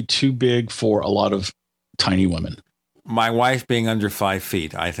going to be too big for a lot of tiny women. My wife being under 5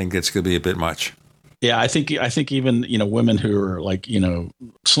 feet, I think it's going to be a bit much. Yeah, I think even, women who are like,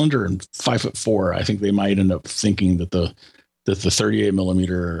 slender and 5'4", I think they might end up thinking that the 38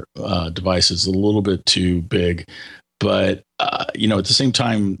 millimeter device is a little bit too big. But, at the same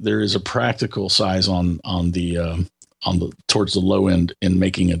time, there is a practical size on the towards the low end in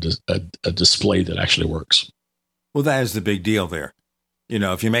making a display that actually works. Well, that is the big deal there.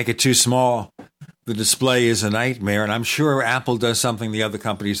 If you make it too small, the display is a nightmare. And I'm sure Apple does something the other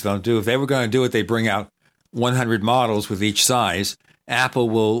companies don't do. If they were going to do it, they bring out 100 models with each size. Apple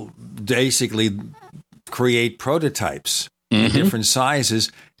will basically create prototypes in different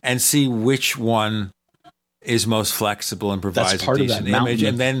sizes and see which one is most flexible and provides a decent image,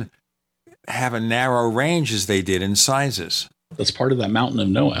 and then have a narrow range as they did in sizes. That's part of that mountain of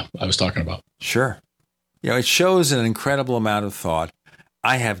Noah I was talking about. Sure. It shows an incredible amount of thought.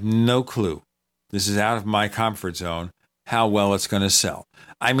 I have no clue. This is out of my comfort zone, how well it's going to sell.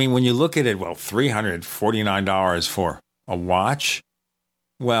 I mean, when you look at it, $349 for a watch.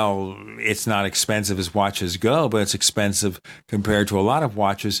 Well, it's not expensive as watches go, but it's expensive compared to a lot of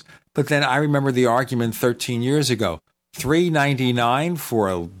watches. But then I remember the argument 13 years ago, $399 for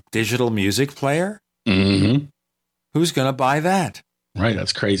a digital music player? Mm-hmm. Who's going to buy that? Right,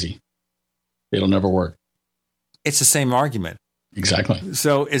 that's crazy. It'll never work. It's the same argument. Exactly.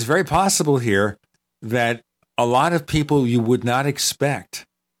 So it's very possible here that a lot of people you would not expect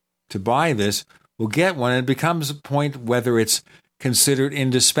to buy this will get one. And it becomes a point whether it's considered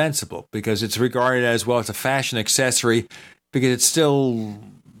indispensable because it's regarded as, well, it's a fashion accessory because it still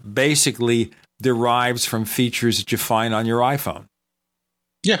basically derives from features that you find on your iPhone.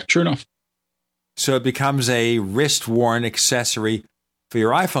 Yeah, true enough. So it becomes a wrist-worn accessory for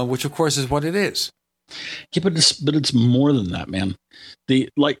your iPhone, which of course is what it is. Yeah, but it's more than that, man. The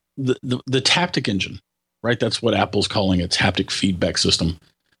Taptic engine, right? That's what Apple's calling its haptic feedback system.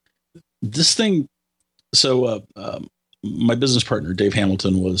 This thing. So my business partner Dave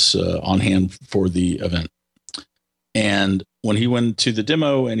Hamilton was on hand for the event, and when he went to the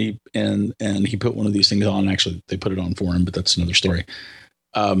demo and he put one of these things on. Actually, they put it on for him, but that's another story.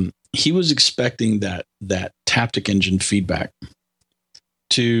 He was expecting that Taptic engine feedback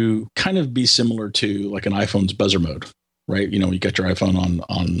to kind of be similar to like an iPhone's buzzer mode, right? You got your iPhone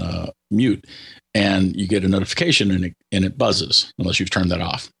on mute and you get a notification and it buzzes unless you've turned that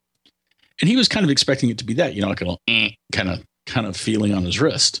off. And he was kind of expecting it to be that, like a kind of feeling on his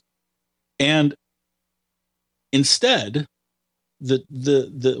wrist. And instead,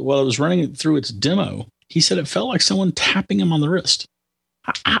 the while it was running it through its demo, he said it felt like someone tapping him on the wrist.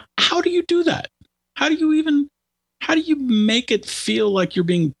 How do you do that? How do you make it feel like you're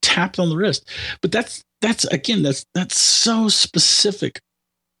being tapped on the wrist? But that's so specific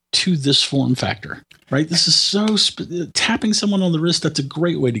to this form factor, right? This is so tapping someone on the wrist. That's a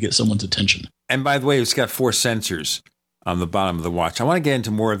great way to get someone's attention. And by the way, it's got 4 sensors on the bottom of the watch. I want to get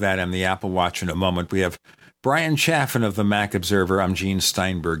into more of that on the Apple Watch in a moment. We have Brian Chaffin of the Mac Observer. I'm Gene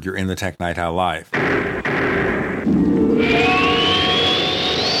Steinberg. You're in the Tech Night Owl Live.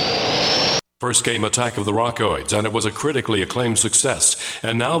 First came Attack of the Rockoids, and it was a critically acclaimed success.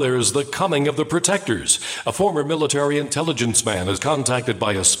 And now there's The Coming of the Protectors. A former military intelligence man is contacted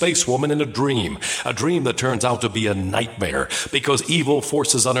by a space woman in a dream that turns out to be a nightmare because evil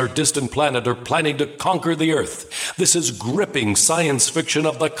forces on her distant planet are planning to conquer the Earth. This is gripping science fiction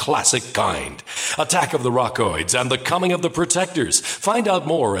of the classic kind. Attack of the Rockoids and The Coming of the Protectors. Find out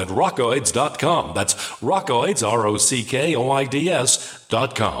more at rockoids.com. That's rockoids,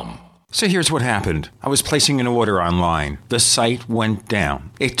 ROCKOIDS.com. So here's what happened. I was placing an order online. The site went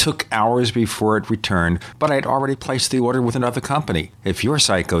down. It took hours before it returned, but I'd already placed the order with another company. If your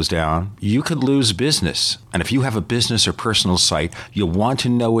site goes down, you could lose business. And if you have a business or personal site, you'll want to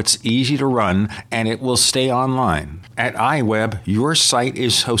know it's easy to run and it will stay online. At iWeb, your site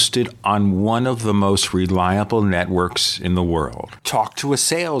is hosted on one of the most reliable networks in the world. Talk to a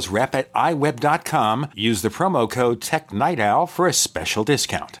sales rep at iWeb.com. Use the promo code TechNightOwl for a special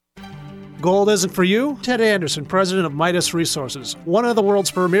discount. Gold isn't for you? Ted Anderson, president of Midas Resources, one of the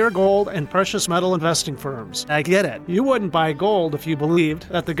world's premier gold and precious metal investing firms. I get it. You wouldn't buy gold if you believed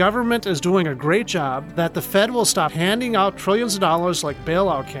that the government is doing a great job, that the Fed will stop handing out trillions of dollars like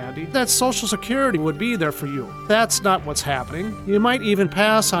bailout candy, that Social Security would be there for you. That's not what's happening. You might even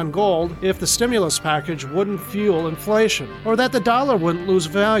pass on gold if the stimulus package wouldn't fuel inflation, or that the dollar wouldn't lose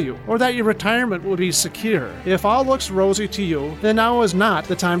value, or that your retirement would be secure. If all looks rosy to you, then now is not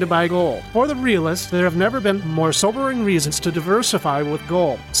the time to buy gold. For the realist, there have never been more sobering reasons to diversify with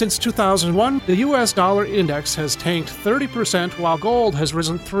gold. Since 2001, the U.S. dollar index has tanked 30% while gold has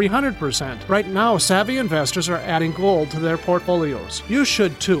risen 300%. Right now, savvy investors are adding gold to their portfolios. You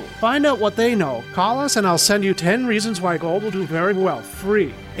should too. Find out what they know. Call us and I'll send you 10 reasons why gold will do very well,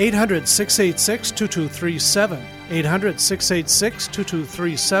 free. 800-686-2237.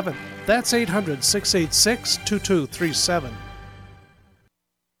 800-686-2237. That's 800-686-2237.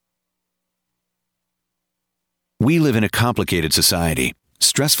 We live in a complicated society.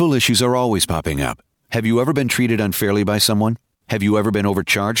 Stressful issues are always popping up. Have you ever been treated unfairly by someone? Have you ever been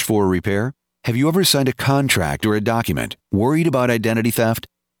overcharged for a repair? Have you ever signed a contract or a document? Worried about identity theft?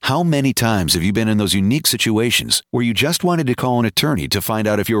 How many times have you been in those unique situations where you just wanted to call an attorney to find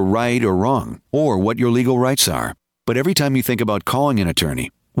out if you're right or wrong, or what your legal rights are? But every time you think about calling an attorney,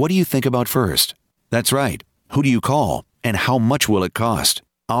 what do you think about first? That's right. Who do you call, and how much will it cost?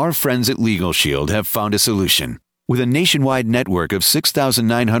 Our friends at Legal Shield have found a solution. With a nationwide network of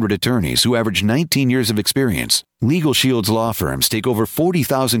 6,900 attorneys who average 19 years of experience, Legal Shield's law firms take over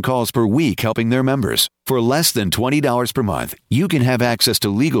 40,000 calls per week helping their members. For less than $20 per month, you can have access to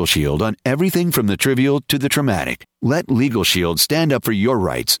Legal Shield on everything from the trivial to the traumatic. Let Legal Shield stand up for your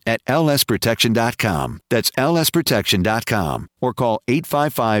rights at lsprotection.com. That's lsprotection.com. Or call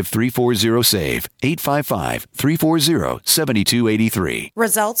 855-340-SAVE, 855-340-7283.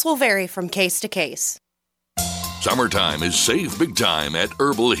 Results will vary from case to case. Summertime is save big time at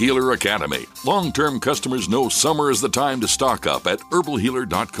Herbal Healer Academy. Long-term customers know summer is the time to stock up at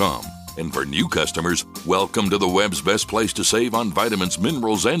herbalhealer.com. And for new customers, welcome to the web's best place to save on vitamins,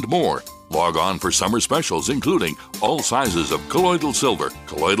 minerals, and more. Log on for summer specials, including all sizes of colloidal silver,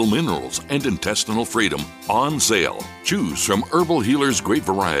 colloidal minerals, and intestinal freedom on sale. Choose from Herbal Healer's great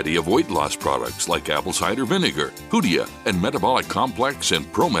variety of weight loss products like apple cider vinegar, Hoodia, and Metabolic Complex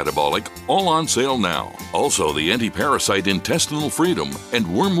and Pro-Metabolic, all on sale now. Also, the anti-parasite Intestinal Freedom and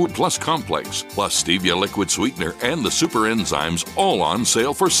Wormwood Plus Complex, plus Stevia Liquid Sweetener and the Super Enzymes, all on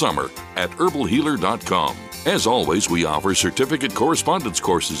sale for summer at herbalhealer.com. As always, we offer certificate correspondence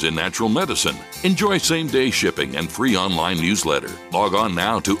courses in natural medicine. Enjoy same-day shipping and free online newsletter. Log on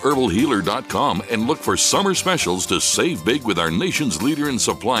now to herbalhealer.com and look for summer specials to save big with our nation's leader in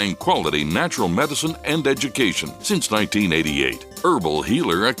supplying quality natural medicine and education since 1988. Herbal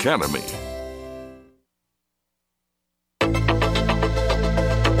Healer Academy.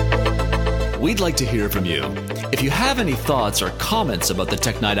 We'd like to hear from you. If you have any thoughts or comments about the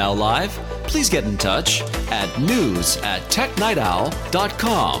Tech Night Owl Live, please get in touch at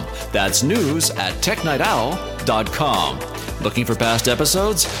news@technightowl.com. That's news@technightowl.com. Looking for past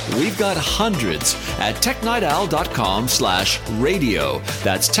episodes? We've got hundreds at technightowl.com/radio.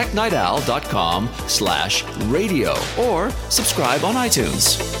 That's technightowl.com/radio. Or subscribe on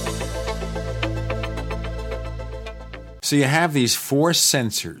iTunes. So you have these 4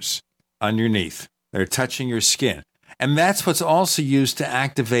 sensors underneath. They're touching your skin. And that's what's also used to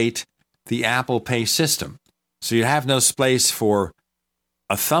activate the Apple Pay system. So you have no space for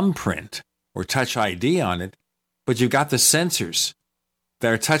a thumbprint or Touch ID on it, but you've got the sensors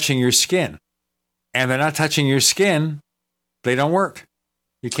that are touching your skin. And they're not touching your skin, they don't work.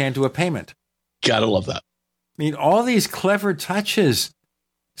 You can't do a payment. Gotta love that. I mean, all these clever touches.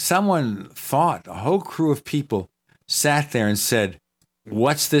 Someone thought, a whole crew of people sat there and said,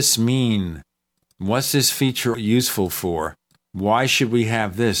 what's this mean? What's this feature useful for? Why should we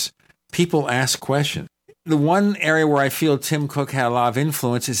have this? People ask questions. The one area where I feel Tim Cook had a lot of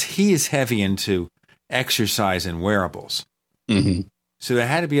influence is he is heavy into exercise and wearables. Mm-hmm. So there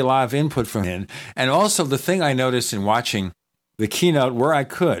had to be a lot of input from him. And also the thing I noticed in watching the keynote where I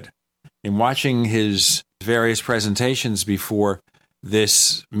could, in watching his various presentations before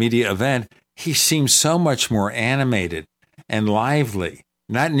this media event, he seemed so much more animated and lively,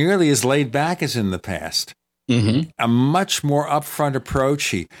 not nearly as laid back as in the past. Mm-hmm. A much more upfront approach.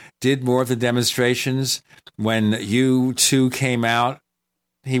 He did more of the demonstrations. When U2 came out,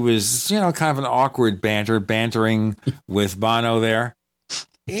 he was, kind of an awkward bantering with Bono there.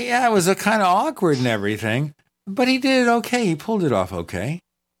 Yeah, it was a kind of awkward and everything, but he did it okay. He pulled it off okay.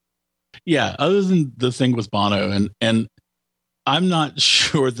 Yeah, other than the thing with Bono, and I'm not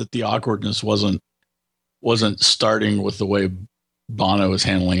sure that the awkwardness wasn't starting with the way Bono is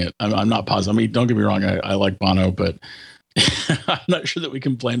handling it. I'm not positive. I mean, don't get me wrong, I like Bono, but I'm not sure that we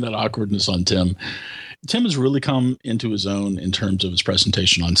can blame that awkwardness on Tim. Tim has really come into his own in terms of his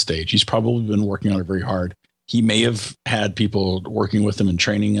presentation on stage. He's probably been working on it very hard. He may have had people working with him and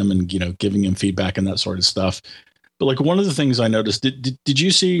training him and, giving him feedback and that sort of stuff. But like one of the things I noticed, did you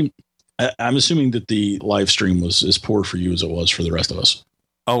see, I'm assuming that the live stream was as poor for you as it was for the rest of us.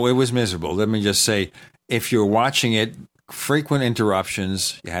 Oh, it was miserable. Let me just say, if you're watching it, frequent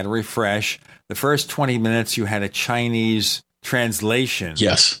interruptions, you had to refresh. The first 20 minutes, you had a Chinese translation.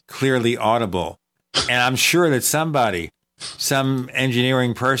 Yes. Clearly audible. And I'm sure that some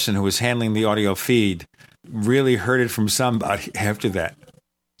engineering person who was handling the audio feed really heard it from somebody after that.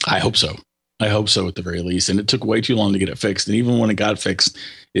 I hope so. I hope so at the very least. And it took way too long to get it fixed. And even when it got fixed,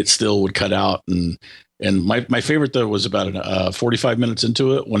 it still would cut out. And my favorite though was about 45 minutes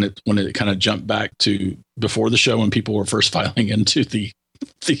into it when it kind of jumped back to before the show when people were first filing into the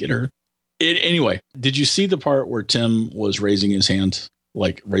theater. Anyway, did you see the part where Tim was raising his hand,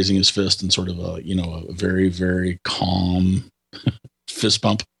 like raising his fist and sort of a very, very calm fist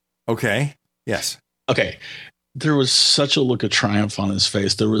bump? Okay. Yes. Okay. There was such a look of triumph on his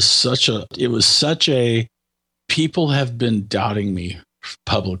face. It was such a, people have been doubting me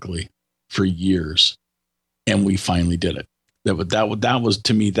publicly for years, and we finally did it. That was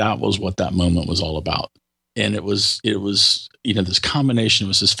to me, that was what that moment was all about. And it was, this combination, it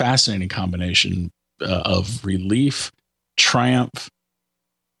was this fascinating combination of relief, triumph,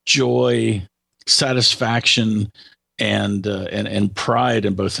 joy, satisfaction, and pride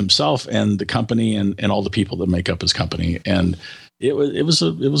in both himself and the company and all the people that make up his company. And it was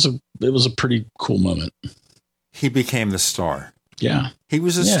a pretty cool moment. He became the star. Yeah. He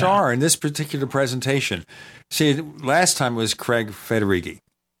was a star in this particular presentation. See, last time it was Craig Federighi,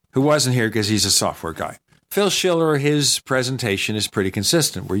 who wasn't here because he's a software guy. Phil Schiller, his presentation is pretty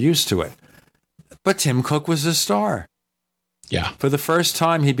consistent. We're used to it. But Tim Cook was a star. Yeah. For the first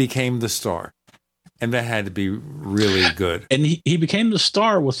time, he became the star. And that had to be really good. And he became the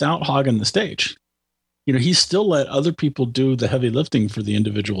star without hogging the stage. He still let other people do the heavy lifting for the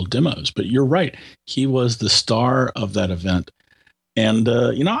individual demos. But you're right. He was the star of that event. And,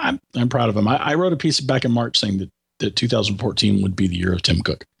 I'm proud of him. I wrote a piece back in March saying that 2014 would be the year of Tim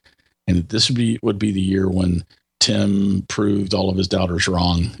Cook. And this would be the year when Tim proved all of his doubters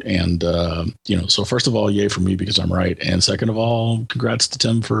wrong. And, so first of all, yay for me because I'm right. And second of all, congrats to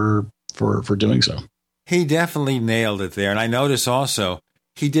Tim for doing so. He definitely nailed it there. And I noticed also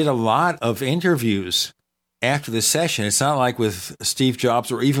he did a lot of interviews after the session. It's not like with Steve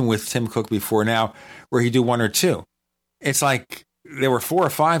Jobs or even with Tim Cook before now where he'd do one or two. It's like there were 4 or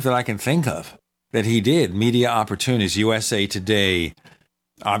 5 that I can think of that he did. Media Opportunities, USA Today,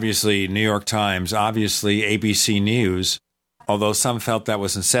 obviously New York Times, obviously ABC News, although some felt that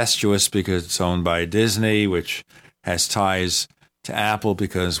was incestuous because it's owned by Disney, which has ties to Apple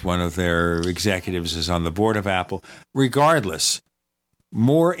because one of their executives is on the board of Apple. Regardless,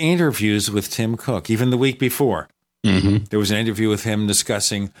 more interviews with Tim Cook, even the week before. Mm-hmm. There was an interview with him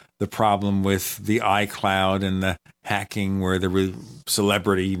discussing the problem with the iCloud and the hacking where the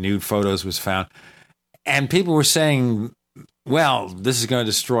celebrity nude photos was found. And people were saying, well, this is going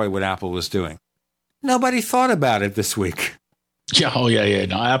to destroy what Apple was doing. Nobody thought about it this week. Yeah. Oh, yeah.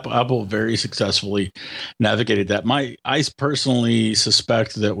 No, Apple very successfully navigated that. I personally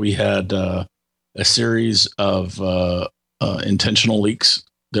suspect that we had a series of intentional leaks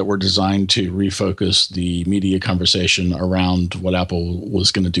that were designed to refocus the media conversation around what Apple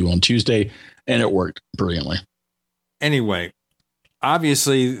was going to do on Tuesday, and it worked brilliantly. Anyway,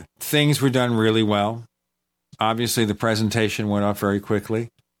 obviously, things were done really well. Obviously, the presentation went off very quickly.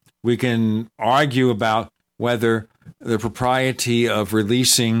 We can argue about whether the propriety of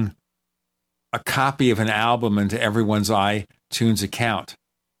releasing a copy of an album into everyone's iTunes account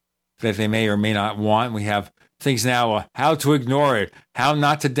that they may or may not want. We have things now, how to ignore it, how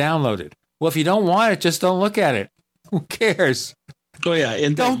not to download it. Well, if you don't want it, just don't look at it. Who cares? Oh, yeah.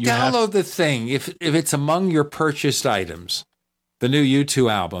 And don't download the thing if it's among your purchased items. The new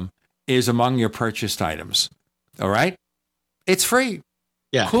U2 album is among your purchased items. All right? It's free.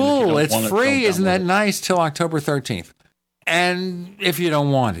 Yeah. Cool. It's free. Isn't that it. nice? Till October 13th. And if you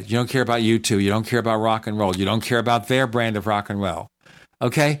don't want it, you don't care about U2, you don't care about rock and roll, you don't care about their brand of rock and roll,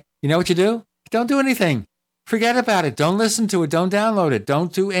 okay? You know what you do? Don't do anything. Forget about it. Don't listen to it. Don't download it.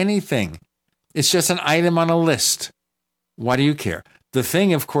 Don't do anything. It's just an item on a list. Why do you care? The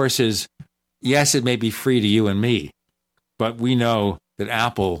thing, of course, is, yes, it may be free to you and me, but we know that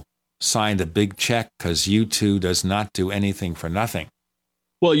Apple signed a big check because U2 does not do anything for nothing.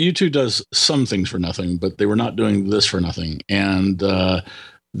 Well, U2 does some things for nothing, but they were not doing this for nothing. And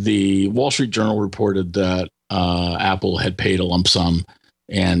the Wall Street Journal reported that Apple had paid a lump sum.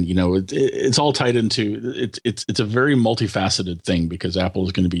 And, you know, it's all tied into it's a very multifaceted thing because Apple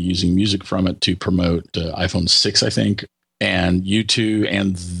is going to be using music from it to promote iPhone 6, I think. And U2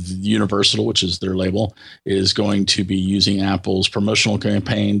 and Universal, which is their label, is going to be using Apple's promotional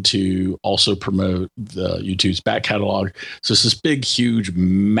campaign to also promote the U2's back catalog. So it's this big, huge,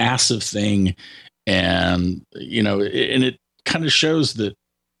 massive thing. And, you know, and it kind of shows that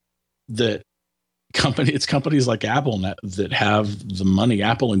it's companies like Apple that have the money,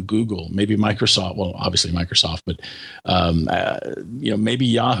 Apple and Google, maybe Microsoft, well, obviously Microsoft, but, you know, maybe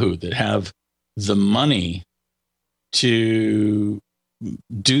Yahoo, that have the money to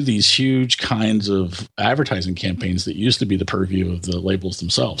do these huge kinds of advertising campaigns that used to be the purview of the labels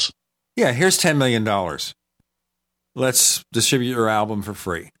themselves. Yeah, here's $10 million. Let's distribute your album for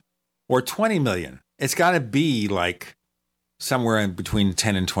free. Or $20 million. It's got to be like somewhere in between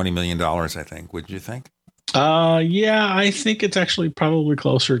 $10 and $20 million, I think. Wouldn't you think? Yeah, I think it's actually probably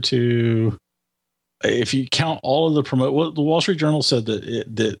closer to, if you count all of the well, the Wall Street Journal said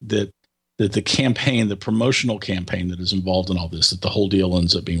that the campaign, the promotional campaign that is involved in all this, that the whole deal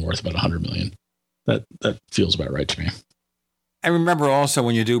ends up being worth about $100 million. That feels about right to me. And remember also,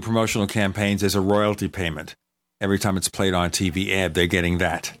 when you do promotional campaigns, there's a royalty payment. Every time it's played on a TV ad, they're getting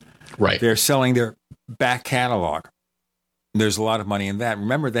that. Right. They're selling their back catalog. There's a lot of money in that.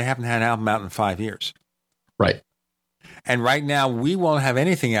 Remember, they haven't had an album out in 5 years. Right. And right now, we won't have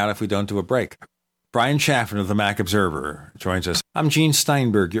anything out if we don't do a break. Brian Chaffin of the Mac Observer joins us. I'm Gene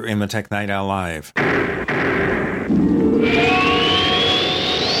Steinberg. You're in the Tech Night Owl Live.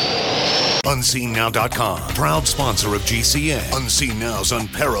 UnseenNow.com, proud sponsor of GCN. Unseen Now's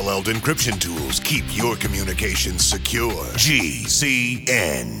unparalleled encryption tools keep your communications secure.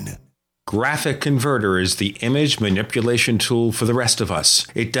 GCN. Graphic Converter is the image manipulation tool for the rest of us.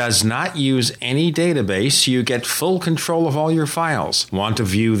 It does not use any database. You get full control of all your files. Want to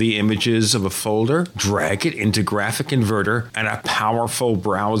view the images of a folder? Drag it into Graphic Converter and a powerful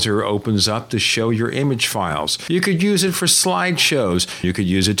browser opens up to show your image files. You could use it for slideshows. You could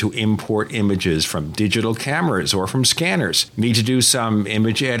use it to import images from digital cameras or from scanners. Need to do some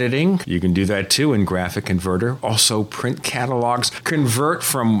image editing? You can do that too in Graphic Converter. Also print catalogs. Convert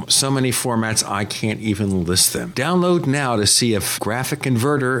from so many formats I can't even list them. Download now to see if Graphic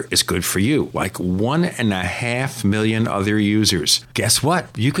Converter is good for you, like 1.5 million other users. Guess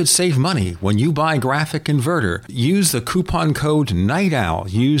what? You could save money when you buy Graphic Converter. Use the coupon code Night Owl.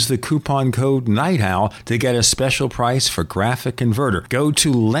 Use the coupon code Night Owl to get a special price for Graphic Converter. Go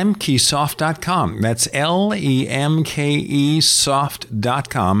to lemkesoft.com. That's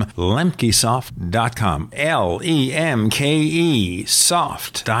LEMKEsoft.com. Lemkesoft.com.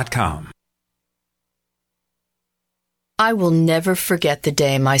 LEMKEsoft.com. I will never forget the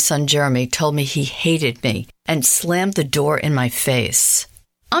day my son Jeremy told me he hated me and slammed the door in my face.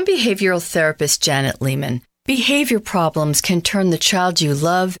 I'm behavioral therapist Janet Lehman. Behavior problems can turn the child you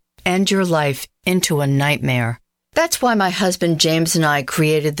love and your life into a nightmare. That's why my husband James and I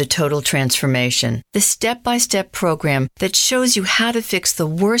created the Total Transformation, the step-by-step program that shows you how to fix the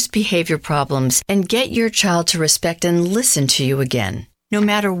worst behavior problems and get your child to respect and listen to you again. No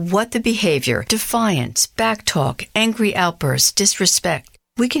matter what the behavior, defiance, backtalk, angry outbursts, disrespect,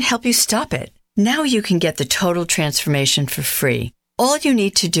 we can help you stop it. Now you can get the Total Transformation for free. All you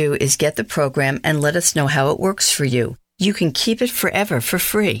need to do is get the program and let us know how it works for you. You can keep it forever for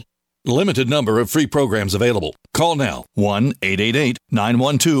free. Limited number of free programs available. Call now.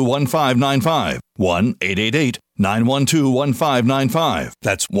 1-888-912-1595. 1-888-912-1595.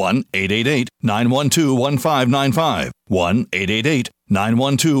 That's 1-888-912-1595.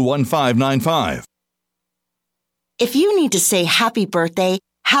 1-888-912-1595. If you need to say happy birthday,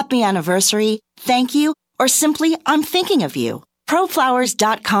 happy anniversary, thank you, or simply I'm thinking of you,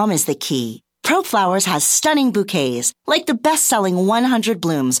 ProFlowers.com is the key. ProFlowers has stunning bouquets, like the best-selling 100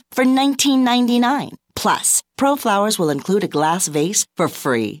 blooms for $19.99. Plus, ProFlowers will include a glass vase for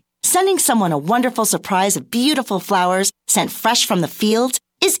free. Sending someone a wonderful surprise of beautiful flowers sent fresh from the fields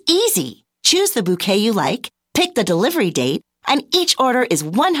is easy. Choose the bouquet you like, pick the delivery date, And each order is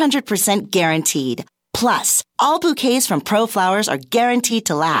 100% guaranteed. Plus, all bouquets from ProFlowers are guaranteed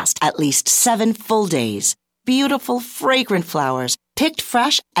to last at least 7 full days. Beautiful, fragrant flowers, picked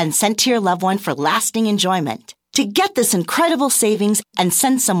fresh and sent to your loved one for lasting enjoyment. To get this incredible savings and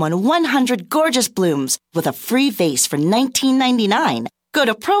send someone 100 gorgeous blooms with a free vase for $19.99, go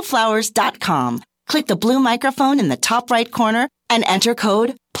to proflowers.com, click the blue microphone in the top right corner, and enter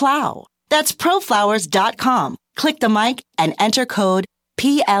code PLOW. That's proflowers.com. Click the mic and enter code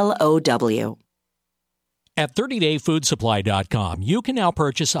PLOW. At 30dayfoodsupply.com, you can now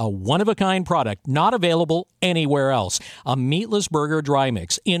purchase a one-of-a-kind product not available anywhere else. A meatless burger dry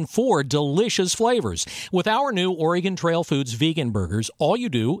mix in 4 delicious flavors. With our new Oregon Trail Foods vegan burgers, all you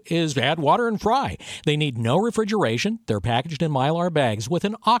do is add water and fry. They need no refrigeration. They're packaged in Mylar bags with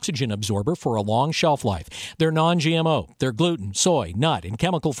an oxygen absorber for a long shelf life. They're non-GMO. They're gluten, soy, nut, and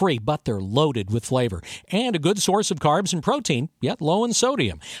chemical-free, but they're loaded with flavor. And a good source of carbs and protein, yet low in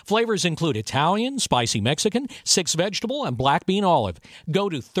sodium. Flavors include Italian, spicy Mexican, 6 vegetable, and black bean olive. Go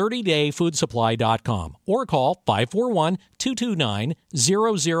to 30dayfoodsupply.com or call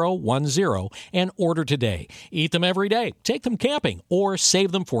 541-229-0010 and order today. Eat them every day, take them camping, or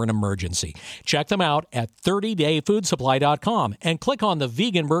save them for an emergency. Check them out at 30dayfoodsupply.com and click on the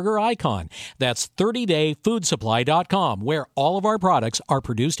vegan burger icon. That's 30dayfoodsupply.com, where all of our products are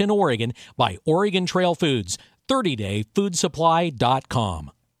produced in Oregon by Oregon Trail Foods.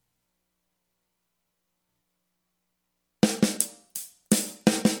 30dayfoodsupply.com.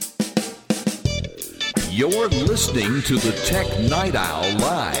 You're listening to the Tech Night Owl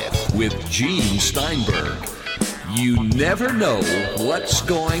Live with Gene Steinberg. You never know what's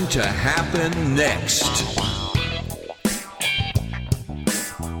going to happen next.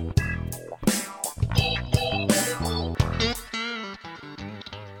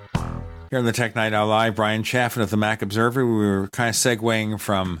 Here on the Tech Night Owl Live, Brian Chaffin of the Mac Observer. We were kind of segueing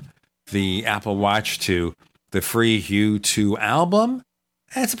from the Apple Watch to the free U2 album.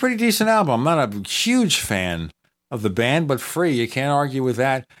 It's a pretty decent album. I'm not a huge fan of the band, but free. You can't argue with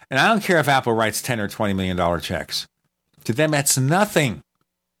that. And I don't care if Apple writes $10 or $20 million checks. To them, that's nothing.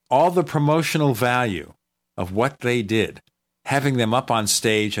 All the promotional value of what they did, having them up on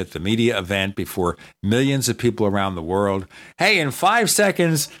stage at the media event before millions of people around the world. Hey, in 5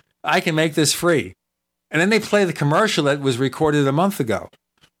 seconds, I can make this free. And then they play the commercial that was recorded a month ago.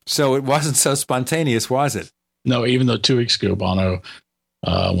 So it wasn't so spontaneous, was it? No, even though 2 weeks ago, Bono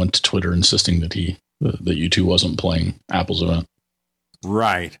went to Twitter insisting that that U2 wasn't playing Apple's event.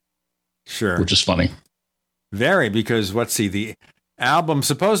 Right. Sure. Which is funny. Very, because the album,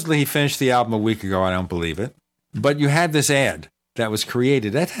 supposedly he finished the album a week ago. I don't believe it. But you had this ad that was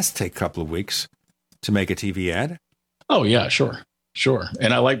created. That has to take a couple of weeks to make a TV ad. Oh, yeah, sure.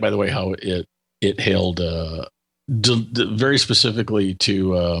 And I like, by the way, how it hailed very specifically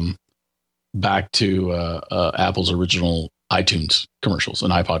to back to Apple's original iTunes commercials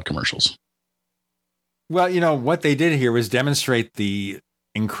and iPod commercials. Well, what they did here was demonstrate the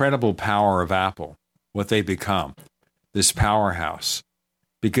incredible power of Apple, what they've become, this powerhouse,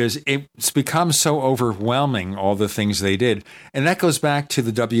 because it's become so overwhelming, all the things they did. And that goes back to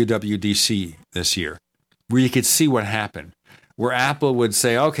the WWDC this year, where you could see what happened, where Apple would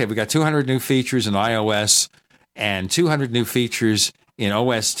say, okay, we got 200 new features in iOS and 200 new features in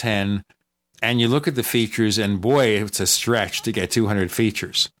OS 10. And you look at the features, and boy, it's a stretch to get 200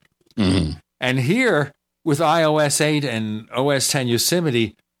 features. Mm-hmm. And here, with iOS 8 and OS 10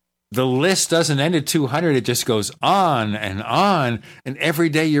 Yosemite, the list doesn't end at 200. It just goes on. And every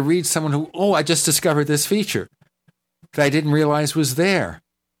day you read someone who, I just discovered this feature that I didn't realize was there.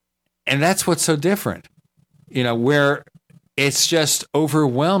 And that's what's so different, where it's just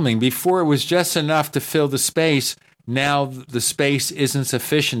overwhelming. Before, it was just enough to fill the space. Now the space isn't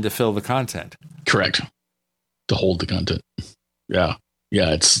sufficient to fill the content. Correct. To hold the content. Yeah.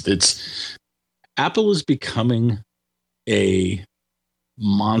 It's Apple is becoming a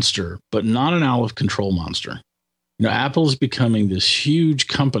monster, but not an out of control monster. Apple is becoming this huge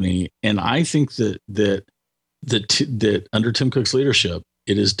company, and I think that under Tim Cook's leadership,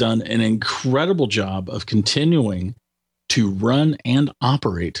 it has done an incredible job of continuing to run and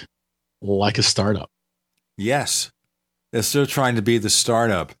operate like a startup. Yes. They're still trying to be the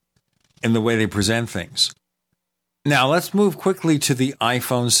startup in the way they present things. Now, let's move quickly to the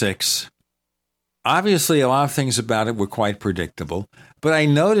iPhone 6. Obviously, a lot of things about it were quite predictable, but I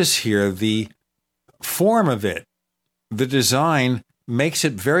notice here the form of it, the design, makes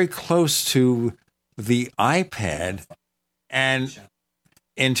it very close to the iPad. And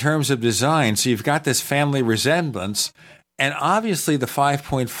in terms of design, so you've got this family resemblance, and obviously the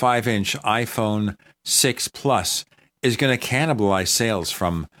 5.5-inch iPhone 6 Plus is going to cannibalize sales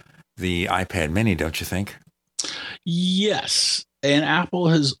from the iPad mini, don't you think? Yes. And Apple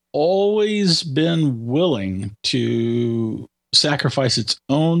has always been willing to sacrifice its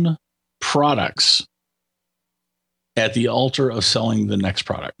own products at the altar of selling the next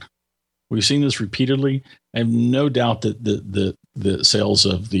product. We've seen this repeatedly. I have no doubt that the sales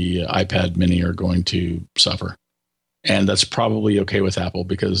of the iPad mini are going to suffer. And that's probably okay with Apple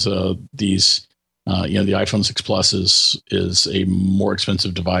because the iPhone 6 Plus is a more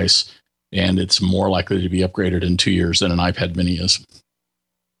expensive device, and it's more likely to be upgraded in 2 years than an iPad mini is.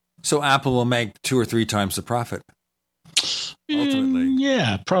 So Apple will make 2 or 3 times the profit. Ultimately.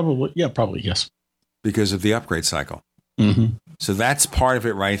 Yeah, probably. Yeah, probably, yes. Because of the upgrade cycle. Mm-hmm. So that's part of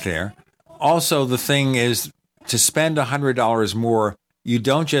it right there. Also, the thing is, to spend $100 more, you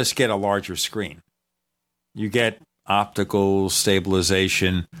don't just get a larger screen. You get optical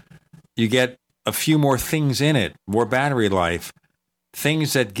stabilization. You get a few more things in it, more battery life,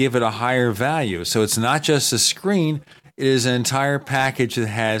 things that give it a higher value. So it's not just a screen, it is an entire package that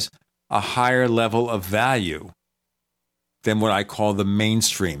has a higher level of value than what I call the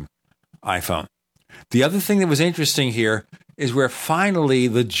mainstream iPhone. The other thing that was interesting here is where finally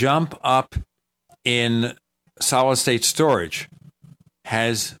the jump up in solid-state storage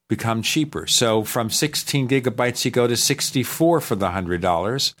has become cheaper. So from 16 gigabytes, you go to 64 for the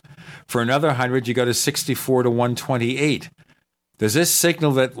 $100. For another 100, you go to 64 to 128. Does this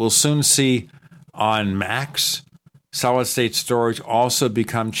signal that we'll soon see on Macs solid-state storage also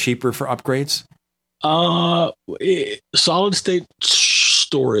become cheaper for upgrades? Solid-state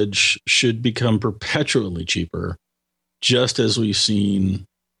storage should become perpetually cheaper, just as we've seen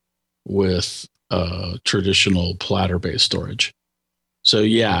with traditional platter-based storage. So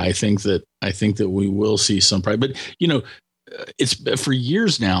yeah, I think that we will see some price. But it's for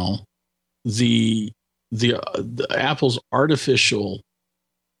years now. The Apple's artificial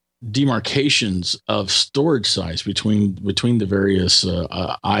demarcations of storage size between the various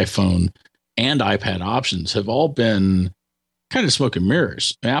iPhone and iPad options have all been kind of smoke and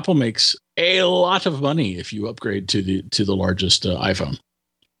mirrors. Apple makes a lot of money if you upgrade to the largest iPhone.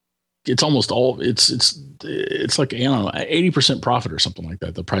 It's almost all it's like 80% profit or something like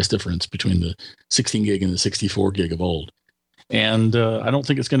that. The price difference between the 16 gig and the 64 gig of old. And I don't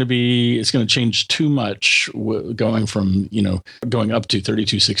think it's going to change too much going up to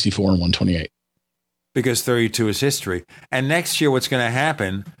 32, 64, and 128. Because 32 is history. And next year, what's going to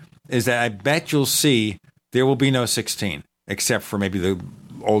happen is that I bet you'll see there will be no 16, except for maybe the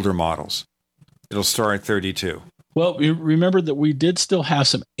older models. It'll start at 32. Well, you remember that we did still have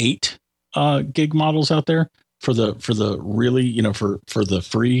some 8 gig models out there for the really, for the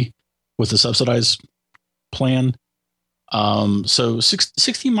free with the subsidized plan. So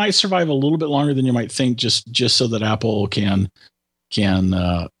 16 might survive a little bit longer than you might think, just so that Apple can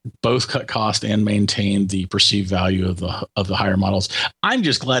both cut cost and maintain the perceived value of the higher models. I'm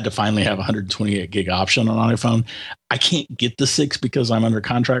just glad to finally have a 128 gig option on iPhone. I can't get the 6 because I'm under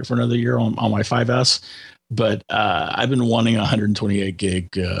contract for another year on my 5S, but I've been wanting a 128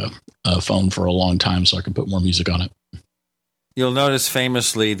 gig phone for a long time so I can put more music on it. You'll notice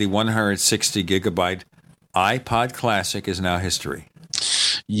famously the 160 gigabyte iPod Classic is now history.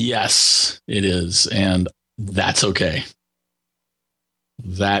 Yes, it is. And that's okay.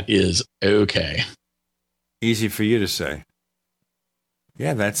 That is okay. Easy for you to say.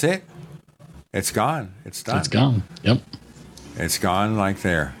 Yeah, that's it. It's gone. It's done. It's gone. Yep. It's gone like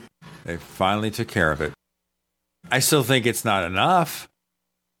there. They finally took care of it. I still think it's not enough.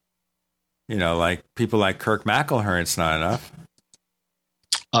 Like people like Kirk McElhearn, it's not enough.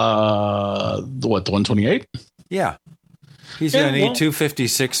 The 128? Yeah. He's going to need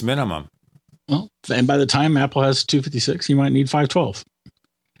 256 minimum. Well, and by the time Apple has 256, you might need 512.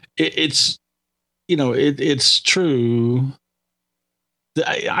 It's true.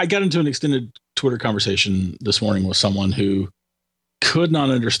 I got into an extended Twitter conversation this morning with someone who could not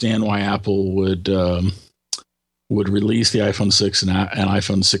understand why Apple would release the iPhone 6 and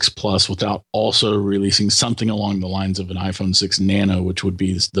iPhone 6 Plus without also releasing something along the lines of an iPhone 6 Nano, which would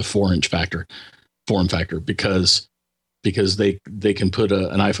be the 4-inch form factor, because they can put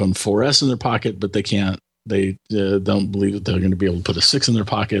an iPhone 4S in their pocket, but they can't. They don't believe that they're going to be able to put a 6 in their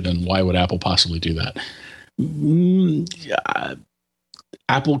pocket, and why would Apple possibly do that?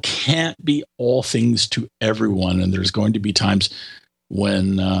 Apple can't be all things to everyone, and there's going to be times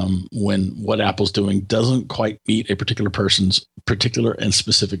when what Apple's doing doesn't quite meet a particular person's particular and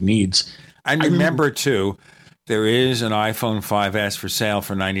specific needs. And remember, too, there is an iPhone 5S for sale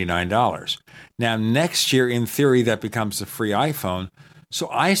for $99. Now, next year, in theory, that becomes a free iPhone. So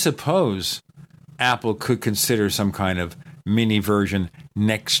I suppose Apple could consider some kind of mini version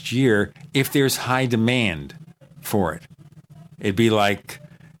next year if there's high demand for it. It'd be like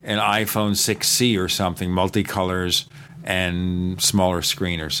an iPhone 6C or something, multicolors and smaller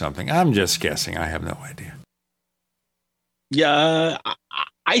screen or something. I'm just guessing. I have no idea. Yeah,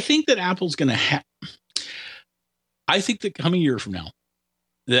 I think that Apple's going to I think that coming year from now,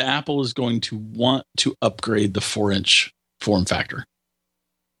 that Apple is going to want to upgrade the 4-inch form factor.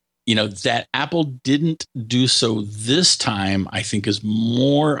 That Apple didn't do so this time, I think, is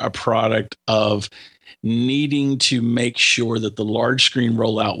more a product of needing to make sure that the large screen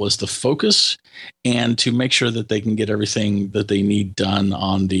rollout was the focus, and to make sure that they can get everything that they need done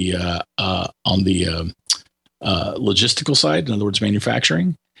on the logistical side, in other words,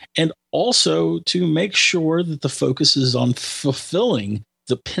 manufacturing, and also to make sure that the focus is on fulfilling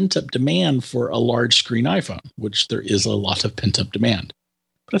the pent-up demand for a large screen iPhone, which there is a lot of pent-up demand.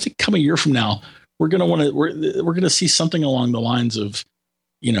 But I think come a year from now, we're going to see something along the lines of,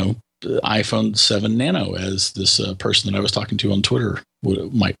 iPhone 7 Nano, as this person that I was talking to on Twitter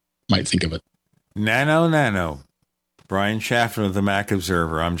might think of it. Nano. Brian Schaffner of the Mac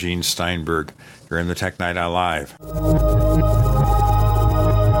Observer. I'm Gene Steinberg. You're in the Tech Night Owl Live.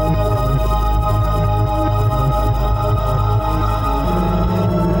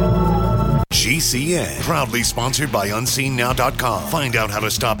 GCN, proudly sponsored by UnseenNow.com. Find out how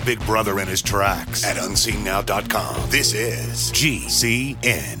to stop Big Brother in his tracks at UnseenNow.com. This is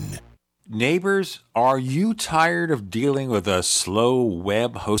GCN. Neighbors, are you tired of dealing with a slow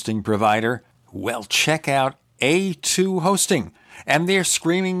web hosting provider? Well, check out A2 Hosting and their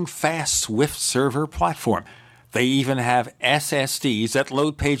screaming fast Swift server platform. They even have SSDs that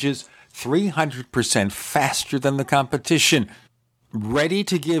load pages 300% faster than the competition. Ready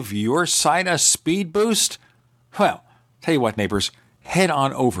to give your site a speed boost? Well, tell you what, neighbors, head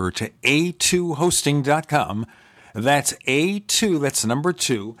on over to a2hosting.com. That's A2, that's number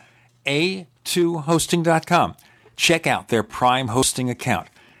 2, a2hosting.com. Check out their Prime hosting account.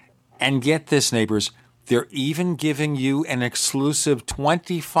 And get this, neighbors, they're even giving you an exclusive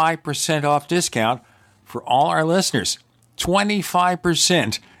 25% off discount for all our listeners.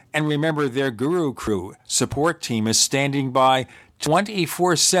 25%. And remember, their Guru Crew support team is standing by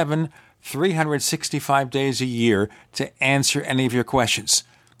 24/7, 365 days a year to answer any of your questions.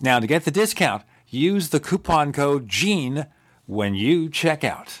 Now, to get the discount, use the coupon code GENE when you check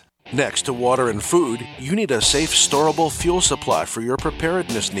out. Next to water and food, you need a safe, storable fuel supply for your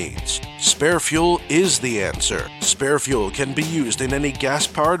preparedness needs. Spare Fuel is the answer. Spare Fuel can be used in any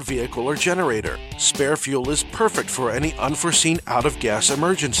gas-powered vehicle or generator. Spare Fuel is perfect for any unforeseen out-of-gas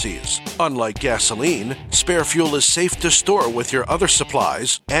emergencies. Unlike gasoline, Spare Fuel is safe to store with your other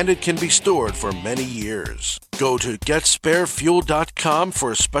supplies, and it can be stored for many years. Go to GetSpareFuel.com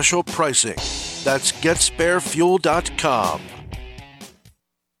for special pricing. That's GetSpareFuel.com.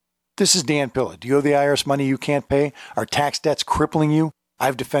 This is Dan Pilla. Do you owe the IRS money you can't pay? Are tax debts crippling you?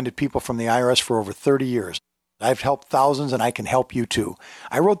 I've defended people from the IRS for over 30 years. I've helped thousands, and I can help you too.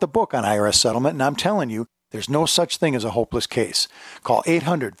 I wrote the book on IRS settlement, and I'm telling you, there's no such thing as a hopeless case. Call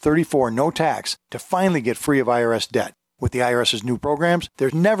 800-34-NO-TAX to finally get free of IRS debt. With the IRS's new programs,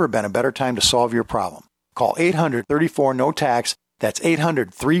 there's never been a better time to solve your problem. Call 800-34-NO-TAX. That's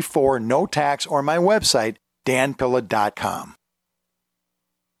 800-34-NO-TAX, or my website, danpilla.com.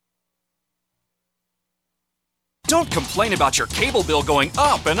 Don't complain about your cable bill going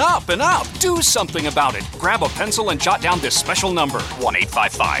up and up and up. Do something about it. Grab a pencil and jot down this special number,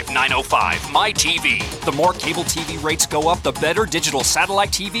 1-855-905-MY-TV. The more cable TV rates go up, the better digital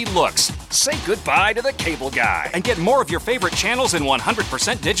satellite TV looks. Say goodbye to the cable guy and get more of your favorite channels in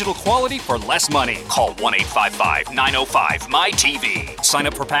 100% digital quality for less money. Call 1-855-905-MY-TV. Sign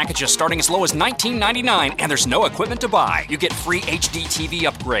up for packages starting as low as $19.99, and there's no equipment to buy. You get free HD TV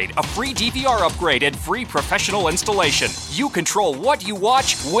upgrade, a free DVR upgrade, and free professional installation. You control what you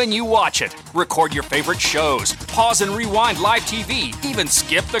watch when you watch it. Record your favorite shows, pause and rewind live TV, even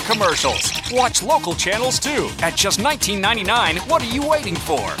skip the commercials. Watch local channels too. At just $19.99, what are you waiting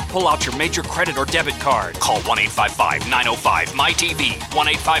for? Pull out your major credit or debit card. Call 1-855-905-MY-TV.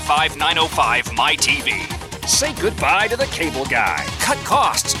 1-855-905-MY-TV. Say goodbye to the cable guy. Cut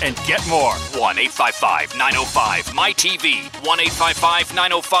costs and get more. 1-855-905-MY-TV.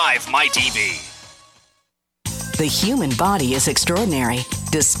 1-855-905-MY-TV. The human body is extraordinary.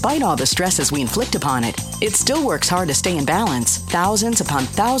 Despite all the stresses we inflict upon it, it still works hard to stay in balance. Thousands upon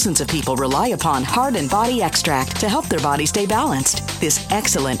thousands of people rely upon Heart and Body Extract to help their body stay balanced. This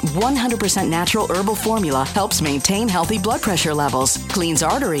excellent 100% natural herbal formula helps maintain healthy blood pressure levels, cleans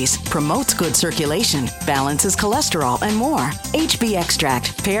arteries, promotes good circulation, balances cholesterol, and more. HB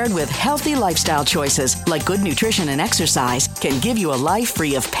Extract, paired with healthy lifestyle choices like good nutrition and exercise, can give you a life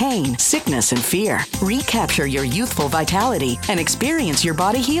free of pain, sickness, and fear. Recapture your youthful vitality and experience your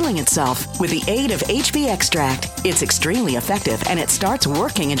body healing itself with the aid of HB Extract. It's extremely effective and it starts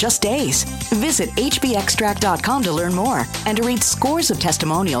working in just days. Visit hbextract.com to learn more and to read scores of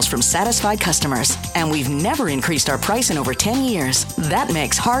testimonials from satisfied customers. And we've never increased our price in over 10 years. That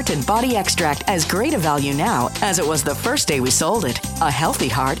makes Heart and Body Extract as great a value now as it was the first day we sold it. A healthy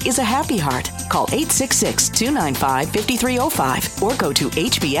heart is a happy heart. Call 866-295-5305 or go to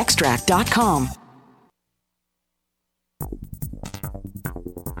hbextract.com.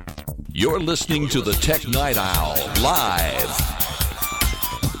 You're listening to the Tech Night Owl live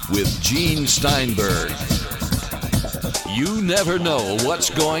with Gene Steinberg. You never know what's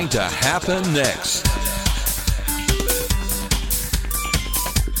going to happen next.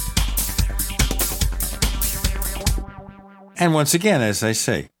 And once again, as I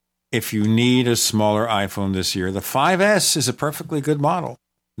say, if you need a smaller iPhone this year, the 5S is a perfectly good model.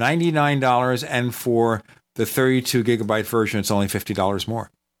 $99, and for the 32 gigabyte version, it's only $50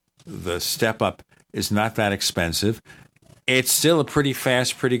 more. The step up is not that expensive. It's still a pretty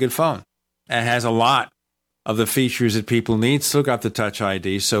fast, pretty good phone. It has a lot of the features that people need. Still got the Touch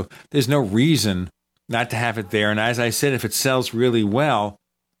ID, so there's no reason not to have it there. And as I said, if it sells really well,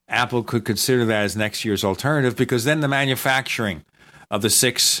 Apple could consider that as next year's alternative, because then the manufacturing of the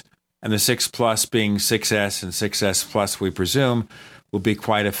 6 and the 6 Plus being 6S and 6S Plus, we presume, will be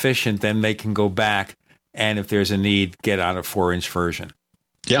quite efficient. Then they can go back and, if there's a need, get out a 4-inch version.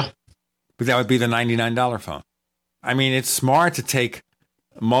 Yeah. But that would be the $99 phone. I mean, it's smart to take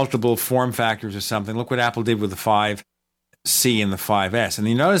multiple form factors or something. Look what Apple did with the 5C and the 5S. And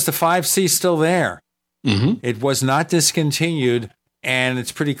you notice the 5C is still there. Mm-hmm. It was not discontinued, and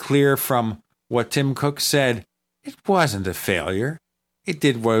it's pretty clear from what Tim Cook said, it wasn't a failure. It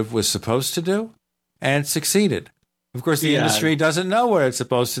did what it was supposed to do, and it succeeded. Of course, the industry doesn't know what it's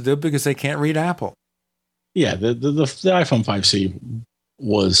supposed to do because they can't read Apple. Yeah, the iPhone 5C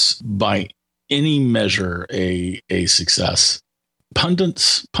was by any measure a success.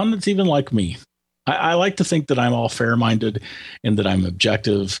 Pundits even like me. I like to think that I'm all fair-minded and that I'm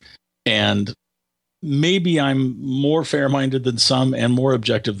objective, and maybe I'm more fair-minded than some and more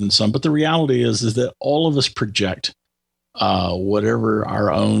objective than some. But the reality is that all of us project whatever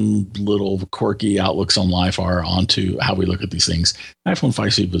our own little quirky outlooks on life are onto how we look at these things. iPhone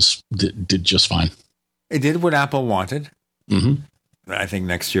 5C did just fine. It did what Apple wanted. Mm-hmm. I think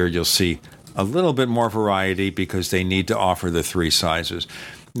next year you'll see a little bit more variety because they need to offer the 3 sizes.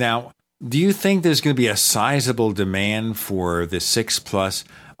 Now, do you think there's going to be a sizable demand for the 6 Plus?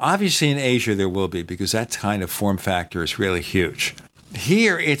 Obviously, in Asia, there will be, because that kind of form factor is really huge.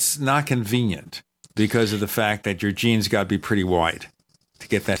 Here, it's not convenient because of the fact that your jeans got to be pretty wide to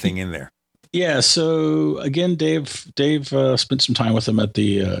get that thing in there. Yeah. So again, Dave spent some time with him at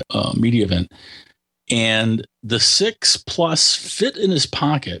the media event, and the 6 Plus fit in his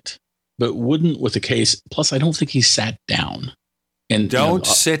pocket, but wouldn't with the case. Plus, I don't think he sat down. And don't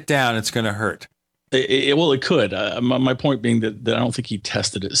sit down; it's going to hurt. It could. My point being that I don't think he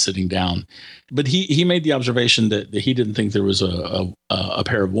tested it sitting down, but he made the observation that he didn't think there was a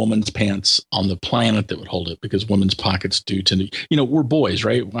pair of women's pants on the planet that would hold it, because women's pockets do tend to, we're boys,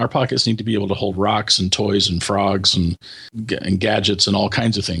 right? Our pockets need to be able to hold rocks and toys and frogs and gadgets and all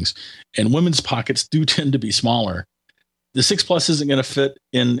kinds of things. And women's pockets do tend to be smaller. The 6 Plus isn't going to fit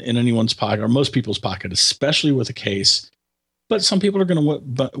in anyone's pocket or most people's pocket, especially with a case. But some people are going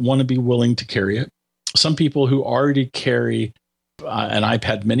to want to be willing to carry it. Some people who already carry an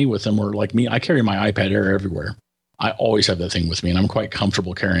iPad mini with them, or like me, I carry my iPad Air everywhere. I always have that thing with me, and I'm quite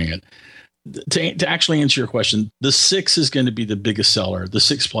comfortable carrying it. To actually answer your question, the 6 is going to be the biggest seller. The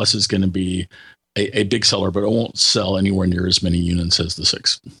 6 Plus is going to be a big seller, but it won't sell anywhere near as many units as the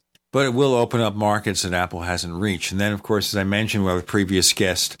 6. But it will open up markets that Apple hasn't reached. And then, of course, as I mentioned with a previous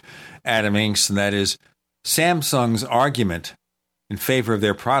guest, Adam Inks, and that is Samsung's argument in favor of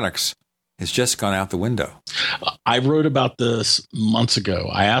their products has just gone out the window. I wrote about this months ago.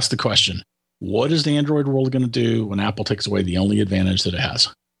 I asked the question, what is the Android world going to do when Apple takes away the only advantage that it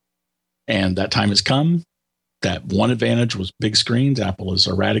has? And that time has come. That one advantage was big screens. Apple has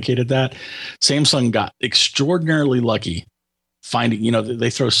eradicated that. Samsung got extraordinarily lucky finding, they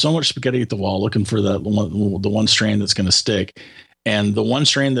throw so much spaghetti at the wall looking for the one strand that's going to stick. And the one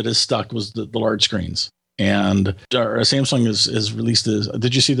strand that is stuck was the large screens. And Samsung has released this.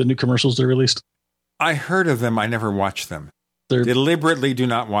 Did you see the new commercials they released? I heard of them. I never watched them. They deliberately do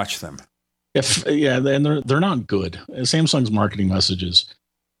not watch them. And they're not good. Samsung's marketing messages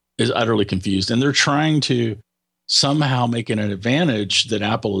is utterly confused, and they're trying to somehow make it an advantage that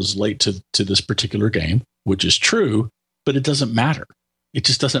Apple is late to this particular game, which is true, but it doesn't matter. It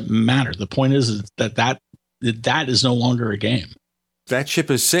just doesn't matter. The point is that is no longer a game. That ship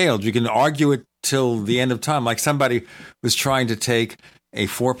has sailed. You can argue it till the end of time. Like somebody was trying to take a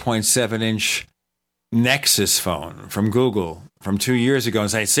 4.7-inch Nexus phone from Google from 2 years ago and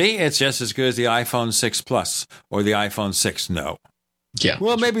say, see, it's just as good as the iPhone 6 Plus or the iPhone 6. No. Yeah.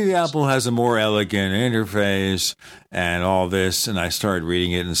 Well, maybe the Apple has a more elegant interface and all this. And I started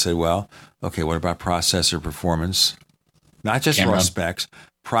reading it and said, well, okay, what about processor performance? Not just raw specs,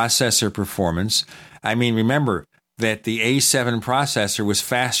 processor performance. I mean, remember that the A7 processor was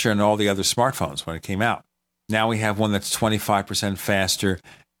faster than all the other smartphones when it came out. Now we have one that's 25% faster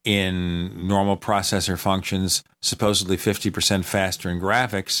in normal processor functions, supposedly 50% faster in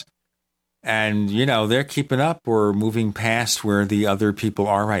graphics. And, they're keeping up or moving past where the other people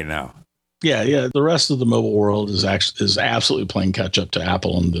are right now. Yeah. The rest of the mobile world is absolutely playing catch up to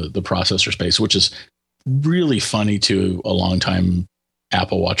Apple in the processor space, which is really funny to a longtime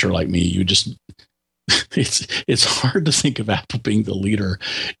Apple watcher like me. You just, it's hard to think of Apple being the leader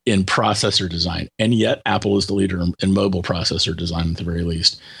in processor design. And yet Apple is the leader in mobile processor design at the very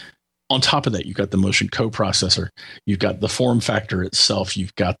least. On top of that, you've got the Motion coprocessor, you've got the form factor itself,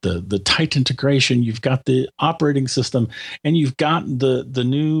 you've got the tight integration, you've got the operating system, and you've got the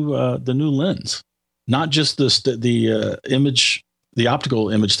new lens. Not just the optical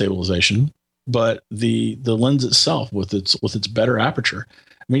image stabilization, but the lens itself with its better aperture.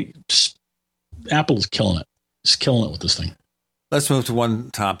 I mean, Apple is killing it. It's killing it with this thing. Let's move to one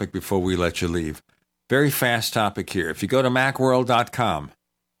topic before we let you leave. Very fast topic here. If you go to macworld.com,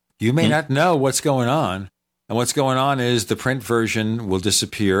 you may not know what's going on. And what's going on is the print version will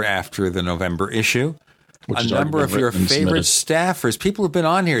disappear after the November issue. A number of your favorite staffers, people who've been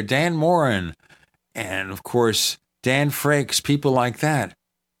on here, Dan Morin, and of course, Dan Frakes, people like that,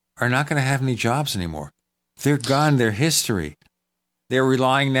 are not going to have any jobs anymore. They're gone. They're history. They're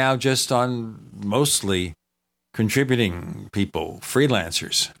relying now just on mostly contributing people,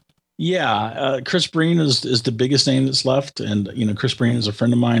 freelancers. Yeah, Chris Breen is the biggest name that's left, and Chris Breen is a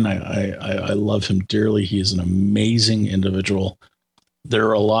friend of mine. I love him dearly. He is an amazing individual. There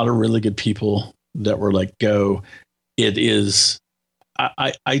are a lot of really good people that were let go. It is.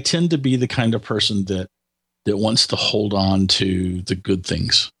 I tend to be the kind of person that wants to hold on to the good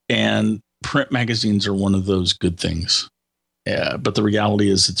things, and print magazines are one of those good things. But the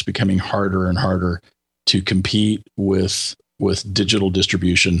reality is, it's becoming harder and harder to compete with digital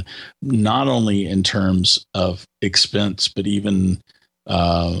distribution, not only in terms of expense, but even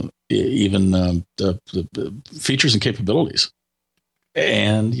the features and capabilities.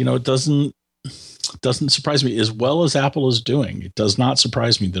 And it doesn't surprise me, as well as Apple is doing. It does not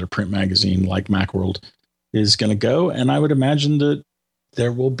surprise me that a print magazine like Macworld is going to go, and I would imagine that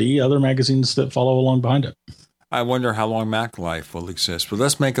there will be other magazines that follow along behind it. I wonder how long Mac Life will exist. But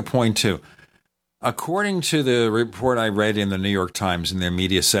let's make a point too. According to the report I read in the New York Times in their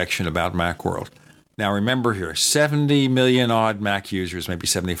media section about Macworld, now remember here, 70 million odd Mac users, maybe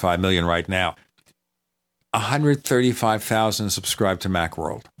 75 million right now. 135,000 subscribe to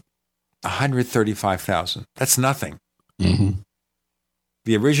Macworld. 135,000. That's nothing. Mm-hmm.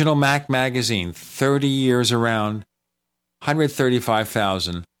 The original Mac magazine, 30 years around,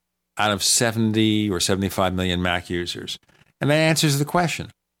 135,000 out of 70 or 75 million Mac users. And that answers the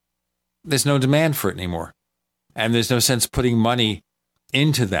question. There's no demand for it anymore. And there's no sense putting money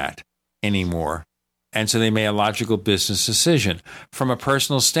into that anymore. And so they made a logical business decision. From a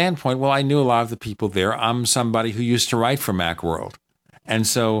personal standpoint, well, I knew a lot of the people there. I'm somebody who used to write for Macworld. And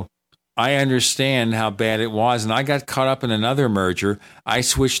so I understand how bad it was. And I got caught up in another merger. I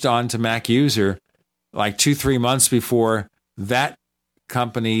switched on to Mac User like 2-3 months before that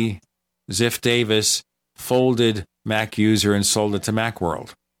company, Ziff Davis, folded Mac User and sold it to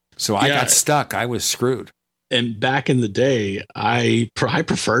Macworld. So I got stuck. I was screwed. And back in the day, I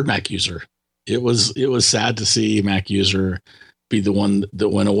preferred Mac User. It was sad to see Mac User be the one that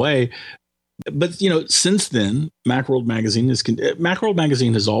went away. But since then, Macworld Magazine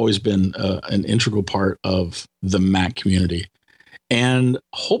has always been an integral part of the Mac community, and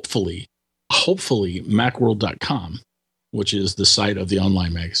hopefully, Macworld.com, which is the site of the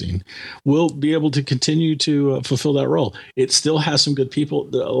online magazine, will be able to continue to fulfill that role. It still has some good people.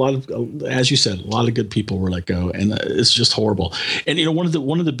 As you said, a lot of good people were let go, and it's just horrible. And one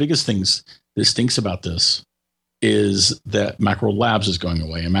of the biggest things that stinks about this is that Macworld Labs is going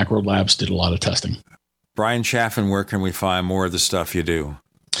away, and Macworld Labs did a lot of testing. Brian Chaffin, where can we find more of the stuff you do?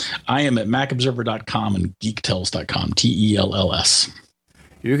 I am at macobserver.com and geektells.com, TELLS.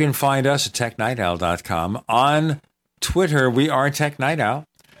 You can find us at technightowl.com. On Twitter, we are Tech Night Owl.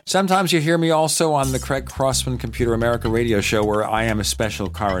 Sometimes you hear me also on the Craig Crossman Computer America radio show, where I am a special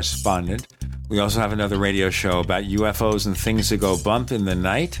correspondent. We also have another radio show about UFOs and things that go bump in the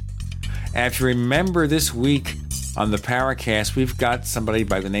night. And if you remember, this week on the Paracast, we've got somebody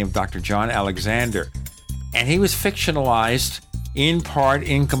by the name of Dr. John Alexander. And he was fictionalized, in part,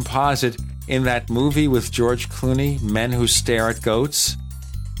 in composite, in that movie with George Clooney, Men Who Stare at Goats.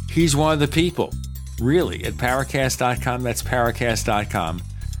 He's one of the people, really, at Paracast.com. That's Paracast.com.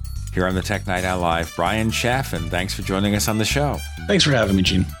 Here on the Tech Night Owl Live, Brian Chaffin, thanks for joining us on the show. Thanks for having me,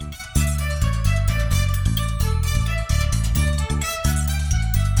 Gene.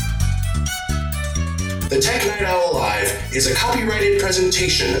 The Tech Night Owl Live is a copyrighted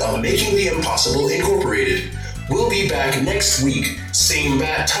presentation of Making the Impossible Incorporated. We'll be back next week. Same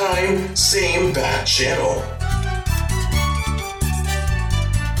bat time, same bat channel.